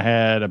 and I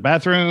had a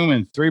bathroom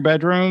and 3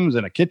 bedrooms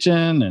and a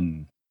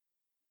kitchen,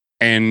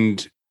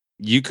 and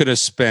you could have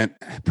spent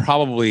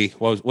probably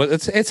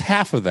it's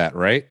half of that,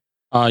 right?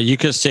 You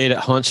could have stayed at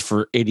Hunt's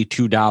for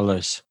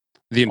 $82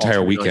 the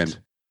entire weekend.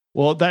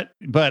 Well, but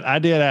I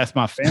did ask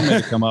my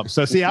family to come up.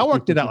 So see, I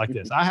worked it out like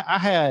this. I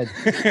had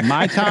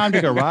my time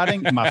to go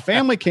riding. My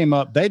family came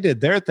up, they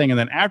did their thing, and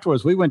then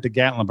afterwards we went to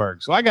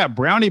Gatlinburg. So I got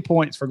brownie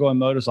points for going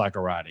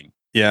motorcycle riding.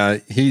 Yeah,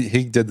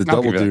 he did the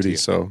double duty.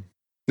 So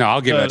no,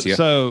 I'll give that to you.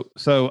 So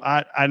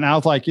I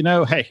was like,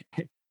 hey,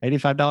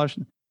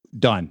 $85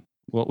 done.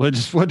 We'll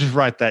just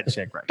write that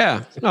check right.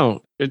 Yeah,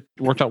 no, it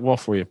worked out well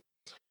for you.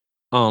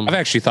 I've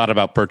actually thought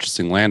about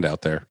purchasing land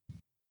out there.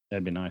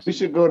 That'd be nice. We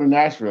should go to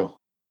Nashville.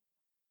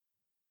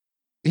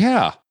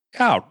 Yeah.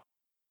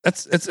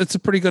 It's a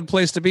pretty good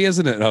place to be,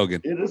 isn't it,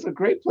 Hogan? It is a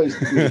great place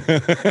to be.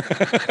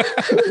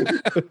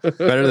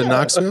 Better than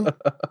Knoxville?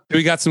 Do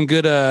we got some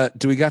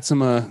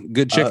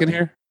good chicken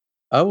here?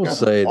 I will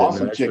say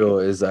that Nashville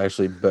is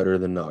actually better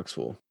than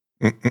Knoxville.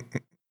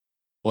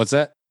 What's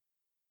that?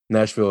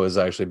 Nashville is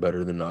actually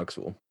better than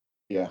Knoxville.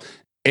 Yeah.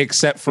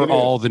 Except for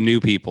all the new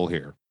people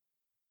here.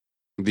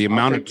 The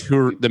amount of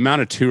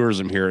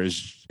tourism here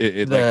is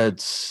it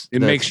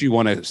makes you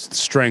want to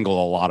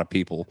strangle a lot of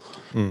people.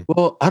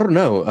 Well, I don't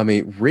know. I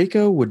mean,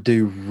 Rico would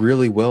do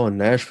really well in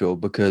Nashville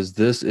because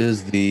this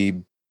is the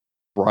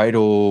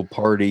bridal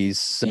parties.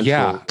 Central.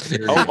 Yeah.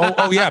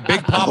 Oh yeah.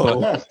 Big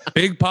Papa,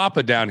 Big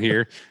Papa down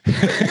here.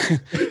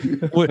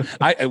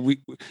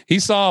 He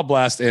saw a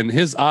blast and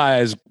his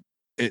eyes.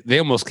 They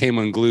almost came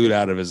unglued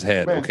out of his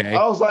head. Man, okay,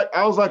 I was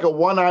like a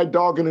one-eyed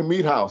dog in a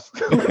meat house.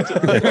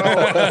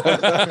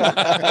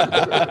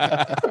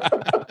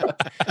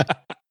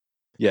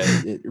 Yeah,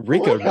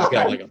 Rico just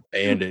got like a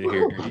bandit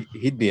here.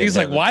 He's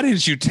like, why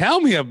didn't you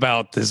tell me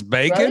about this,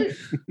 Bacon? Right?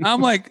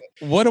 I'm like,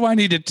 what do I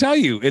need to tell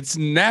you? It's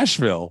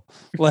Nashville.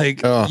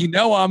 Like,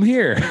 I'm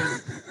here.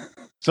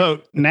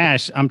 So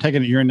Nash, I'm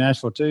taking it. You're in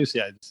Nashville too.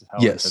 So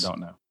yes. I don't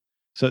know.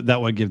 So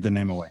that would give the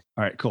name away.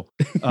 All right, cool.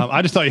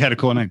 I just thought you had a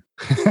cool name.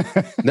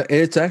 No,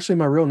 it's actually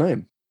my real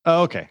name.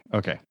 Oh, okay.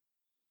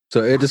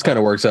 So it just kind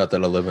of works out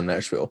that I live in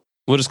Nashville.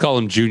 We'll just call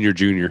him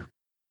Junior.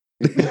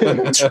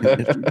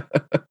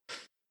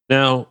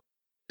 Now,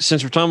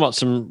 since we're talking about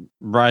some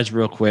rides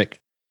real quick,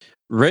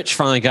 Rich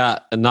finally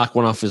got a knock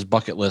one off his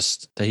bucket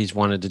list that he's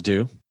wanted to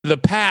do. The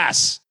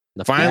pass.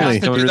 Finally,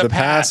 through the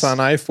pass on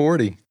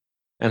I-40.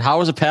 And how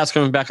was the pass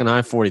coming back on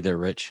I-40 there,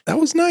 Rich? That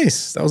was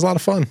nice. That was a lot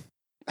of fun.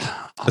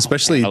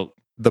 Especially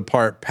the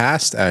part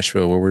past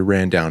Asheville where we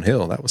ran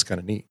downhill. That was kind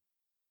of neat.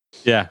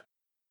 Yeah.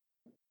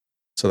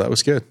 So that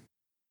was good.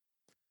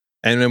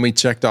 And then we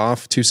checked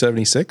off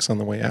 276 on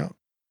the way out.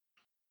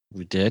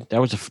 We did. That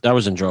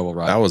was an enjoyable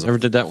ride. That was Never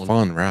did that one.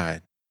 Fun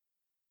ride.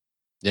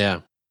 Yeah.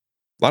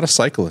 A lot of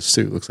cyclists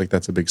too. Looks like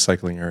that's a big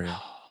cycling area.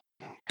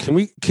 Can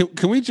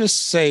we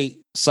just say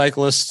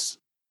cyclists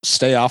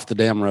stay off the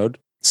damn road?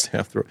 Stay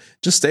off the road.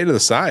 Just stay to the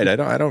side.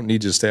 I don't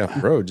need you to stay off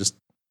the road. Just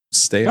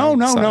stay No.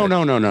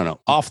 side.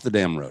 Off the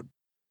damn road.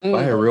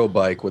 Buy a real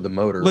bike with a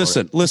motor.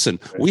 Listen.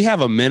 We have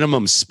a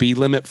minimum speed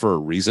limit for a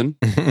reason.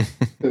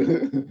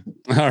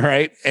 All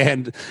right.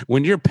 And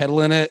when you're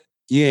pedaling it,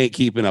 you ain't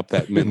keeping up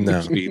that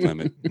minimum speed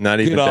limit. Not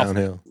even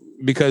downhill.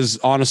 Because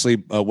honestly,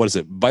 what is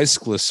it?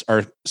 Bicyclists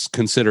are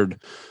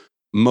considered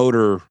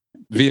motor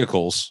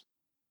vehicles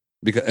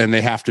and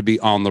they have to be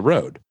on the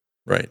road.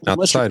 Right. Not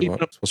the sidewalk.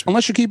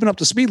 Unless you're keeping up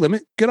the speed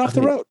limit, get off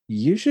the road.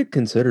 You should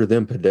consider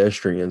them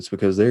pedestrians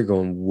because they're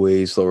going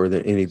way slower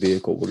than any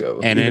vehicle will go.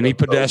 And any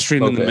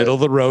pedestrian in the middle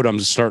of the road, I'm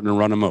just starting to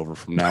run them over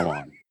from now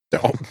on.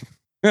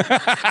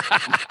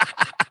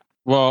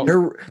 Well,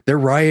 they're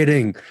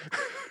rioting.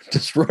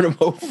 Just run them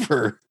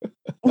over.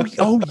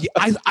 Yeah,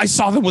 I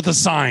saw them with a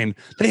sign.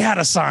 They had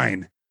a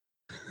sign.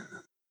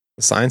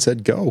 The sign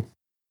said go.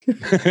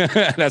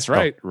 That's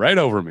right. Right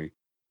over me.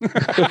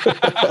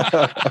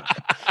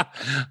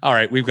 All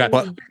right, we've got.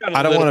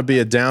 I don't want to be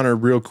a downer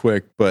real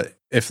quick, but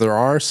if there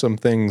are some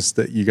things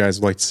that you guys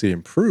would like to see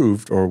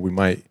improved, or we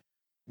might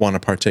want to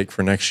partake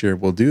for next year,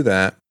 we'll do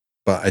that.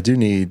 But I do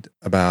need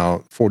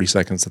about 40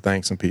 seconds to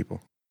thank some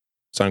people.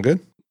 Sound good?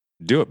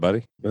 Do it,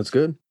 buddy. That's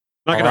good.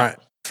 All right.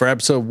 For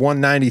episode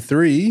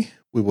 193,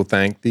 we will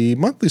thank the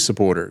monthly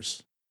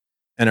supporters.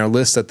 And our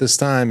list at this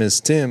time is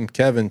Tim,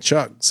 Kevin,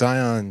 Chuck,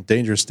 Zion,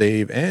 Dangerous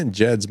Dave, and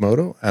Jed's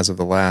Moto as of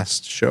the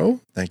last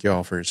show. Thank you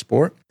all for your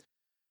support.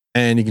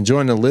 And you can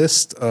join the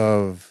list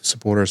of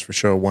supporters for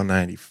show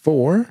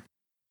 194.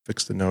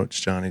 Fix the notes,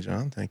 Johnny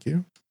John. Thank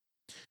you.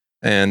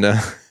 And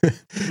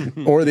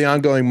or the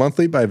ongoing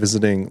monthly by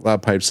visiting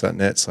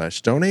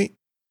loudpipes.net/donate.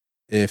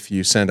 If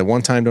you send a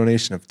one-time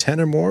donation of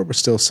 10 or more, we're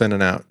still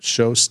sending out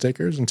show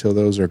stickers until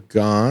those are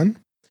gone.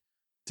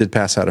 Did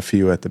pass out a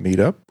few at the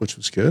meetup, which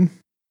was good.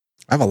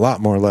 I have a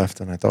lot more left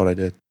than I thought I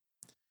did.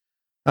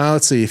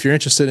 Let's see. If you're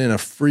interested in a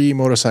free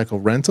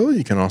motorcycle rental,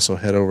 you can also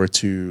head over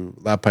to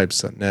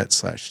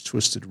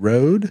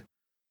loudpipes.net/twistedroad.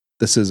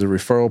 This is a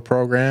referral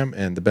program,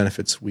 and the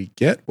benefits we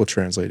get will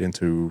translate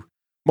into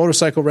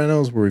motorcycle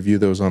rentals. We'll review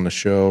those on the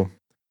show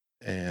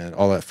and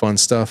all that fun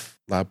stuff.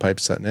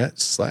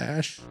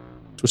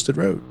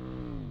 loudpipes.net/twistedroad.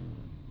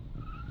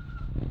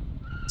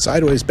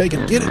 Sideways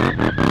bacon, get it. Get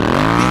it.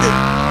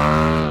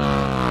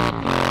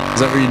 Is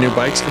that what your new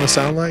bike's going to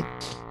sound like?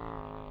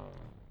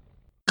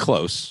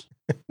 Close.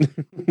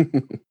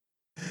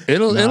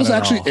 It'll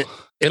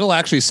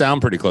actually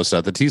sound pretty close to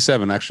that. The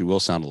T7 actually will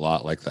sound a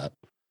lot like that.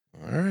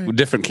 All right.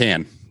 Different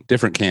can,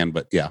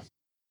 but yeah.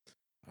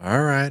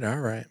 All right.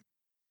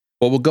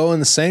 Well, we'll go in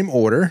the same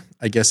order.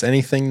 I guess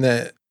anything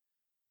that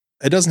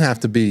it doesn't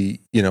have to be,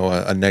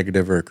 a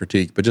negative or a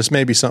critique, but just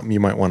maybe something you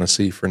might want to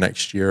see for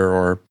next year,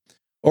 or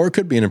it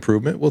could be an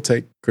improvement. We'll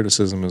take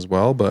criticism as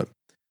well, but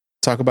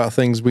talk about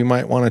things we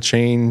might want to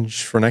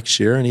change for next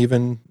year and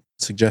even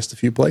suggest a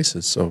few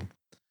places. So,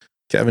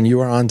 Kevin, you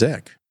are on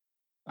deck.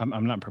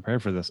 I'm not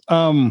prepared for this.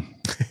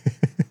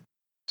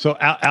 So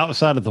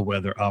outside of the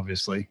weather,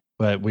 obviously,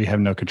 but we have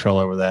no control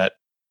over that.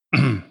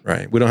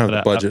 Right. We don't have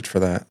the budget for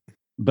that.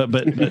 But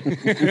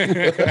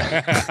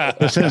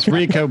since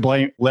Rico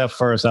left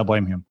first, I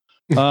blame him.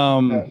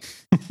 I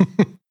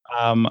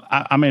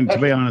mean, to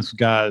be honest,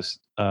 guys,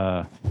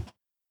 I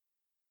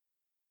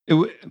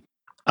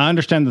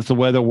understand that the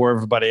weather wore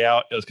everybody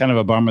out. It was kind of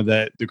a bummer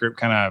that the group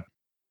kind of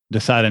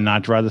decided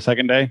not to ride the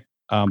second day,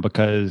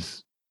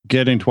 because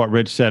getting to what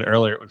Rich said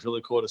earlier, it was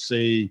really cool to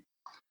see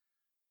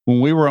when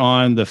we were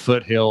on the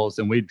foothills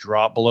and we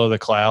dropped below the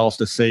clouds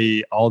to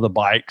see all the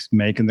bikes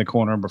making the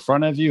corner in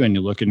front of you, and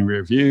you look in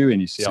rear view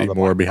and you see all the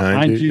more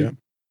behind you. Yeah.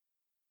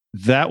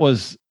 That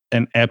was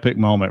an epic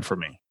moment for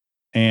me.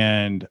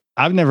 And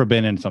I've never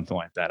been in something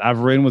like that. I've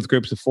ridden with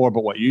groups before,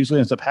 but what usually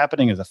ends up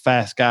happening is the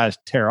fast guys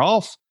tear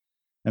off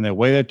and they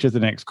wait to the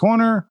next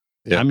corner.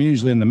 Yeah. I'm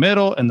usually in the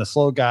middle and the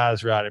slow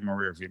guys are out in my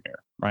rear view mirror.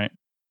 Right.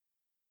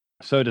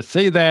 So to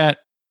see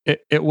that,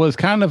 it was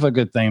kind of a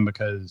good thing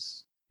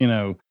because,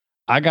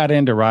 I got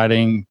into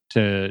riding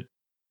to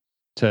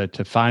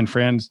find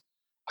friends.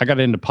 I got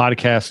into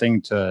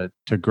podcasting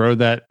to grow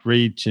that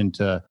reach and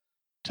to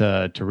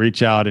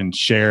reach out and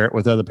share it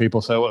with other people.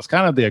 So it's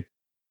kind of the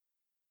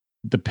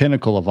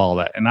pinnacle of all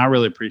that. And I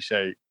really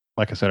appreciate,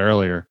 like I said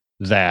earlier,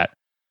 that.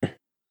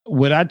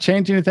 Would I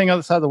change anything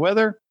outside the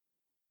weather?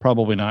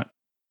 Probably not.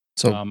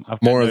 So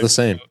more of the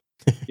same.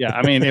 Yeah.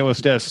 I mean, it was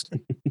just,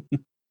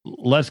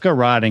 let's go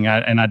riding.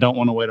 And I don't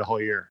want to wait a whole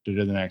year to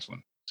do the next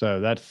one. So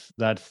that's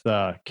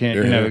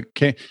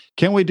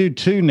can we do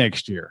 2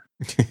 next year?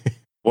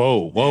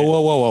 Whoa.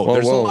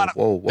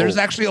 There's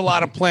actually a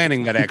lot of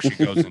planning that actually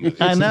goes into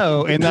this. I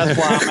know. And that's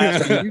why I'm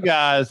asking you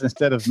guys,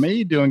 instead of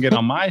me doing it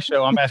on my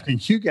show, I'm asking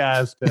you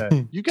guys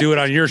to do it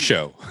on your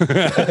show.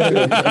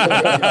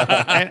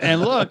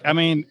 and look, I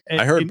mean,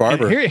 I heard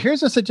Barbara.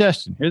 Here's a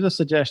suggestion.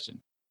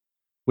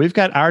 We've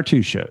got our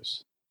 2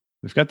 shows.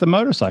 We've got the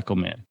Motorcycle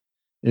Men.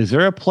 Is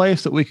there a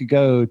place that we could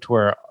go to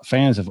where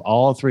fans of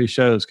all 3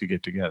 shows could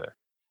get together?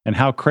 And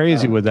how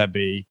crazy would that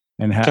be?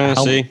 And how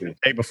long would it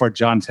take before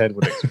John's head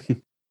would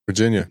explode?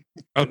 Virginia.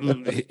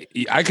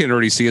 I can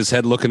already see his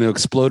head looking to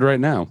explode right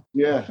now.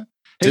 Yeah.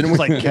 Didn't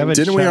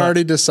we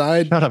already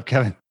decide? Shut up,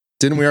 Kevin.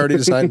 Didn't we already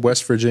decide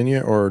West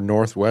Virginia or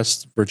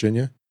Northwest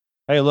Virginia?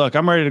 Hey, look,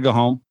 I'm ready to go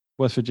home.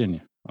 West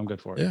Virginia. I'm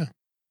good for it. Yeah.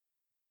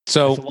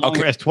 So,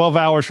 it's 12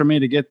 hours for me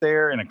to get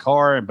there in a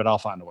car, but I'll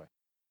find a way.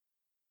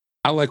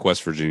 I like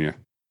West Virginia.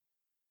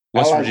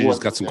 West Virginia's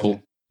got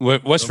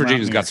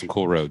some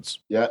cool roads.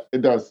 Yeah,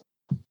 it does.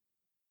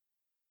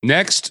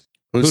 Next,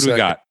 who do we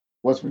got?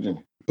 West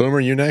Virginia. Boomer,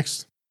 you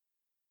next?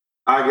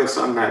 I guess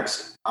I'm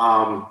next.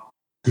 I'm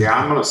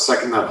going to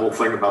second that whole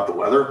thing about the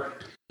weather,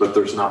 but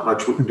there's not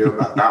much we can do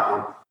about that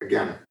one.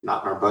 Again,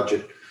 not in our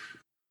budget.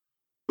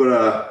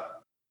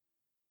 But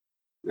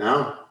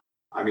no,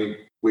 I mean,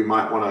 we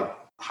might want to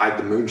hide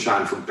the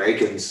moonshine from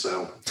bacon.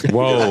 So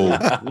whoa.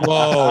 Yeah.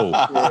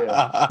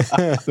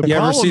 The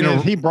problem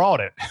is he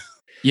brought it.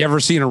 You ever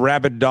seen a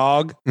rabid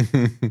dog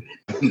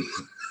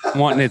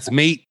wanting its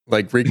meat?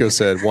 Like Rico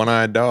said,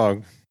 one-eyed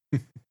dog.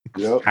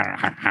 Yep.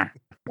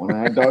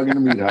 One-eyed dog in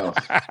the meat house.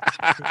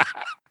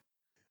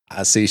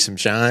 I see some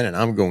shine and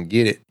I'm going to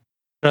get it.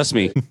 Trust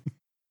me.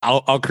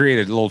 I'll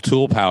create a little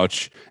tool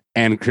pouch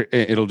and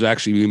it'll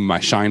actually be my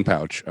shine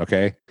pouch.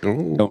 Okay.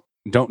 Ooh.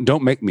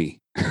 Don't make me.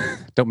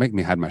 Don't make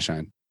me hide my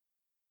shine.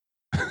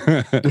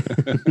 Oh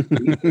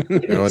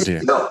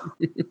dear.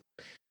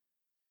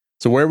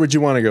 So where would you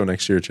want to go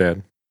next year,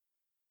 Chad?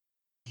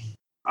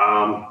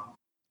 I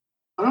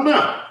don't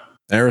know.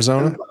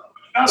 Arizona?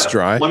 It's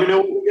dry. Let me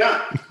know what we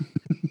got.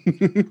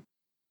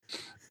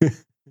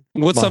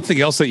 What's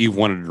something else that you've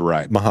wanted to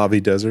ride?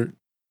 Mojave Desert.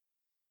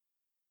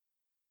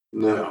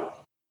 No.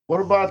 What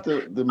about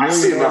the I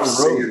see $1 enough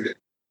million road? sand.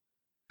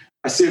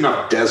 I see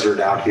enough desert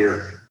out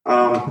here.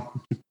 Talking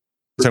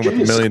about the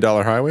 $1 million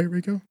highway,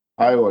 Rico?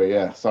 Highway,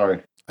 yeah.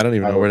 Sorry. I don't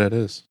even know where that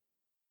is.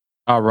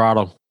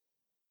 Colorado.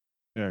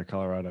 Yeah,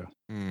 Colorado.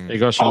 It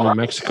goes from New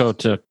Mexico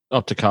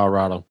up to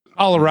Colorado.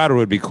 Colorado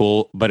would be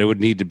cool, but it would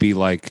need to be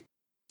like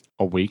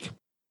A week.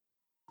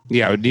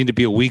 Yeah, it would need to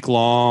be a week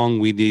long.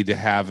 We need to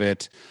have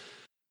it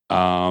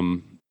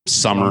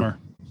summer.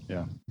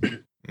 Yeah.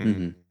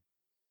 Mm-hmm.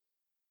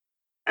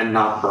 And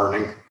not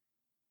burning.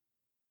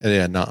 And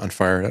yeah, not on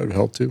fire. That would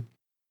help too.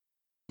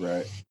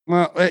 Right.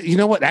 Well, you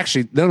know what?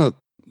 Actually, no.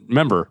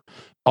 Remember,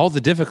 all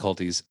the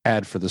difficulties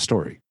add for the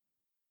story.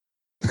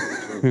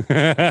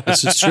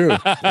 This is true.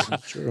 This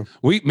is true.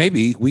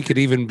 Maybe we could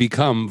even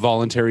become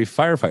voluntary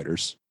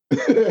firefighters.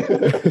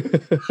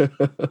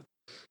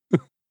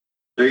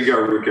 There you go,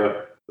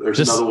 Rico. There's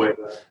another way.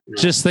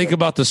 Just think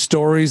about the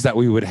stories that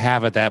we would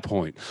have at that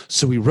point.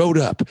 So we rode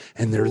up,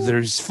 and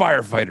there's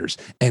firefighters,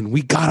 and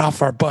we got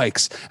off our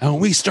bikes,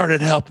 and we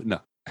started helping. No,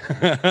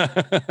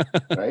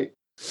 Right.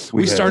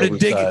 we started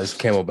digging.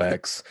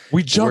 Camelbacks.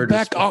 We jumped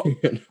back on.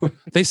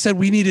 They said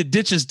we needed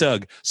ditches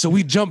dug, so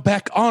we jumped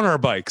back on our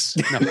bikes.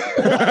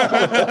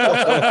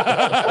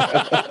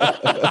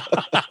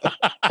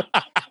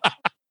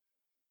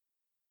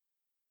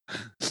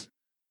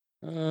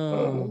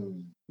 No.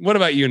 What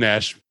about you,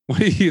 Nash? What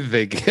do you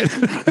think?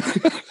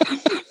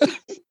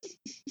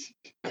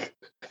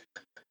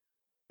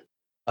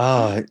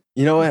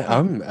 You know what?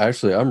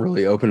 I'm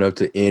really open up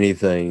to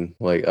anything.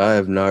 Like, I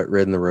have not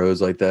ridden the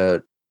roads like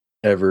that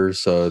ever.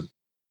 So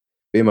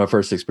being my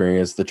first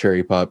experience, the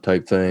cherry pop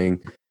type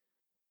thing,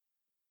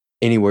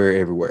 anywhere,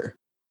 everywhere.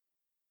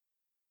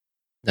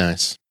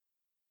 Nice.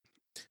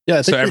 Yeah,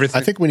 I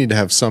think we need to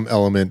have some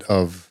element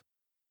of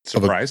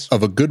surprise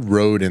of a good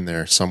road in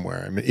there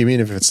somewhere. I mean,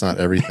 even if it's not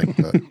everything,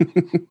 but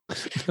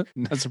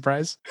not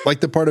surprise.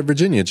 Like the part of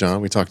Virginia,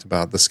 John, we talked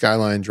about the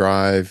Skyline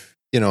Drive.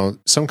 You know,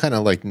 some kind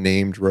of like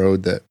named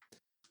road that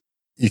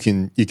you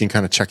can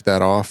kind of check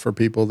that off for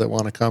people that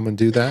want to come and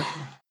do that,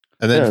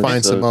 and then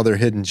find some other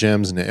hidden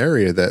gems in the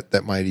area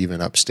that might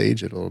even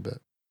upstage it a little bit.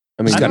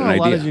 I mean, I know a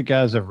lot of you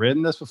guys have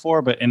ridden this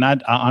before, but I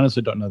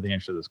honestly don't know the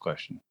answer to this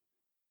question.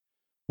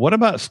 What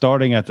about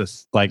starting at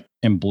this, like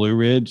in Blue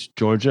Ridge,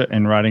 Georgia,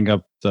 and riding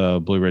up the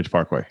Blue Ridge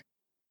Parkway?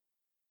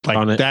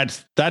 Like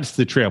that's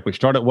the trip. We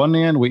start at one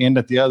end, we end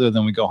at the other,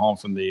 then we go home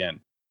from the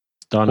end.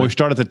 We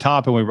start at the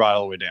top and we ride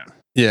all the way down.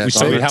 Yeah. We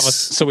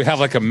have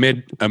like a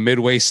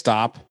midway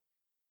stop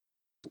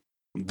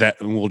that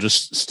we'll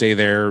just stay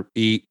there,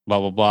 eat, blah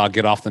blah blah,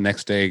 get off the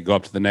next day, go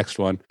up to the next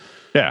one.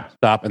 Yeah.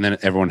 Stop, and then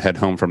everyone head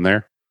home from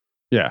there.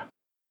 Yeah.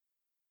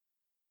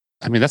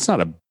 I mean, that's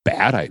not a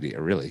bad idea,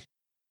 really.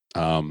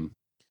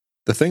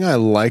 The thing I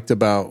liked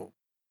about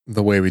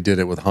the way we did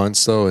it with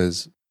Hunts, though,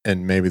 is,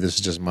 and maybe this is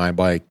just my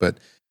bike, but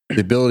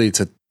the ability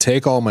to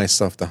take all my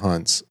stuff to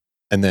Hunts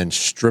and then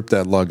strip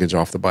that luggage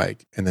off the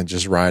bike and then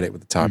just ride it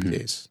with the top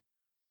case.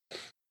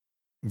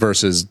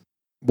 Versus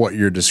what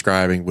you're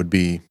describing would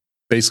be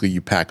basically you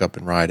pack up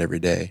and ride every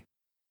day.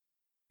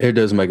 It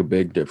does make a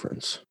big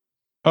difference.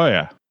 Oh,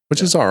 yeah.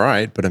 Which is all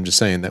right, but I'm just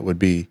saying that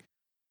would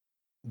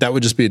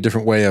just be a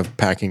different way of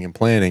packing and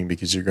planning,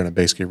 because you're going to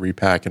basically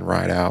repack and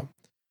ride out.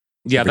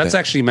 Yeah, that's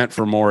actually meant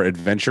for more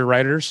adventure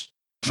riders.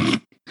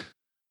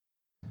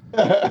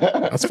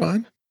 That's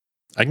fine.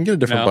 I can get a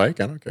different bike.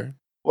 I don't care.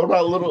 What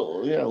about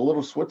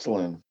little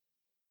Switzerland?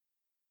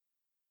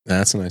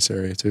 That's a nice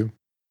area too.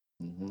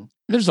 Mm-hmm.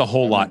 There's a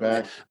whole lot.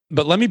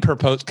 But let me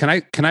propose. Can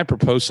I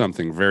propose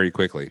something very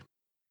quickly?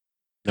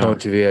 How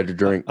much have you had to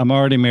drink? I'm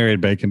already married,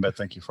 Bacon, but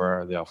thank you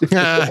for the offer.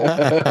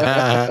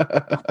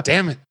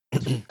 Damn it.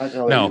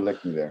 No.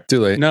 Too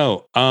late.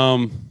 No.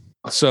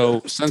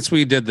 So since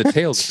we did the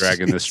Tail of the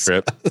Dragon this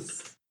trip,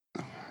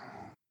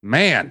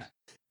 man,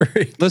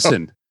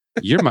 listen,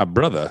 you're my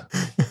brother,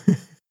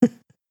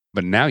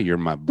 but now you're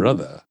my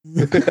brother.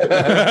 My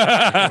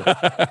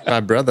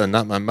brother,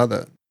 not my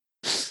mother.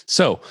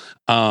 So,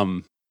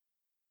 now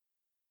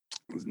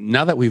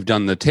that we've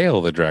done the Tail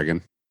of the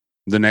Dragon,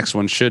 the next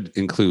one should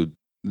include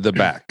the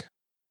back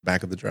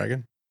of the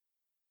dragon.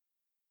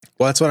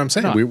 Well, that's what I'm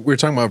saying. We're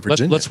talking about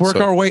Virginia. Let's work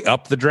our way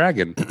up the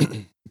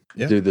dragon.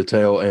 Yeah. Do the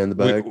tail and the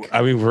back.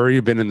 We've already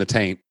been in the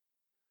taint.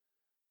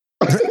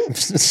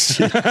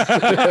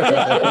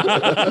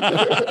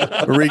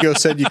 Rigo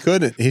said you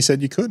couldn't. He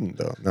said you couldn't,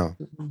 though. No.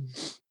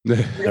 We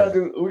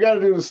gotta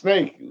do the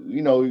snake.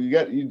 You know,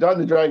 you've done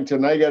the dragon till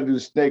now. You gotta do the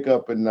snake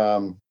up in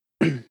up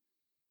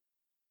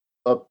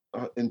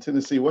in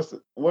Tennessee. Where's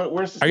the?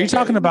 Are you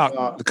talking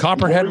about the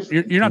Copperhead?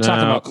 You're not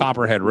talking about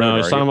Copperhead Road. No,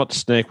 he's talking about the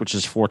snake, which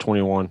is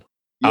 421.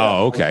 Yeah.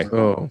 Oh, okay.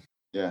 Oh,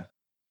 yeah.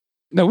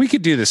 No, we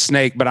could do the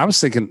snake, but I was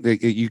thinking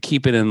you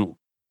keep it in.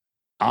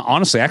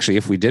 Honestly, actually,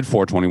 if we did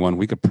 421,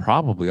 we could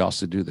probably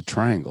also do the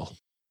triangle.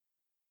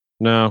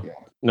 No,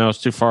 it's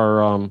too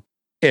far.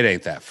 It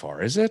ain't that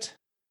far, is it?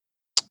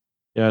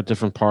 Yeah,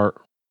 different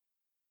part.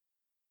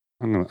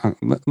 I'm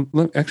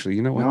gonna actually.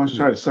 You know what? I was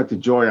trying to suck the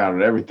joy out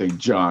of everything,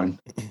 John.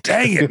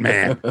 Dang it,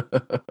 man!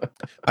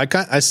 I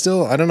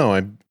don't know.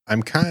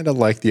 I'm kind of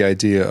like the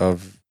idea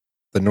of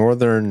the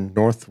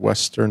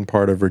northwestern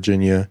part of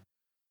Virginia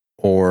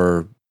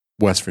or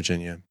West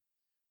Virginia,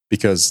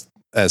 because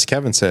as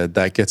Kevin said,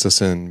 that gets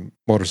us in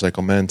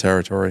motorcycle men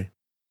territory.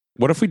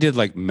 What if we did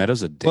like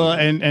Meadows a day? Well,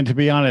 and to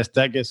be honest,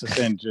 that gets us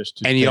in just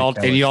to and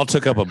y'all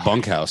took up a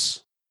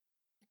bunkhouse.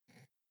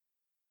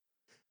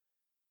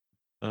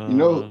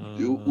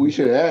 We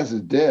should ask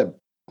Deb.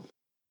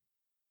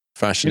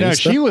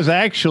 Fashionista? She was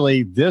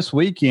actually this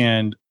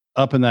weekend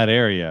up in that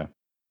area.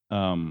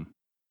 Yeah,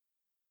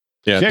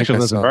 she actually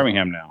lives in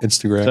Birmingham now.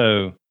 Instagram.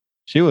 So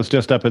she was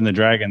just up in the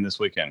Dragon this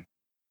weekend.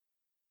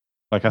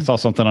 Like I saw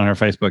something on her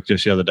Facebook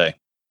just the other day.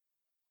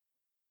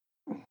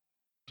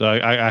 So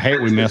I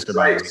hate we missed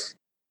about it.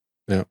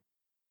 Yeah.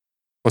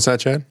 What's that,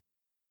 Chad?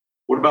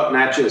 What about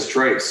Natchez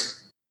Trace?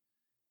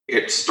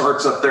 It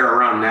starts up there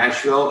around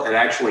Nashville. It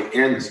actually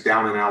ends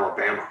down in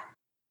Alabama.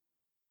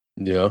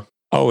 Yeah.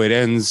 Oh, it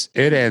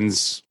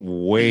ends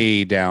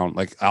way down.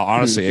 Like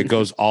honestly, it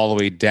goes all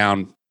the way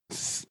down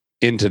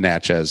into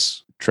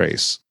Natchez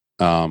Trace,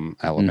 Alabama.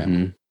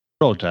 Mm-hmm.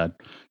 Roll Tide.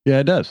 Yeah,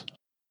 it does.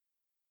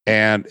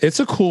 And it's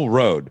a cool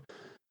road.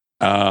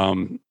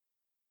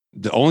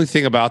 The only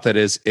thing about that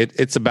is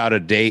it's about a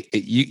day.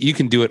 You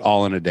can do it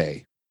all in a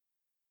day.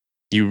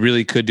 You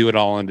really could do it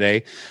all in a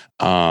day.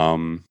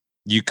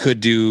 You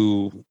could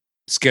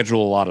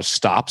schedule a lot of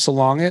stops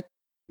along it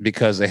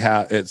because it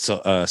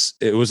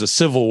was a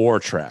Civil War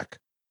track.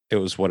 It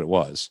was what it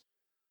was.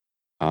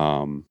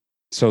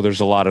 So there's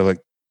a lot of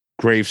like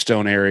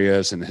gravestone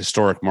areas and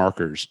historic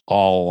markers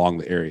all along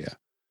the area.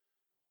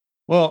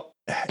 Well,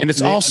 and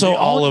it's also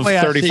all of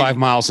 35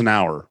 miles an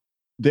hour.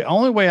 The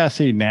only way I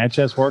see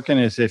Natchez working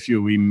is if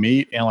we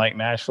meet in like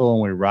Nashville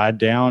and we ride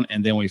down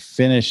and then we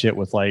finish it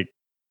with like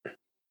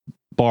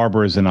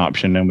Barber as an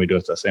option, and we do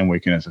it the same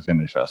weekend as the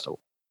Finish Festival.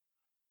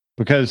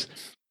 Because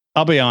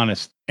I'll be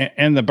honest,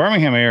 in the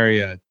Birmingham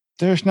area,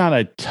 there's not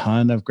a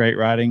ton of great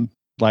riding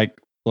like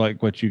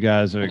what you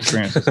guys have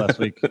experienced this last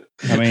week.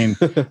 I mean,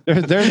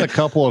 there's a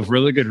couple of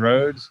really good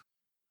roads,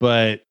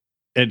 but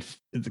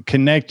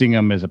connecting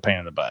them is a pain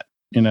in the butt,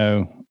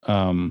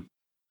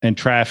 and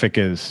traffic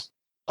is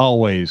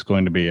always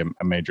going to be a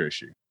major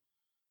issue.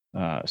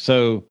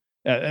 So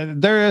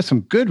there are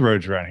some good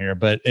roads around here,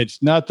 but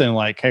it's nothing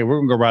like, hey, we're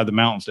going to go ride the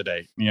mountains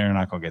today. You're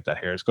not going to get that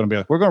here. It's going to be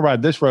like, we're going to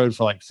ride this road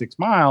for like 6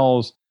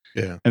 miles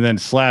and then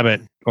slab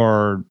it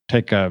or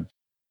take a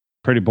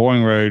pretty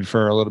boring road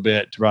for a little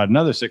bit to ride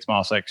another 6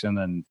 mile section.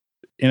 And,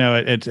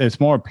 it's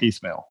more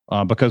piecemeal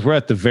because we're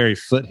at the very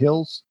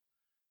foothills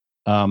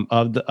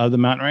of the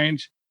mountain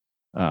range.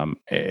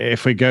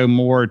 If we go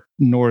more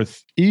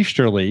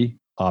northeasterly,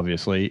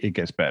 obviously it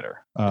gets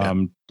better.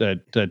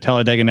 The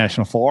Talladega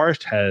National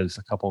Forest has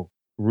a couple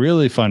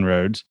really fun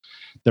roads.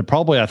 They're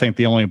probably, I think,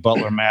 the only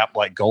Butler map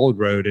like gold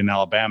road in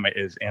Alabama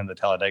is in the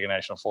Talladega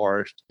National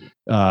Forest,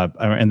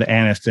 and the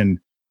Anniston,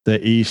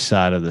 the east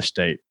side of the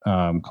state,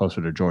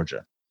 closer to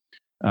Georgia.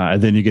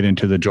 And then you get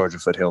into the Georgia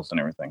foothills and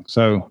everything.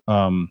 So,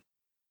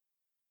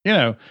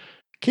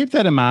 keep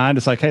that in mind.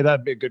 It's like, hey,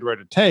 that'd be a good road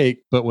to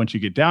take. But once you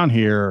get down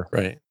here,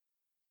 right,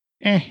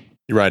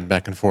 you're riding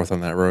back and forth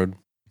on that road.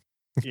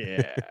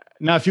 Yeah.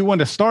 Now, if you want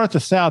to start at the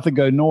south and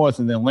go north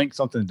and then link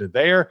something to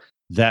there,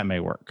 that may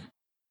work.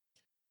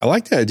 I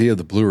like the idea of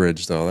the Blue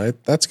Ridge, though.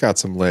 That's got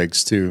some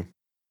legs, too,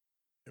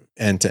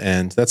 end to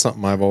end. That's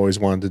something I've always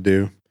wanted to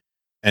do.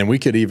 And we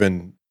could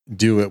even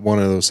do it one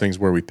of those things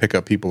where we pick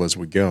up people as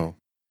we go.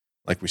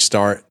 Like we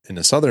start in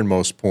the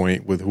southernmost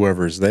point with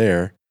whoever's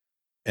there.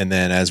 And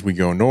then as we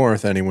go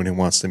north, anyone who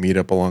wants to meet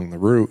up along the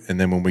route. And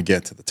then when we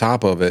get to the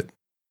top of it,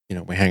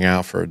 we hang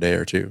out for a day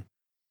or two.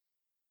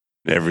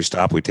 Every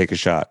stop we take a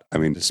shot. I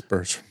mean,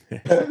 disperse.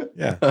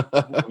 Yeah.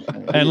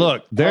 And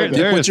look, you're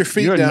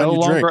no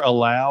longer drink.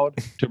 allowed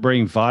to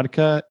bring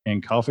vodka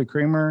and coffee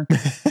creamer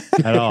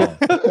at all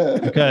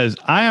because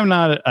I am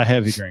not a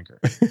heavy drinker,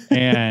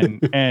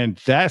 and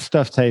that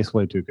stuff tastes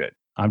way too good.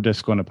 I'm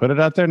just going to put it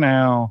out there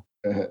now.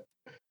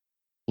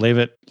 Leave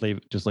it.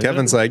 Just leave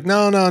Kevin's like,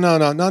 no.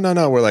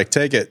 We're like,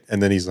 take it,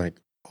 and then he's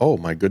like, oh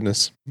my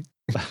goodness.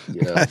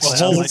 Yeah.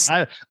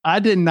 I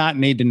did not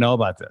need to know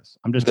about this.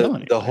 I'm just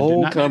telling you. The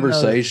whole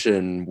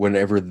conversation,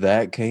 whenever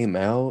that came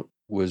out,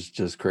 was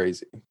just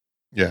crazy.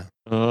 Yeah.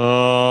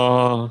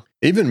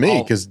 Even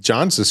me, because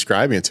John's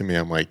describing it to me,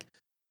 I'm like,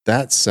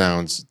 that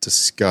sounds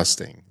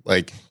disgusting.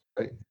 Like,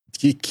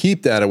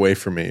 keep that away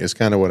from me is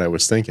kind of what I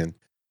was thinking.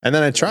 And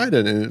then I tried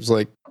it, and it was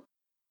like,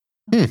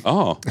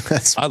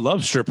 I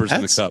love strippers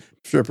in a cup.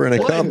 Stripper in a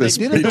cup is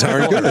pretty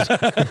darn good.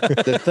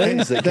 The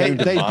things that came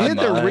to my did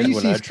the mind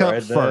Reese's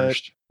cup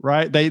first,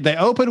 right? They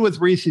opened with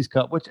Reese's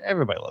cup, which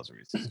everybody loves a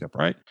Reese's cup,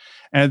 right?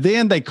 And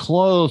then they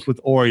closed with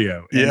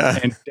Oreo.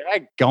 And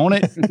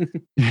daggone it.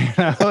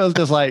 I was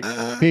just like,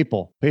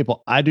 people,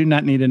 I do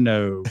not need to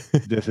know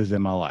this is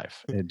in my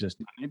life. It just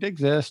doesn't need to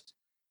exist.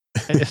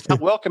 It's not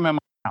welcome in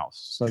my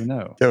house. So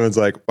no. Kevin's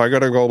like, I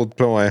gotta go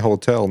to my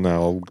hotel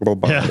now.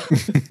 Goodbye. Yeah.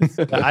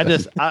 I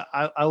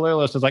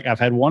literally was like, I've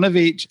had one of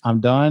each. I'm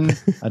done.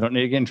 I don't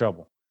need to get in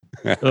trouble.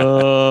 That's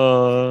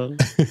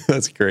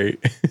great.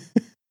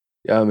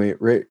 Yeah, I mean,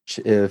 Rich,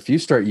 if you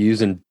start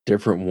using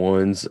different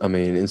ones, I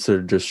mean, instead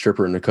of just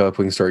stripper in the cup,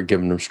 we can start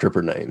giving them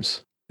stripper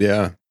names.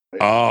 Yeah.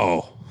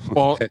 Oh,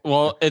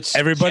 Well, it's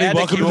everybody, Chad that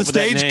welcome came to up the with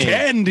that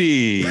stage,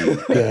 name.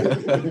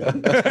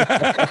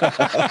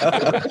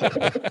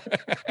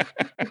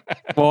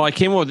 Well, I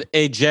came up with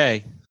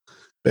AJ.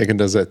 Bacon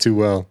does that too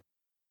well.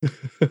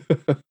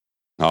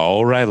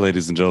 All right,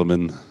 ladies and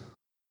gentlemen.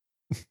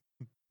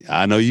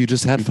 I know you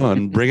just had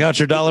fun. Bring out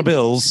your dollar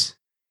bills.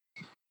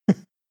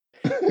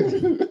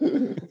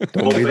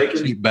 Don't be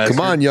that cheap bastard.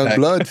 Come on, young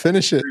blood,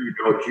 finish it.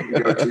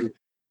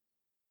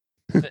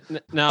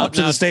 Now, Up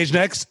to the stage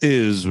next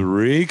is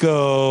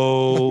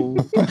Rico.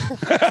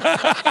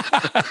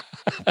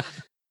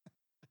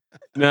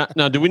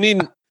 now, do we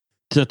need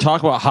to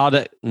talk about how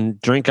that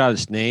drink got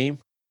its name?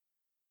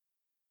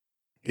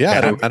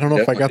 Yeah, Yeah, I don't know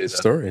if I definitely got do the that.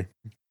 story.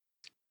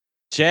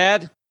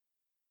 Chad?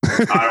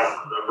 I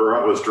don't remember.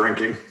 I was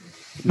drinking.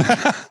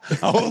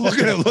 Oh, look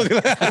at him. Look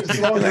at that.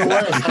 He's walking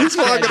away. He's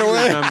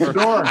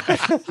walking away.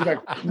 He's like,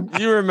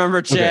 You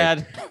remember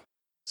Chad?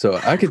 So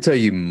I could tell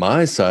you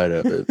my side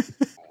of it.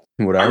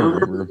 What I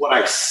remember. what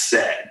I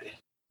said.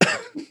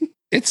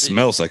 It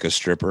smells like a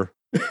stripper.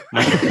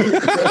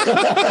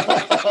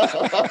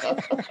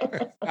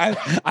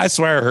 I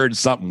swear I heard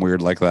something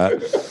weird like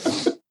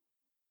that.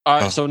 All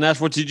right, so Nash,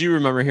 what did you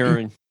remember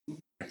hearing?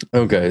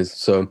 Okay,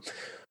 so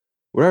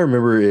what I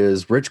remember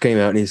is Rich came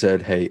out and he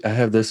said, "Hey, I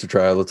have this to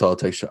try. Let's all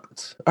take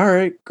shots." All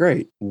right,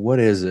 great. What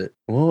is it?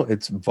 Well,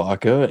 it's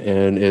vodka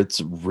and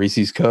it's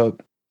Reese's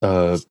Cup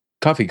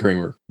coffee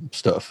creamer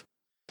stuff.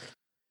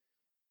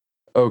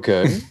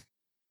 Okay.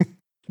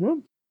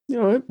 Well, you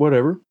know,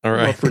 whatever. All I'm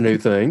right. up for new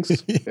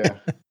things. yeah.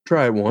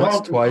 Try it once,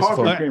 Coffee- twice,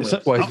 coffee fun. creamer.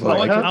 Twice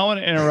fun. I want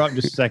to interrupt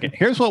just a second.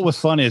 Here's what was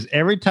funny is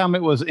every time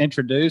it was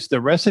introduced, the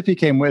recipe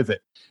came with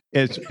it.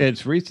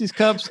 It's Reese's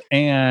Cups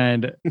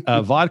and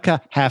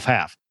vodka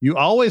half. You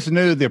always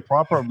knew the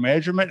proper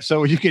measurement,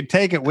 so you could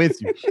take it with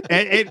you.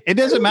 And it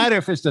doesn't matter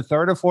if it's the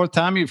third or fourth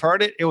time you've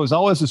heard it. It was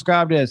always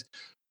described as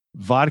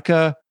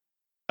vodka,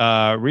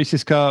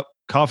 Reese's Cup,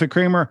 coffee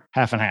creamer,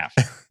 half and half.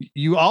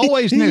 You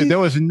always knew. There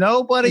was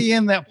nobody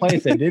in that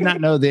place that did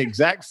not know the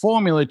exact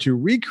formula to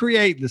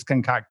recreate this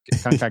concoction.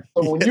 So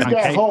when you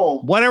got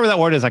home, Whatever that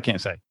word is, I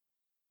can't say.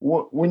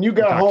 when you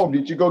got Concoction. home,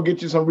 did you go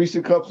get you some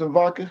Reese's Cups and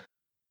vodka?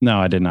 No,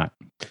 I did not.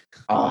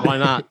 Why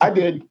not? I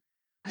did.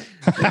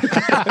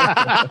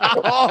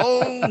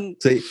 Oh,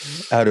 See,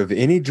 out of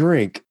any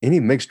drink, any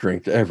mixed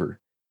drink ever,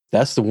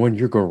 that's the one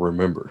you're going to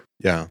remember.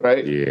 Yeah.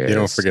 Right? Yeah. You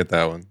don't forget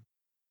that one.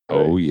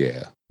 Oh,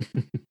 yeah.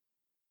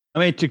 I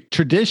mean,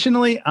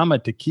 traditionally, I'm a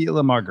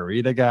tequila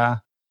margarita guy.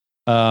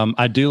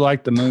 I do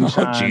like the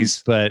moonshine,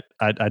 geez. but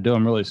I do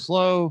them really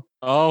slow.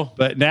 oh,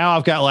 But now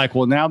I've got like,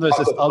 well, now there's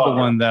this other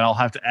one that I'll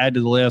have to add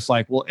to the list.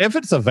 Like, well, if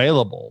it's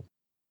available,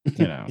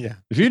 you know, Yeah.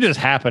 if you just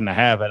happen to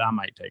have it, I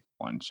might take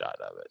one shot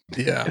of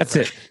it. Yeah. That's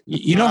it.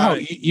 You know how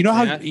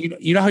Yeah.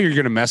 you know how you're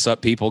going to mess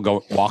up people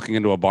walking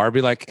into a bar,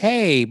 be like,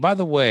 "Hey, by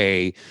the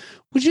way,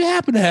 would you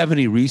happen to have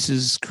any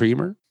Reese's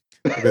creamer?"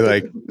 I'd be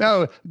like,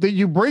 No,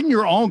 you bring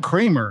your own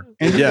creamer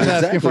and Yeah, you're just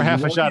asking exactly. for half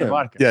You a want- shot of yeah.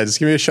 vodka. yeah, just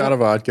give me a shot of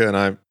vodka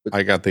and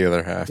I got the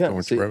other half. Yeah,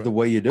 Don't see, worry about the it.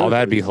 way you do Oh, it.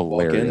 that'd be is you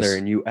walk in hilarious. there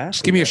and you ask.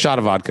 Just give me a them, shot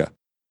of vodka.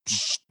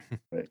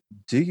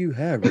 Do you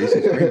have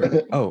Reese's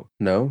creamer? Oh,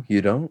 no,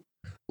 you don't.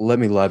 Let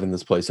me liven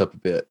this place up a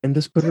bit and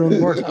just put it on the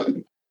bar top.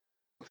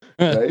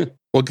 Right?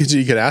 Well, because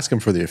you could ask them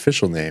for the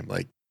official name.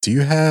 Like, do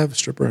you have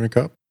stripper in a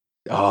cup?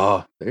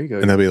 Oh, there you go.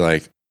 And they'll be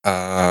like,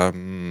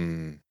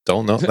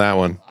 don't know that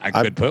one. I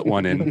could put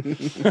one in.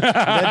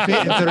 Let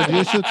me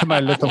introduce you to my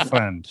little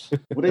friend.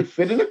 Would they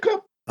fit in a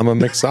cup? I'm a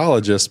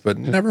mixologist, but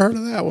never heard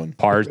of that one.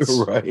 Parts.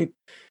 Right.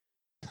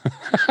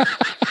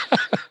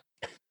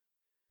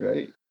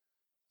 Right?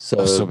 So,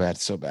 Oh, so bad,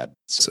 so bad,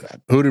 so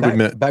bad. Who did we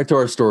miss? back to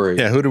our story.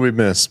 Yeah, who did we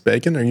miss?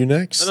 Bacon, are you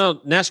next?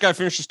 no, Nash got to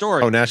finish the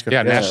story. Oh, Nash.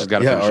 Yeah, Nash has got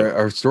to yeah, finish it.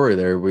 our story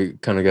there, we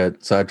kind of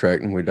got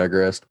sidetracked and we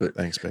digressed. But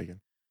Thanks, Bacon.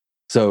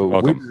 so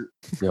Welcome.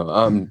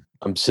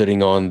 I'm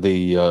sitting on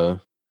the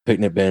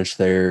picnic bench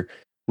there.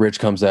 Rich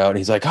comes out and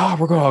he's like, "Oh,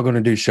 we're all going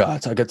to do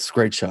shots. I got this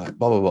great shot."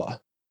 Blah blah blah.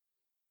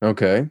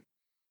 Okay.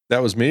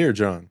 That was me or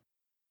John?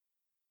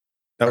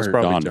 That was Or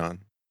probably Don. John.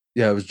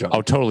 Yeah, it was John.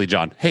 Oh, totally,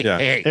 John. Hey, Yeah.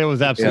 hey, It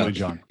was absolutely Yeah.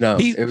 John. No,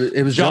 He-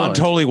 it was John John.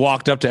 totally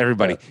walked up to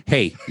everybody.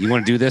 Hey, you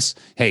want to do this?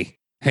 Hey,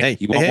 Hey,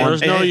 you want hey, one?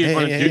 There's no, you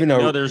want to do. even though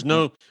No, there's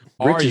no.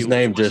 Rich's are you?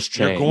 name It was, just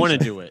You're going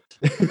to changed. do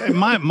it.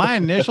 My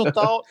initial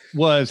thought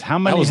was, how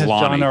many was has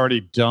John Lonnie.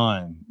 already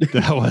done?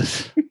 That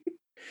was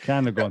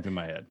kind of going through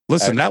my head.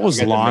 Listen, that Actually, was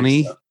I got them Lonnie.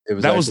 mixed up.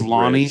 It That was actually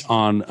Lonnie Rich.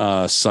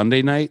 on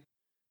Sunday night.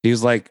 He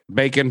was like,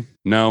 "Bacon,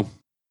 no.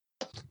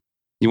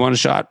 You want a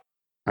shot?"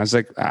 I was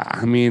like,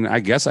 I mean, I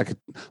guess I could.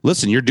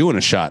 Listen, you're doing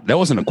a shot. That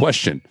wasn't a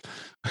question.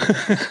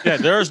 Yeah,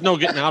 there's no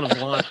getting out of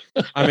line.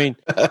 I mean,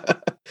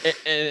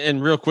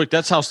 and real quick,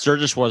 that's how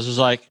Sturgis was. It was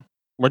like,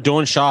 we're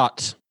doing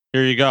shots.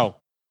 Here you go.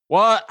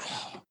 What?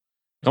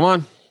 Come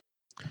on.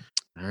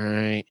 All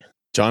right.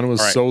 John was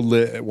All right. so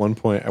lit at one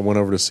point. I went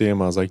over to see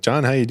him. I was like,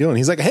 John, how you doing?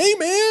 He's like, hey,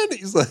 man.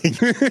 He's like,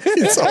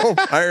 he's all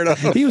fired up.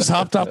 He was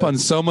hopped up on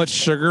so much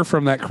sugar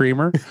from that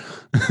creamer.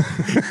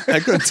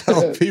 I couldn't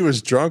tell if he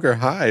was drunk or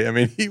high. I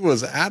mean, he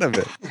was out of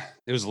it.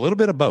 It was a little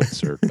bit of both,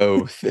 sir.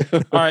 Both.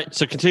 All right.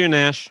 So continue,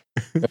 Nash.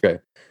 Okay.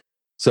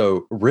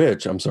 So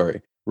Rich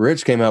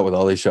came out with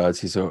all these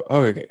shots. He said,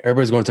 "Oh, okay,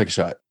 everybody's going to take a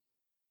shot."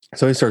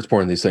 So he starts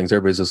pouring these things.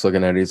 Everybody's just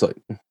looking at it. He's like,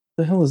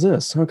 "The hell is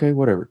this?" Okay,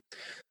 whatever.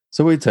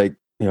 So we take,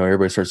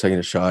 everybody starts taking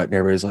a shot, and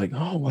everybody's like,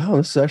 "Oh, wow,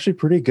 this is actually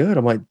pretty good."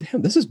 I'm like,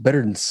 "Damn, this is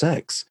better than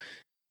sex.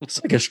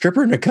 It's like a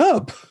stripper in a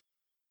cup."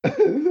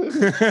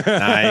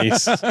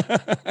 Nice.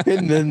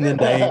 And then the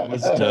name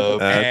was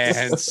dope.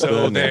 And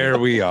so there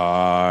we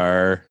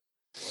are.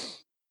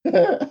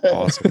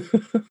 Awesome.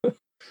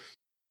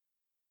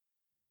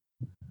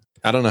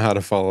 I don't know how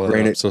to follow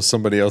it up, so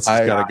somebody else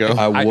has got to go.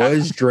 I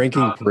was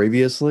drinking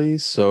previously,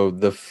 so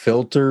the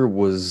filter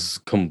was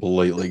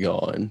completely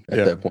gone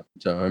at that point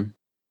in time.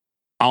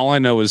 All I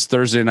know is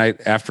Thursday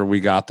night after we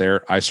got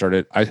there, I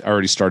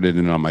already started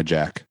in on my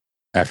Jack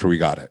after we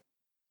got it.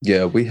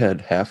 Yeah, we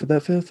had half of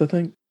that fifth, I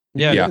think.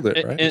 Yeah. Nailed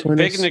it, right? And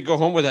Bacon to go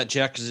home with that,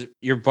 Jack, because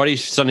your buddy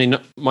Sunday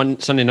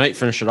night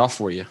finished it off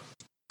for you.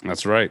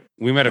 That's right.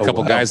 We met a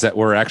couple guys that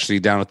were actually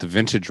down at the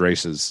vintage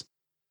races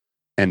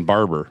and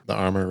Barber. The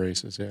armor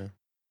races, yeah.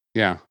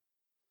 Yeah.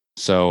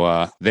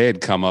 So they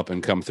had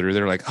come through.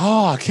 They're like,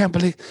 "Oh, I can't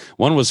believe."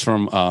 One was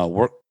from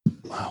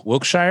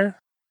Wiltshire.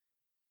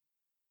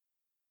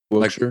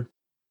 Wiltshire?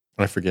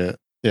 I forget.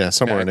 Yeah,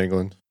 somewhere in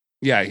England.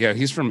 Yeah,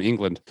 he's from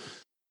England.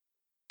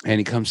 And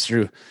he comes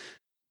through.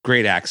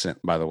 Great accent,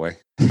 by the way.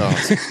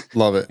 Oh,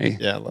 love it.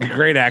 Yeah, love it.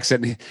 Great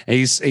accent. And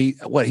he's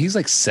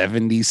like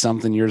 70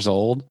 something years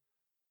old.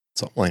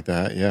 Something like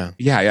that, yeah.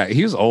 Yeah.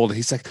 He was old.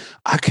 He's like,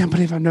 "I can't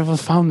believe I've never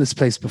found this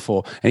place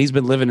before." And he's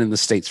been living in the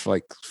States for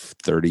like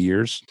 30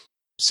 years,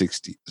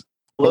 60.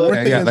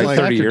 Yeah, like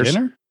 30 years.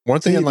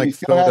 Weren't they in like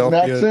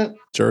Philadelphia,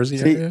 Jersey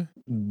area?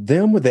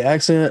 Them with the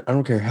accent, I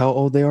don't care how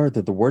old they are,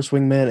 they're the worst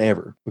wingman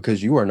ever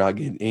because you are not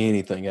getting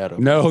anything out of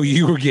them. No,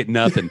 you were getting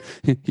nothing.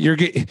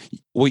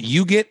 What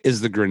you get is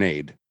the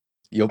grenade.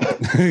 Yep.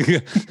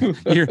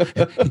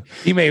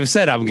 He may have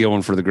said, "I'm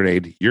going for the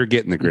grenade." You're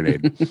getting the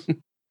grenade.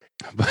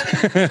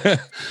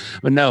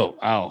 But no,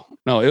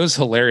 it was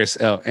hilarious.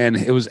 And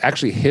it was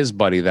actually his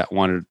buddy that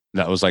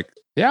was like,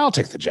 "Yeah, I'll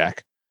take the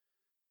Jack."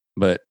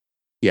 But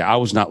yeah, I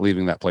was not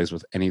leaving that place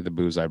with any of the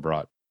booze I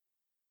brought.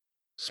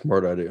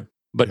 Smart idea.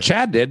 But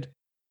Chad did.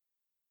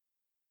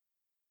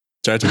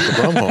 Chad took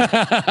the rum home.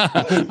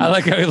 I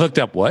like how he looked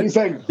up. What? He's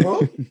like,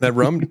 huh? That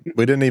rum,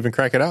 we didn't even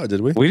crack it out,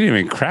 did we? We didn't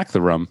even crack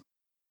the rum.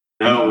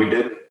 No, we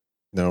didn't.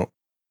 No.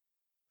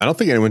 I don't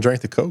think anyone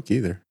drank the Coke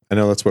either. I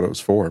know that's what it was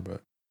for,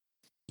 but.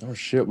 Oh,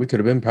 shit. We could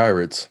have been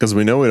pirates. Because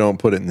we know we don't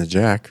put it in the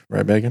Jack,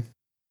 right, Megan?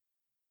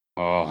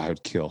 Oh,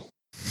 I'd kill.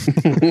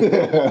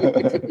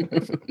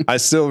 I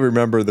still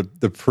remember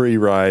the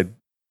pre-ride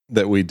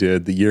that we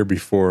did the year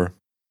before.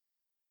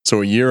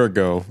 So a year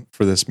ago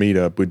for this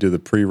meetup, we did the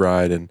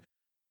pre-ride, and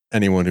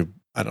anyone who,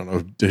 I don't know,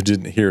 who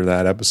didn't hear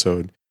that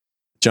episode,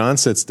 John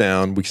sits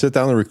down, we sit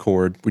down to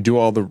record, we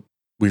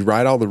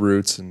ride all the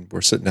routes, and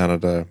we're sitting down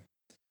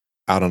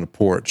out on the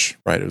porch,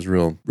 right? It was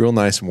real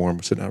nice and warm.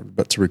 We're sitting out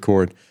but to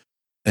record,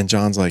 and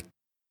John's like,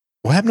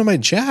 "What happened to my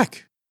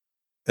Jack?"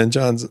 And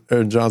John's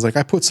like,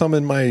 "I put some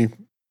in my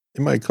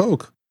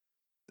Coke."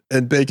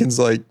 And Bacon's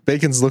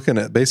looking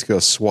at basically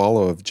a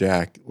swallow of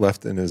Jack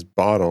left in his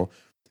bottle.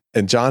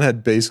 And John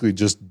had basically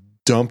just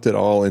dumped it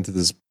all into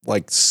this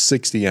like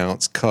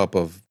 60-ounce cup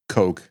of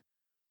Coke.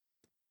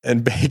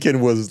 And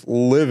Bacon was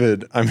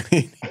livid. I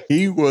mean,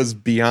 he was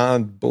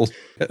beyond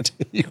bullshit.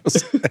 He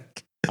was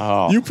like,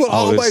 "Oh, you put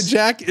all my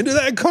Jack into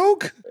that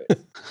Coke?"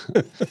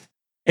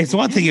 It's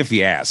one thing if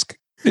you ask.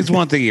 But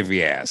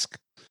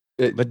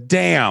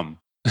damn.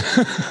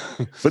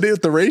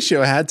 But the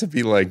ratio had to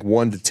be like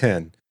 1 to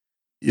 10.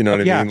 You know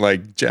what I mean?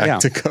 Like Jack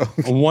to Coke.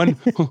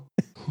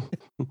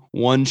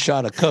 One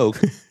shot of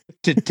Coke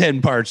to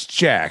 10 parts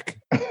Jack.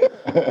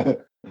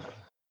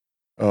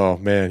 Oh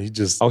man,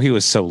 he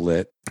was so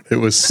lit. It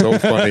was so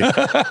funny.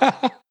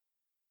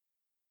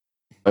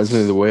 That's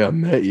the way I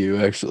met you,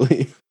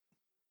 actually.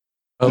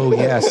 Oh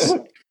yes.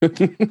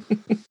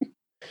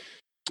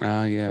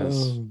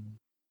 Yes.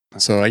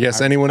 So I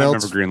guess anyone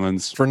else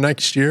Greenland's for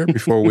next year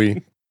before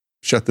we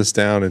shut this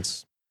down?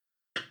 It's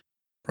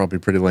probably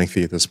pretty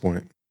lengthy at this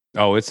point.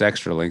 Oh, it's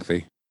extra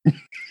lengthy.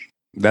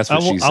 That's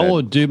what she said. I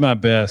will do my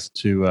best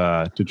to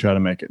try to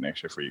make it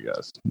next year for you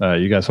guys.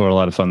 You guys had a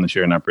lot of fun this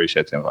year, and I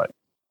appreciate the invite.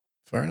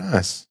 Very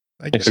nice.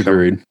 Thank you.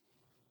 Agreed.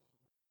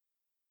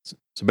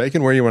 So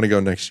Bacon, where you want to go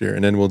next year?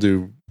 And then we'll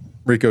do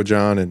Rico,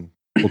 John, and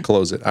we'll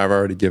close it. I've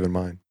already given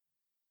mine.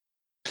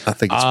 I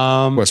think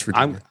it's West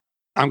Virginia.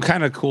 I'm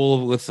kind of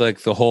cool with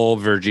like the whole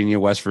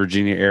West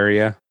Virginia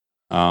area.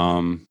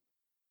 I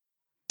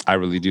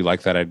really do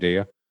like that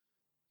idea.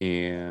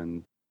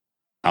 And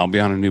I'll be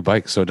on a new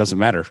bike, so it doesn't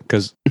matter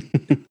because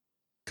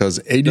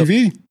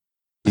ADV.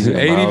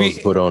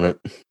 ADV put on it.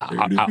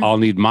 I'll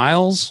need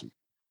miles,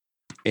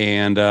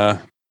 and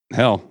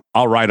hell,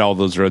 I'll ride all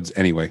those roads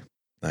anyway.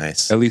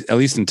 Nice. At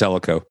least in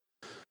Tellico.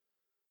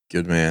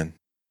 Good man.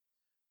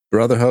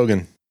 Brother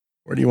Hogan,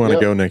 where do you want to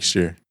go next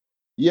year?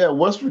 Yeah,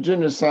 West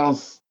Virginia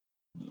sounds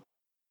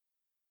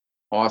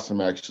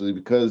awesome, actually,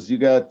 because you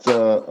got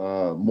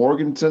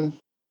Morganton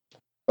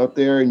up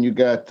there and you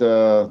got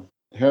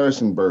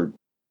Harrisonburg,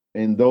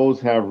 and those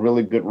have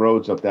really good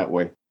roads up that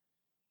way.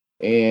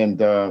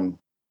 And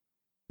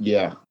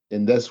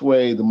in this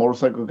way, the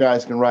motorcycle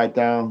guys can ride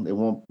down.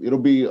 It'll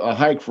be a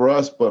hike for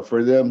us, but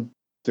for them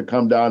to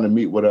come down and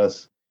meet with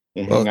us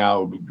and hang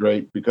out would be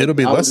great. Because it'll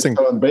be less than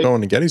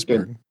going to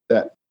Gettysburg.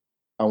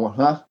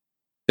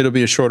 It'll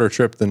be a shorter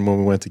trip than when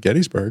we went to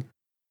Gettysburg.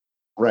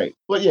 Right.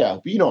 But yeah,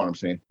 you know what I'm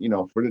saying.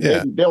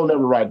 They'll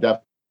never ride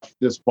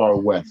this far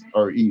west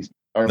or east.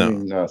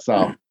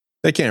 South.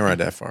 They can't ride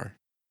that far.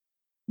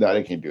 No,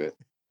 they can't do it.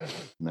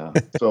 No.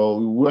 So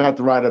we'll have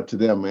to ride up to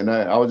them. And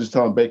I was just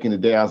telling Bacon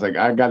today, I was like,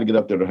 I got to get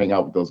up there to hang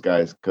out with those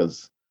guys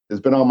because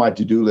it's been on my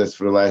to-do list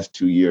for the last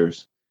 2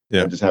 years.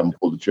 Yeah. I just haven't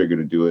pulled the trigger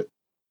to do it.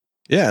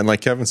 Yeah, and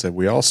like Kevin said,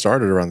 we all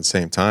started around the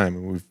same time,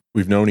 and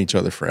we've known each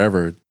other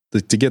forever.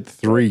 To get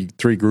three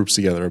groups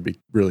together would be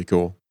really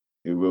cool.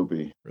 It will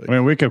be. I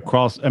mean, we could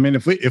cross. I mean,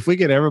 if we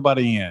get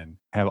everybody in,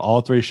 have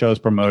all 3 shows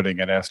promoting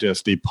at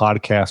SDSD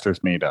Podcasters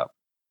Meetup,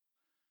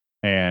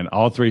 and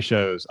all 3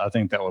 shows, I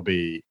think that would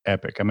be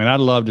epic. I mean, I'd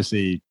love to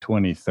see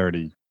 20,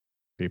 30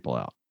 people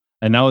out.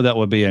 I know that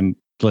would be a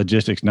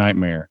logistics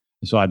nightmare,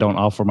 so I don't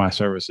offer my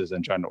services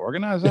in trying to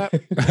organize that.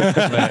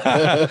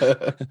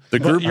 The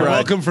group You're ride,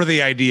 welcome for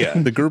the idea.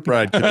 the group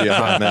ride could be a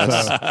hot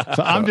mess.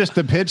 So I'm just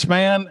the pitch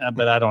man,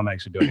 but I don't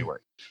actually do any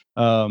work.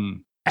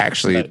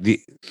 Actually,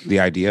 the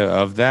idea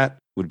of that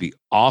would be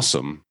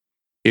awesome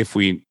if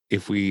we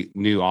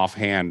knew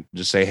offhand,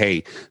 just say,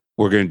 hey,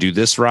 we're going to do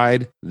this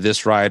ride,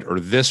 or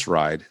this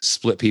ride,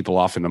 split people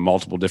off into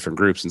multiple different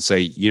groups and say,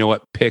 you know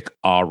what, pick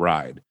a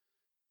ride.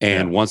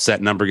 And once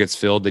that number gets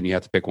filled, then you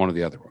have to pick one of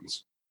the other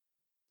ones.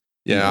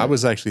 Yeah, I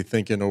was actually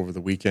thinking over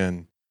the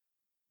weekend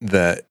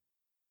that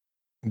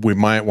we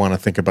might want to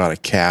think about a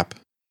cap.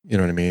 You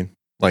know what I mean?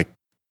 Like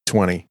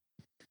 20.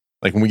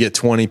 Like when we get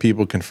 20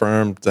 people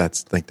confirmed,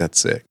 that's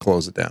it.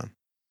 Close it down.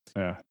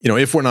 Yeah.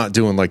 If we're not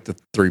doing like the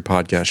 3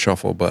 podcast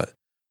shuffle, but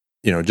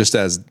just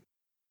as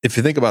if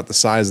you think about the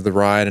size of the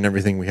ride and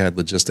everything we had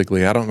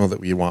logistically, I don't know that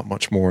we want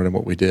much more than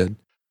what we did.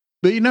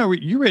 But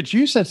Rich,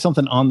 you said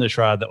something on this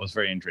ride that was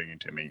very intriguing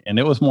to me, and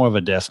it was more of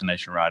a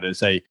destination ride.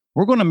 It's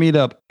we're going to meet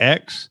up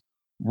X.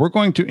 We're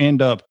going to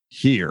end up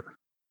here.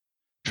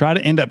 Try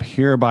to end up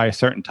here by a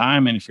certain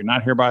time, and if you're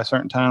not here by a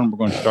certain time, we're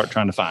going to start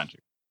trying to find you.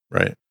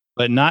 Right.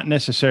 But not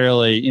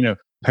necessarily,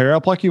 pair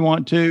up like you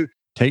want to,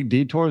 take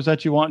detours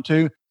that you want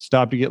to,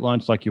 stop to get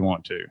lunch like you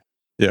want to.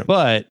 Yeah.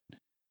 But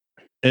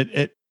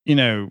it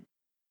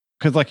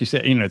because like you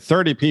said,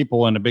 30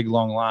 people in a big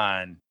long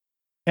line,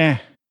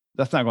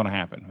 that's not going to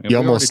happen. We're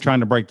already trying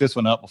to break this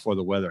one up before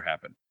the weather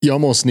happened. You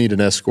almost need an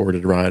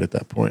escorted ride at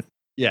that point.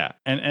 Yeah.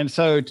 And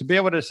so to be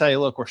able to say,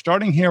 look, we're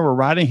starting here, we're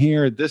riding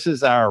here. This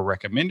is our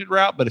recommended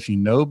route. But if you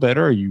know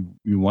better, or you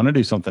want to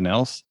do something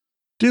else,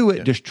 do it.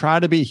 Yeah. Just try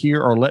to be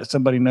here or let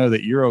somebody know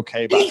that you're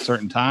okay by a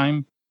certain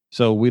time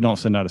so we don't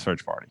send out a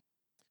search party.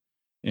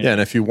 Yeah.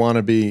 And if you want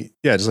to be,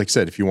 just like I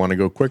said, if you want to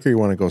go quicker, you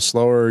want to go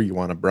slower, you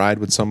want to ride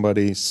with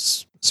somebody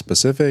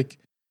specific,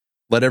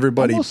 let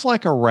everybody almost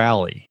like a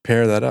rally.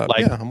 Pair that up.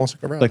 Almost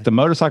like a rally. Like the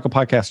Motorcycle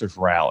Podcasters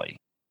rally.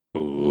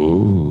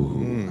 Ooh.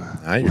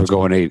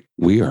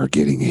 We are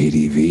getting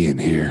ADV in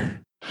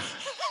here.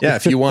 Yeah,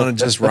 if you want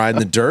to just ride in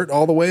the dirt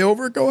all the way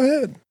over, go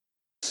ahead.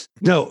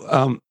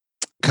 No,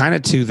 kind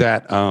of to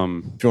that.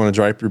 If you want to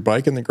drive your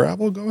bike in the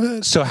gravel, go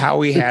ahead. So how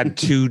we had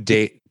 2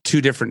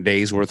 different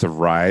days worth of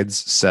rides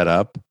set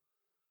up.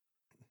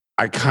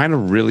 I kind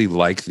of really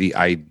like the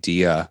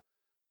idea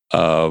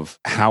of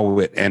how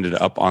it ended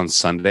up on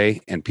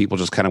Sunday, and people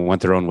just kind of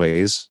went their own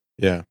ways.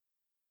 Yeah.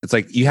 It's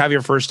like you have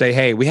your first day.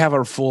 Hey, we have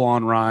our full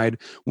on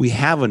ride. We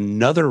have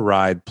another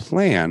ride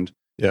planned.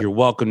 Yep. You're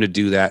welcome to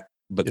do that,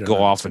 but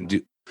go off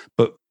and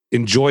but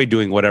enjoy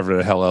doing whatever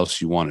the hell else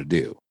you want to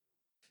do.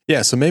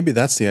 Yeah. So maybe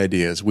that's the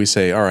idea is we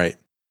say, all right,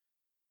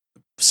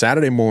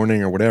 Saturday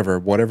morning or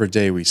whatever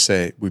day we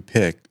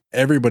pick,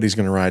 everybody's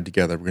going to ride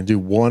together. We're going to do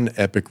one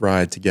epic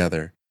ride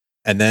together.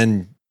 And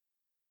then,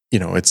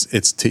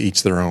 it's to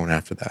each their own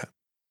after that.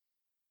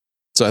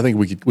 So I think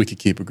we could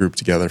keep a group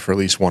together for at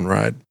least one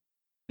ride.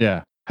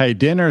 Yeah. Hey,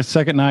 dinner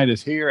second night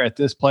is here at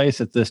this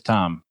place at this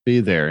time. Be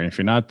there. And if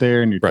you're not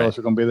there and you tell us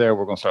you're going to be there,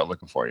 we're going to start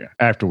looking for you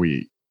after we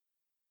eat.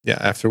 Yeah,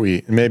 after we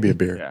eat. Maybe a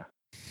beer.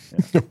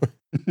 Yeah.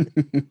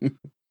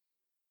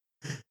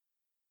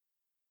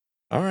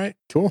 All right,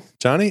 cool.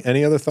 Johnny,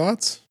 any other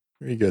thoughts?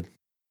 Very good.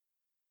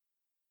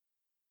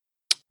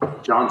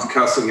 John's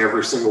cussing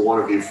every single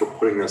one of you for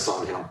putting this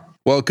on him.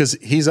 Well, because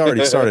he's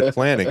already started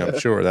planning, I'm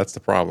sure. That's the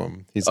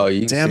problem. He's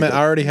damn it,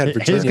 I already had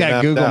Virginia. He's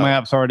got Google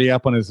Maps already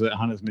up on his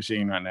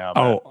machine right now.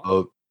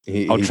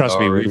 Trust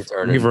me,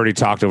 we've already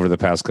talked over the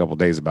past couple of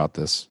days about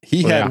this.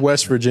 He had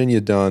West Virginia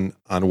done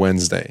on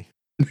Wednesday.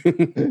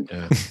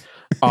 Yeah.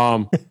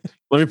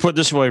 Let me put it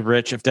this way,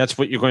 Rich. If that's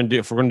what you're going to do,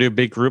 if we're going to do a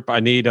big group, I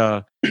need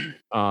you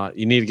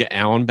need to get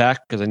Alan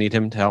back because I need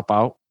him to help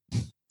out.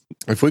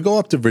 If we go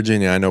up to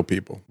Virginia, I know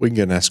people. We can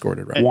get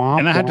escorted, right?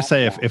 And I have to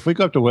say, if we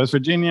go up to West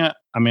Virginia,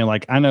 I mean,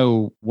 like, I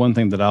know one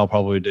thing that I'll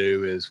probably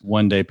do is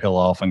one day peel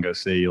off and go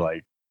see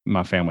like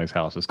my family's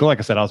houses. Because, like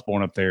I said, I was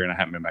born up there and I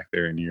haven't been back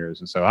there in years,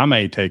 and so I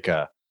may take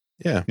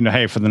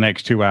hey, for the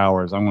next 2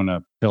 hours, I'm going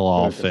to peel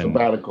off and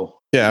sabbatical.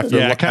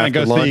 Kind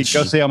of go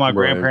see all my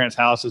grandparents'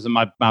 houses and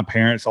my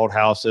parents' old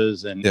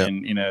houses and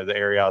the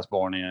area I was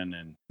born in,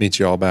 and meet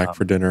you all back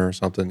for dinner or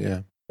something.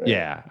 Yeah.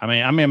 I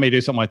mean, I may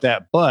do something like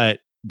that, but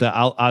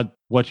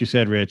what you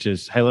said, Rich,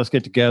 is, hey, let's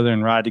get together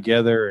and ride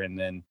together, and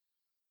then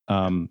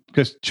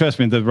because trust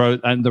me, the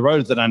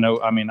roads that I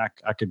know, I mean, I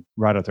could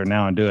ride up there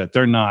now and do it.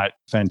 They're not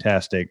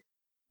fantastic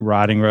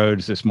riding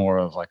roads. It's more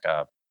of like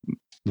a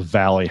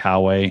valley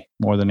highway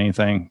more than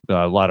anything.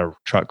 A lot of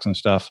trucks and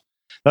stuff.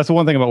 That's the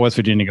one thing about West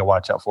Virginia to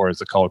watch out for is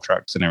the coal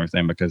trucks and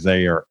everything, because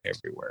they are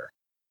everywhere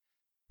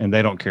and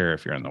they don't care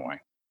if you're in the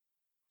way.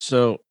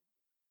 So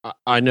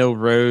I know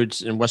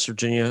roads in West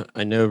Virginia.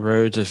 I know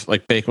roads. If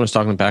like Bacon was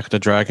talking back at the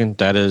Dragon,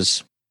 that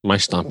is my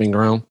stomping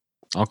ground.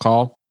 I'll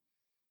call.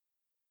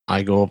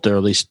 I go up there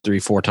at least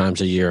 3-4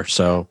 times a year.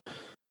 So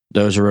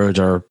those roads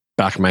are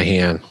back of my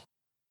hand.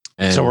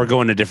 And so we're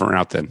going a different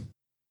route then.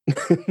 I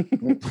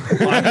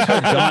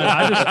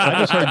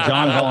just heard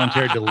John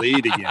volunteered to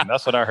lead again.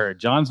 That's what I heard.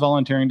 John's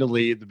volunteering to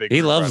lead the big.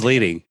 He loves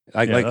leading.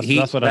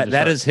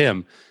 That is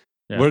him.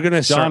 Yeah. We're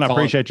gonna. John, I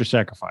appreciate your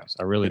sacrifice.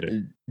 I really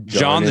do.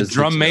 John, the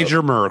drum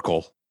major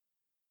miracle.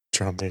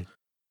 Drum major.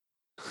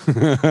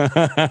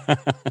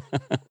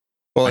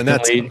 Well, and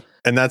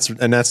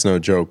that's no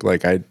joke.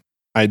 Like I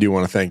do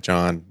want to thank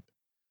John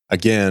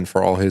again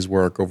for all his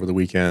work over the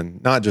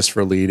weekend. Not just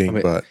for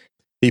leading, but.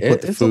 He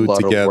put the food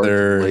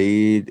together.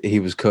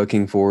 He was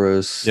cooking for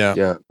us.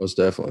 Yeah, most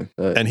definitely.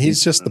 And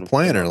he's just the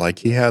planner. Like,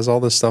 he has all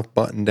this stuff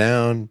buttoned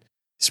down,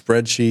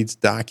 spreadsheets,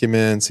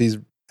 documents. He's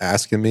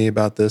asking me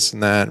about this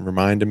and that and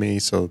reminding me.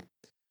 So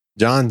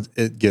John,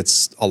 it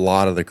gets a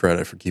lot of the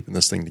credit for keeping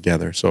this thing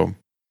together. So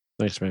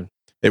thanks, man.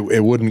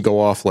 It wouldn't go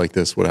off like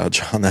this without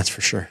John, that's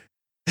for sure.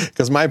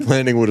 Because my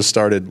planning would have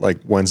started like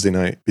Wednesday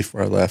night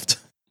before I left.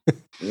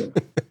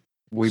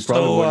 We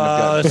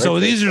probably so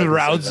these are the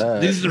routes.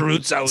 These are the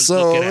routes I was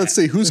looking at. Let's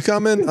see who's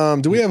coming.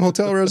 Do we have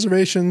hotel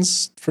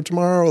reservations for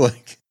tomorrow?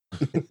 Like,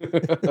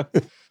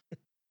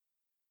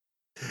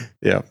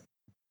 yeah,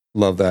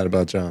 love that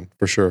about John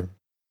for sure.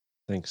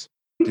 Thanks.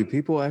 Do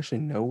people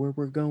actually know where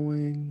we're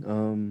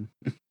going?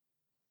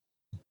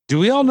 Do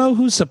we all know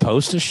who's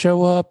supposed to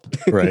show up?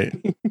 Right.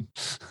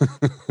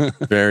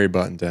 Very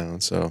buttoned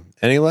down. So,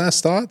 any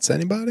last thoughts?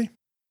 Anybody?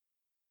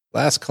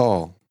 Last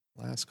call.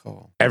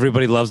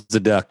 Everybody loves the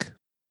duck.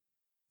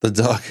 The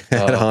duck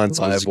at Hans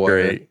was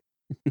great.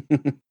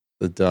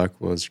 The duck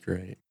was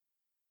great.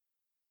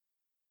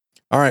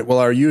 All right. Well,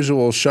 our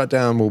usual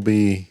shutdown will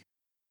be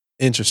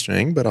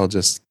interesting, but I'll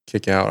just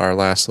kick out our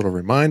last little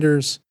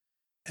reminders.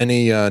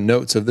 Any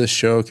notes of this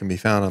show can be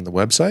found on the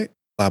website,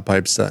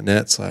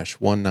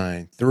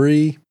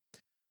 loudpipes.net/193. Of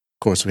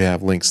course, we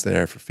have links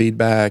there for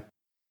feedback,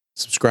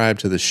 subscribe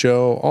to the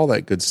show, all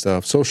that good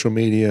stuff. Social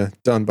media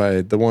done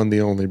by the one, the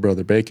only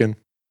Brother Bacon.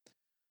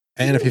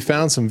 And if you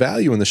found some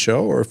value in the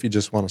show, or if you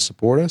just want to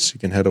support us, you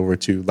can head over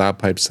to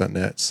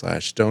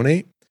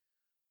loudpipes.net/donate.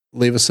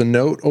 Leave us a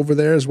note over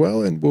there as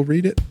well, and we'll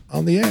read it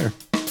on the air.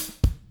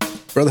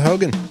 Brother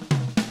Hogan.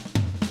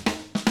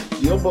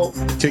 Yo, Bo.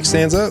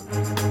 Kickstands up.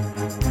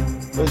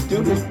 Let's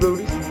do this,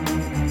 Brody.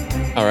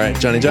 All right,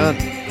 Johnny John.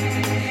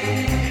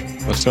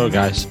 Let's go,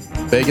 guys.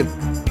 Bacon.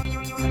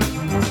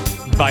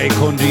 Bye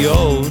con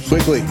Dios.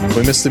 Quickly,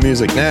 we missed the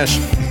music. Nash.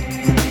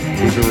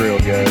 Keep it real,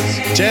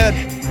 guys. Chad.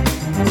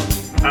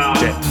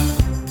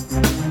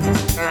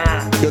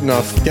 Good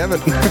enough. Kevin.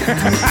 You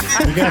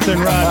got there,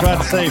 Rod.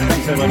 Ride safe.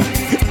 Thanks, everybody.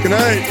 Good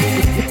night.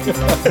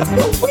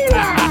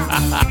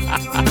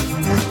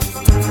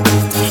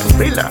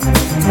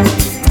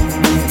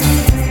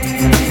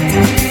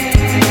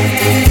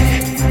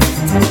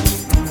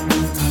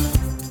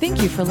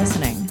 Thank you for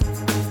listening.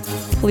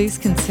 Please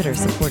consider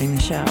supporting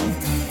the show.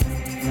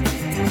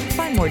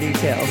 Find more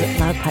details at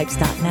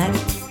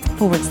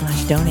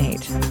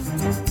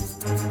loudpipes.net/donate.